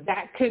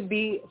 That could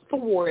be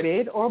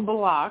thwarted or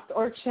blocked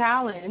or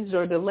challenged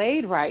or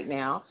delayed right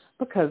now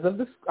because of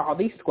all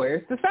these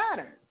squares to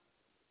Saturn.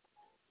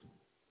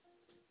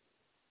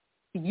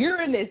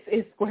 Uranus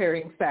is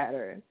squaring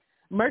Saturn.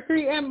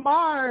 Mercury and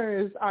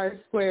Mars are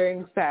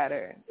squaring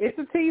Saturn. It's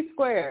a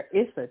T-square.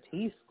 It's a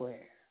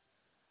T-square.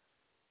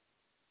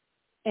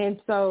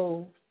 And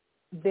so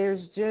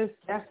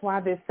that's why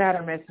this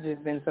Saturn message has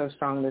been so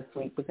strong this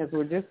week, because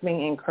we're just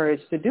being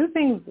encouraged to do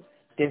things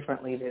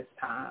differently this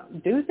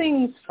time. Do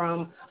things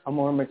from a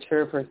more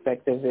mature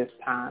perspective this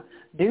time.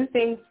 Do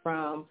things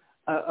from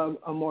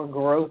a more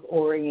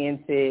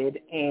growth-oriented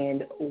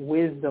and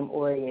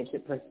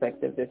wisdom-oriented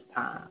perspective this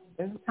time.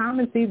 There's a time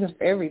and season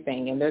for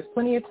everything, and there's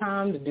plenty of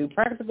time to do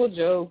practical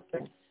jokes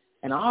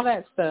and all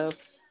that stuff,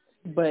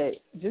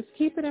 but just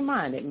keep it in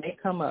mind. It may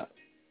come up.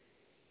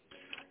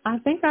 I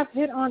think I've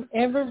hit on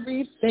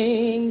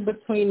everything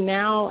between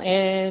now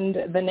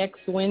and the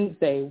next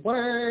Wednesday.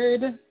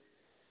 Word.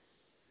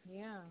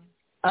 Yeah.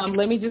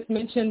 Let me just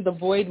mention the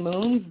void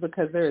moons,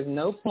 because there is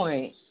no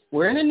point.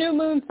 We're in a new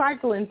moon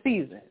cycle and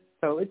season,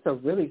 so it's a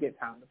really good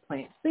time to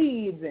plant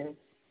seeds and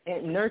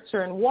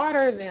nurture and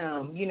water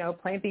them. You know,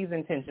 plant these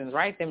intentions,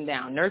 write them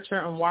down, nurture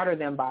and water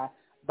them by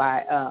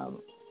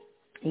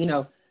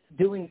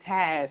doing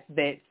tasks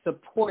that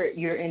support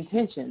your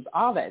intentions,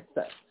 all that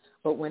stuff.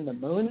 But when the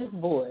moon is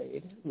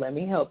void, let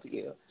me help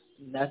you,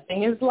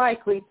 nothing is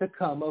likely to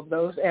come of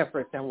those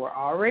efforts. And we're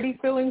already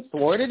feeling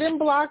thwarted and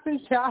blocked and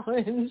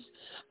challenged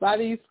by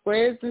these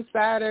squares to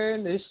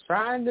Saturn, this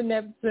trine to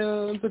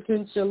Neptune,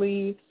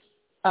 potentially,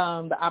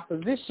 the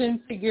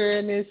opposition figure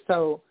in this.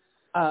 So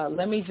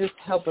let me just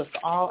help us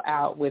all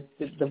out with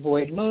the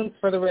void moons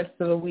for the rest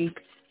of the week.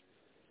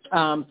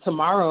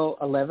 Tomorrow,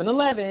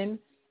 11/11,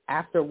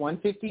 after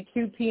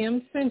 1:52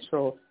 p.m.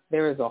 Central,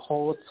 there is a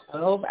whole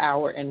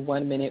 12-hour and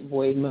 1-minute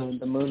void moon.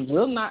 The moon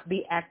will not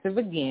be active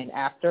again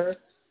after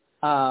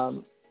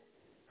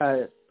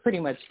pretty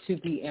much 2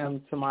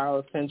 p.m.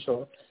 tomorrow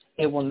Central.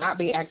 It will not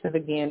be active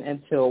again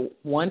until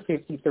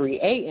 1:53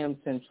 a.m.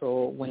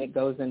 Central, when it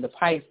goes into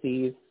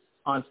Pisces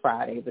on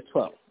Friday the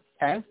 12th,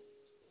 okay?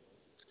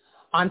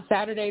 On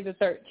Saturday the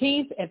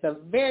 13th, at the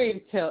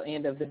very tail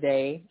end of the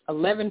day,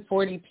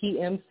 11:40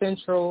 p.m.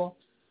 Central,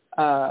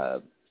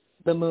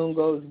 the moon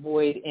goes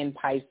void in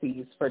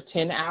Pisces for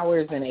 10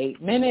 hours and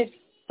 8 minutes,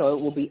 so it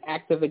will be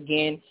active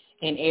again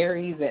in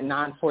Aries at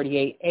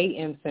 9:48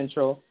 a.m.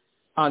 Central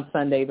on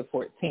Sunday the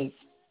 14th.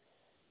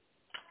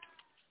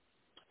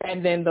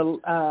 And then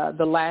the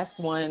last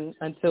one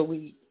until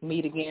we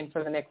meet again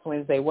for the next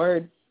Wednesday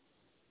word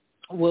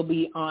will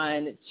be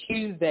on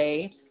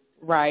Tuesday,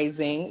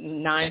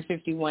 rising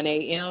 9:51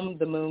 a.m.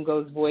 The moon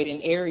goes void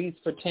in Aries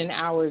for 10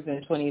 hours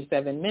and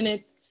 27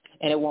 minutes,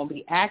 and it won't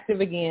be active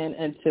again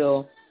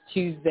until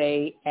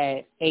Tuesday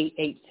at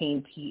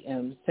 8:18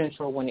 p.m.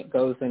 Central, when it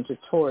goes into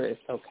Taurus,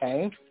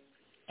 okay?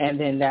 And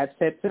then that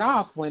sets it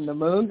off. When the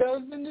moon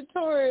goes into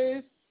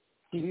Taurus,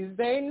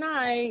 Tuesday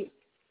night,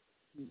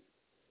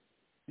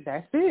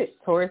 that's it.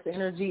 Taurus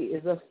energy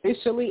is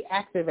officially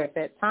active at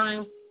that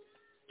time.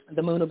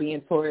 The moon will be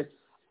in Taurus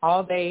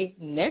all day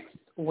next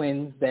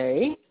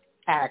Wednesday,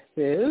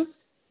 active.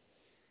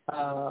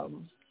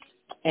 And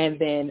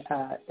then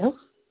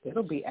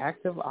it'll be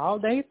active all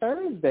day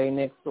Thursday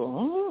next week.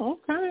 Oh,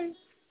 okay.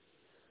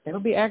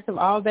 It'll be active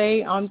all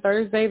day on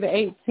Thursday the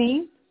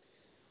 18th,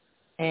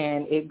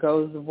 and it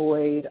goes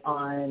void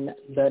on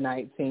the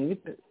 19th,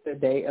 the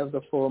day of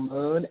the full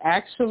moon.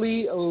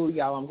 Actually,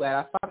 y'all, I'm glad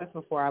I saw this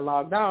before I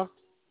logged off.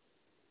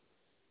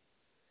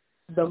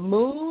 The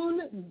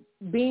moon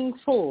being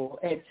full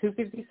at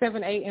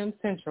 2:57 a.m.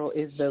 Central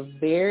is the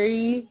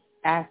very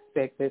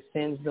aspect that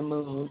sends the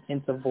moon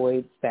into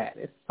void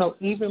status. So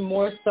even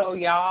more so,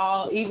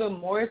 y'all, even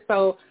more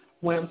so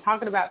when I'm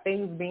talking about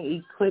things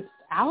being eclipsed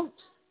out.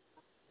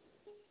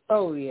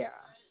 Oh yeah,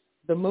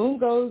 the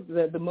moon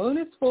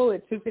is full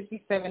at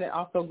 2:57. It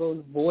also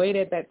goes void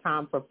at that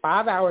time for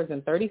 5 hours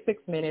and 36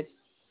 minutes,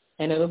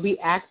 and it'll be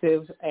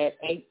active at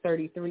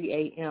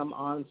 8:33 a.m.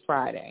 on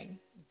Friday.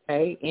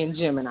 Okay, in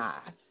Gemini.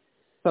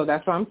 So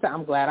that's what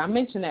I'm glad I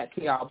mentioned that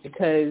to y'all,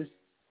 because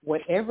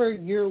whatever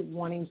you're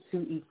wanting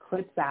to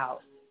eclipse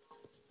out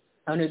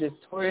under this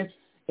Taurus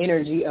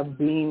energy of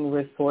being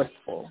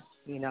resourceful,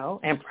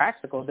 and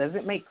practical, does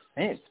it make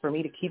sense for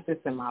me to keep this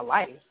in my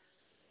life?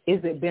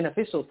 Is it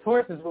beneficial?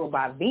 Taurus is ruled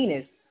by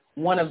Venus,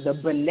 one of the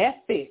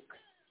benefics.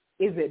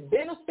 Is it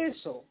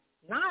beneficial?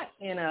 Not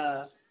in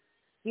a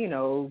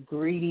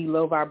greedy,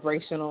 low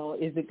vibrational?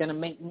 Is it going to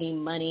make me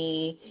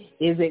money?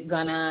 Is it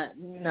going to,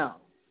 no.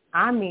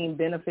 I mean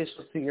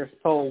beneficial to your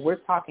soul. We're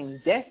talking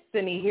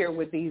destiny here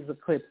with these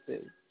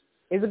eclipses.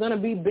 Is it going to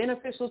be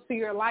beneficial to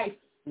your life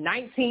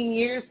 19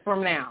 years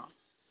from now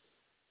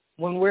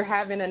when we're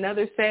having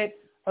another set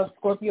of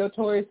Scorpio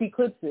Taurus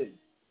eclipses?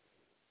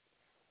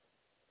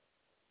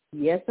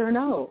 Yes or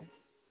no?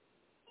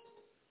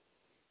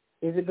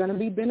 Is it going to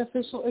be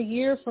beneficial a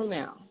year from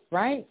now,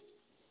 right?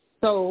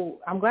 So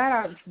I'm glad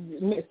I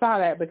saw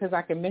that because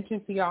I can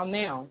mention to y'all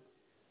now,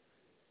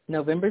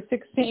 November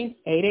 16th,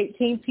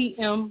 8:18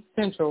 p.m.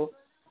 Central,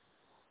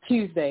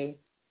 Tuesday,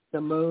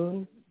 the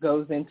moon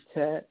goes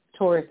into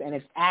Taurus and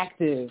it's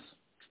active.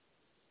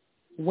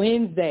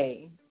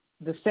 Wednesday,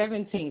 the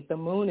 17th, the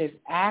moon is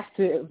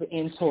active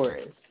in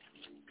Taurus.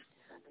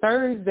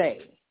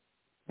 Thursday,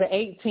 the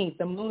 18th,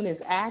 the moon is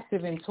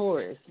active in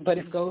Taurus, but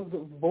it goes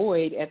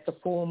void at the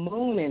full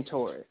moon in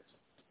Taurus.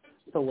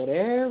 So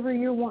whatever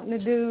you're wanting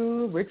to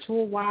do,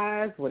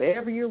 ritual-wise,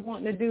 whatever you're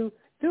wanting to do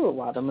it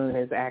while the moon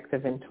is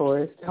active in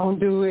Taurus. Don't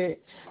do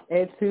it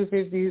at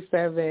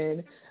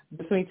 2:57,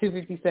 between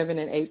 2:57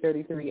 and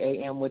 8:33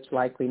 a.m., which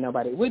likely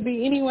nobody would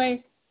be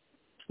anyway.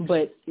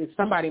 But if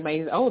somebody may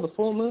say, the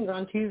full moon's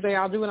on Tuesday,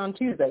 I'll do it on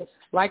Tuesday.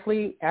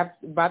 Likely,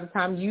 by the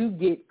time you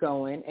get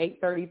going,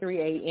 8:33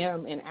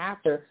 a.m. and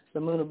after, the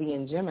moon will be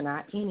in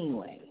Gemini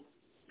anyway.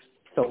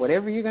 So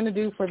whatever you're going to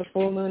do for the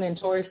full moon and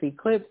Taurus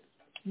eclipse,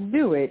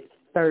 do it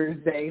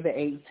Thursday, the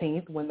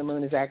 18th, when the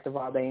moon is active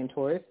all day in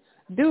Taurus.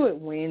 Do it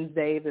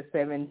Wednesday, the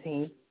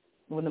 17th,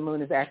 when the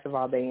moon is active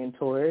all day in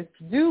Taurus.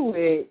 Do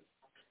it,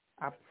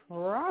 I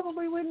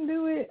probably wouldn't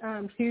do it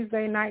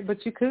Tuesday night,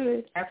 but you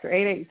could after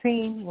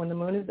 8:18 when the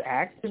moon is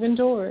active in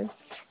Taurus.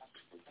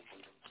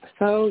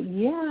 So,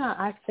 yeah,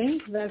 I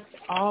think that's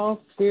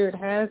all Spirit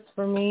has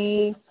for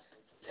me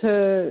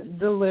to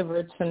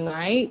deliver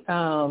tonight.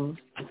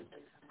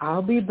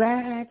 I'll be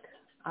back.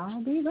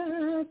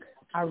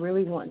 I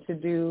really want to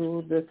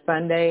do the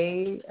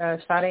Sunday,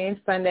 Sade and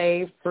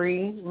Sunday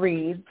free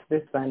reads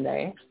this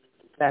Sunday.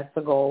 That's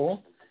the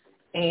goal.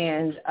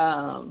 And,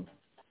 and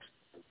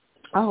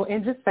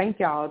just thank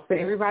y'all to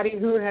everybody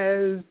who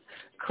has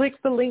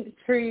clicked the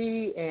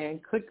Linktree and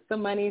clicked the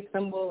money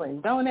symbol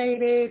and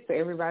donated, to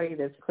everybody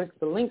that's clicked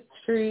the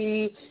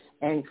Linktree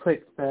and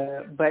clicked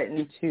the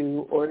button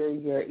to order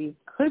your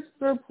eclipse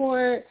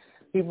report,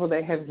 people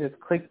that have just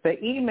clicked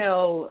the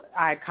email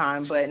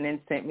icon button and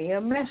sent me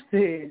a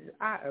message.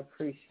 I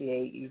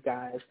appreciate you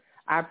guys.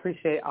 I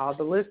appreciate all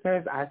the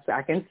listeners.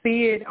 I can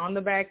see it on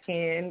the back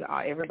end,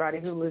 everybody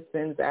who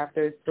listens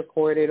after it's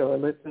recorded or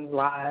listens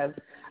live.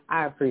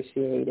 I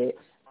appreciate it.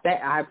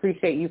 I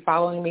appreciate you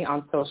following me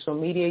on social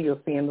media.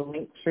 You'll see in the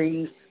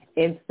Linktree,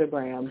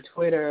 Instagram,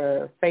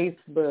 Twitter,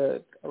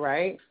 Facebook,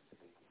 right?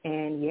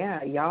 And,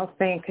 yeah, y'all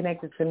staying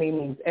connected to me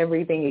means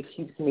everything. It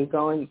keeps me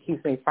going. It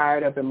keeps me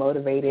fired up and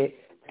motivated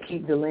to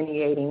keep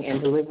delineating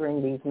and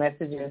delivering these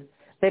messages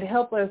that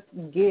help us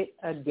get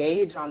a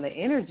gauge on the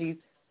energies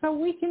so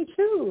we can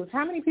choose.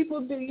 How many people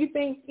do you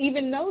think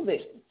even know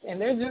this? And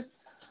they're just,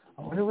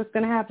 I wonder what's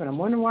going to happen. I'm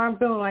wondering why I'm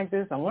feeling like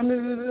this. I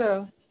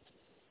wonder.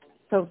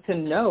 So to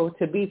know,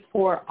 to be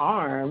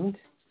forearmed,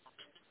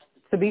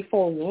 to be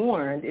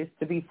forewarned is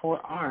to be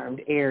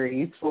forearmed.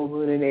 Aries, full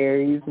moon in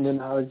Aries,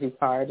 numerology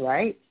card,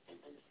 right?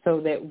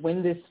 So that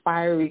when this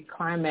fiery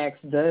climax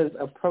does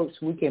approach,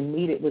 we can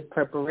meet it with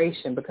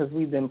preparation because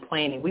we've been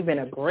planning. We've been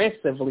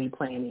aggressively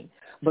planning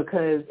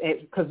because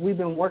we've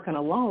been working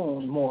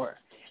alone more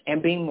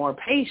and being more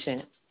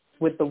patient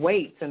with the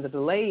waits and the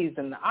delays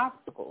and the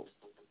obstacles.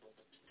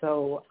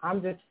 So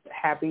I'm just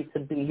happy to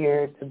be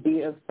here, to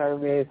be of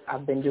service.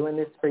 I've been doing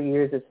this for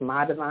years. It's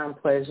my divine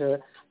pleasure.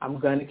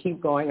 I'm going to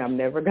keep going. I'm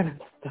never going to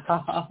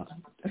stop.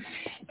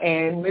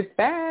 And with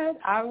that,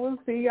 I will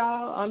see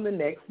y'all on the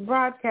next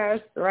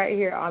broadcast right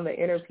here on the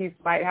Inner Peace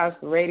Lighthouse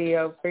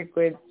Radio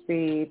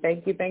frequency.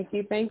 Thank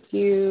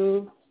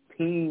you.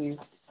 Peace.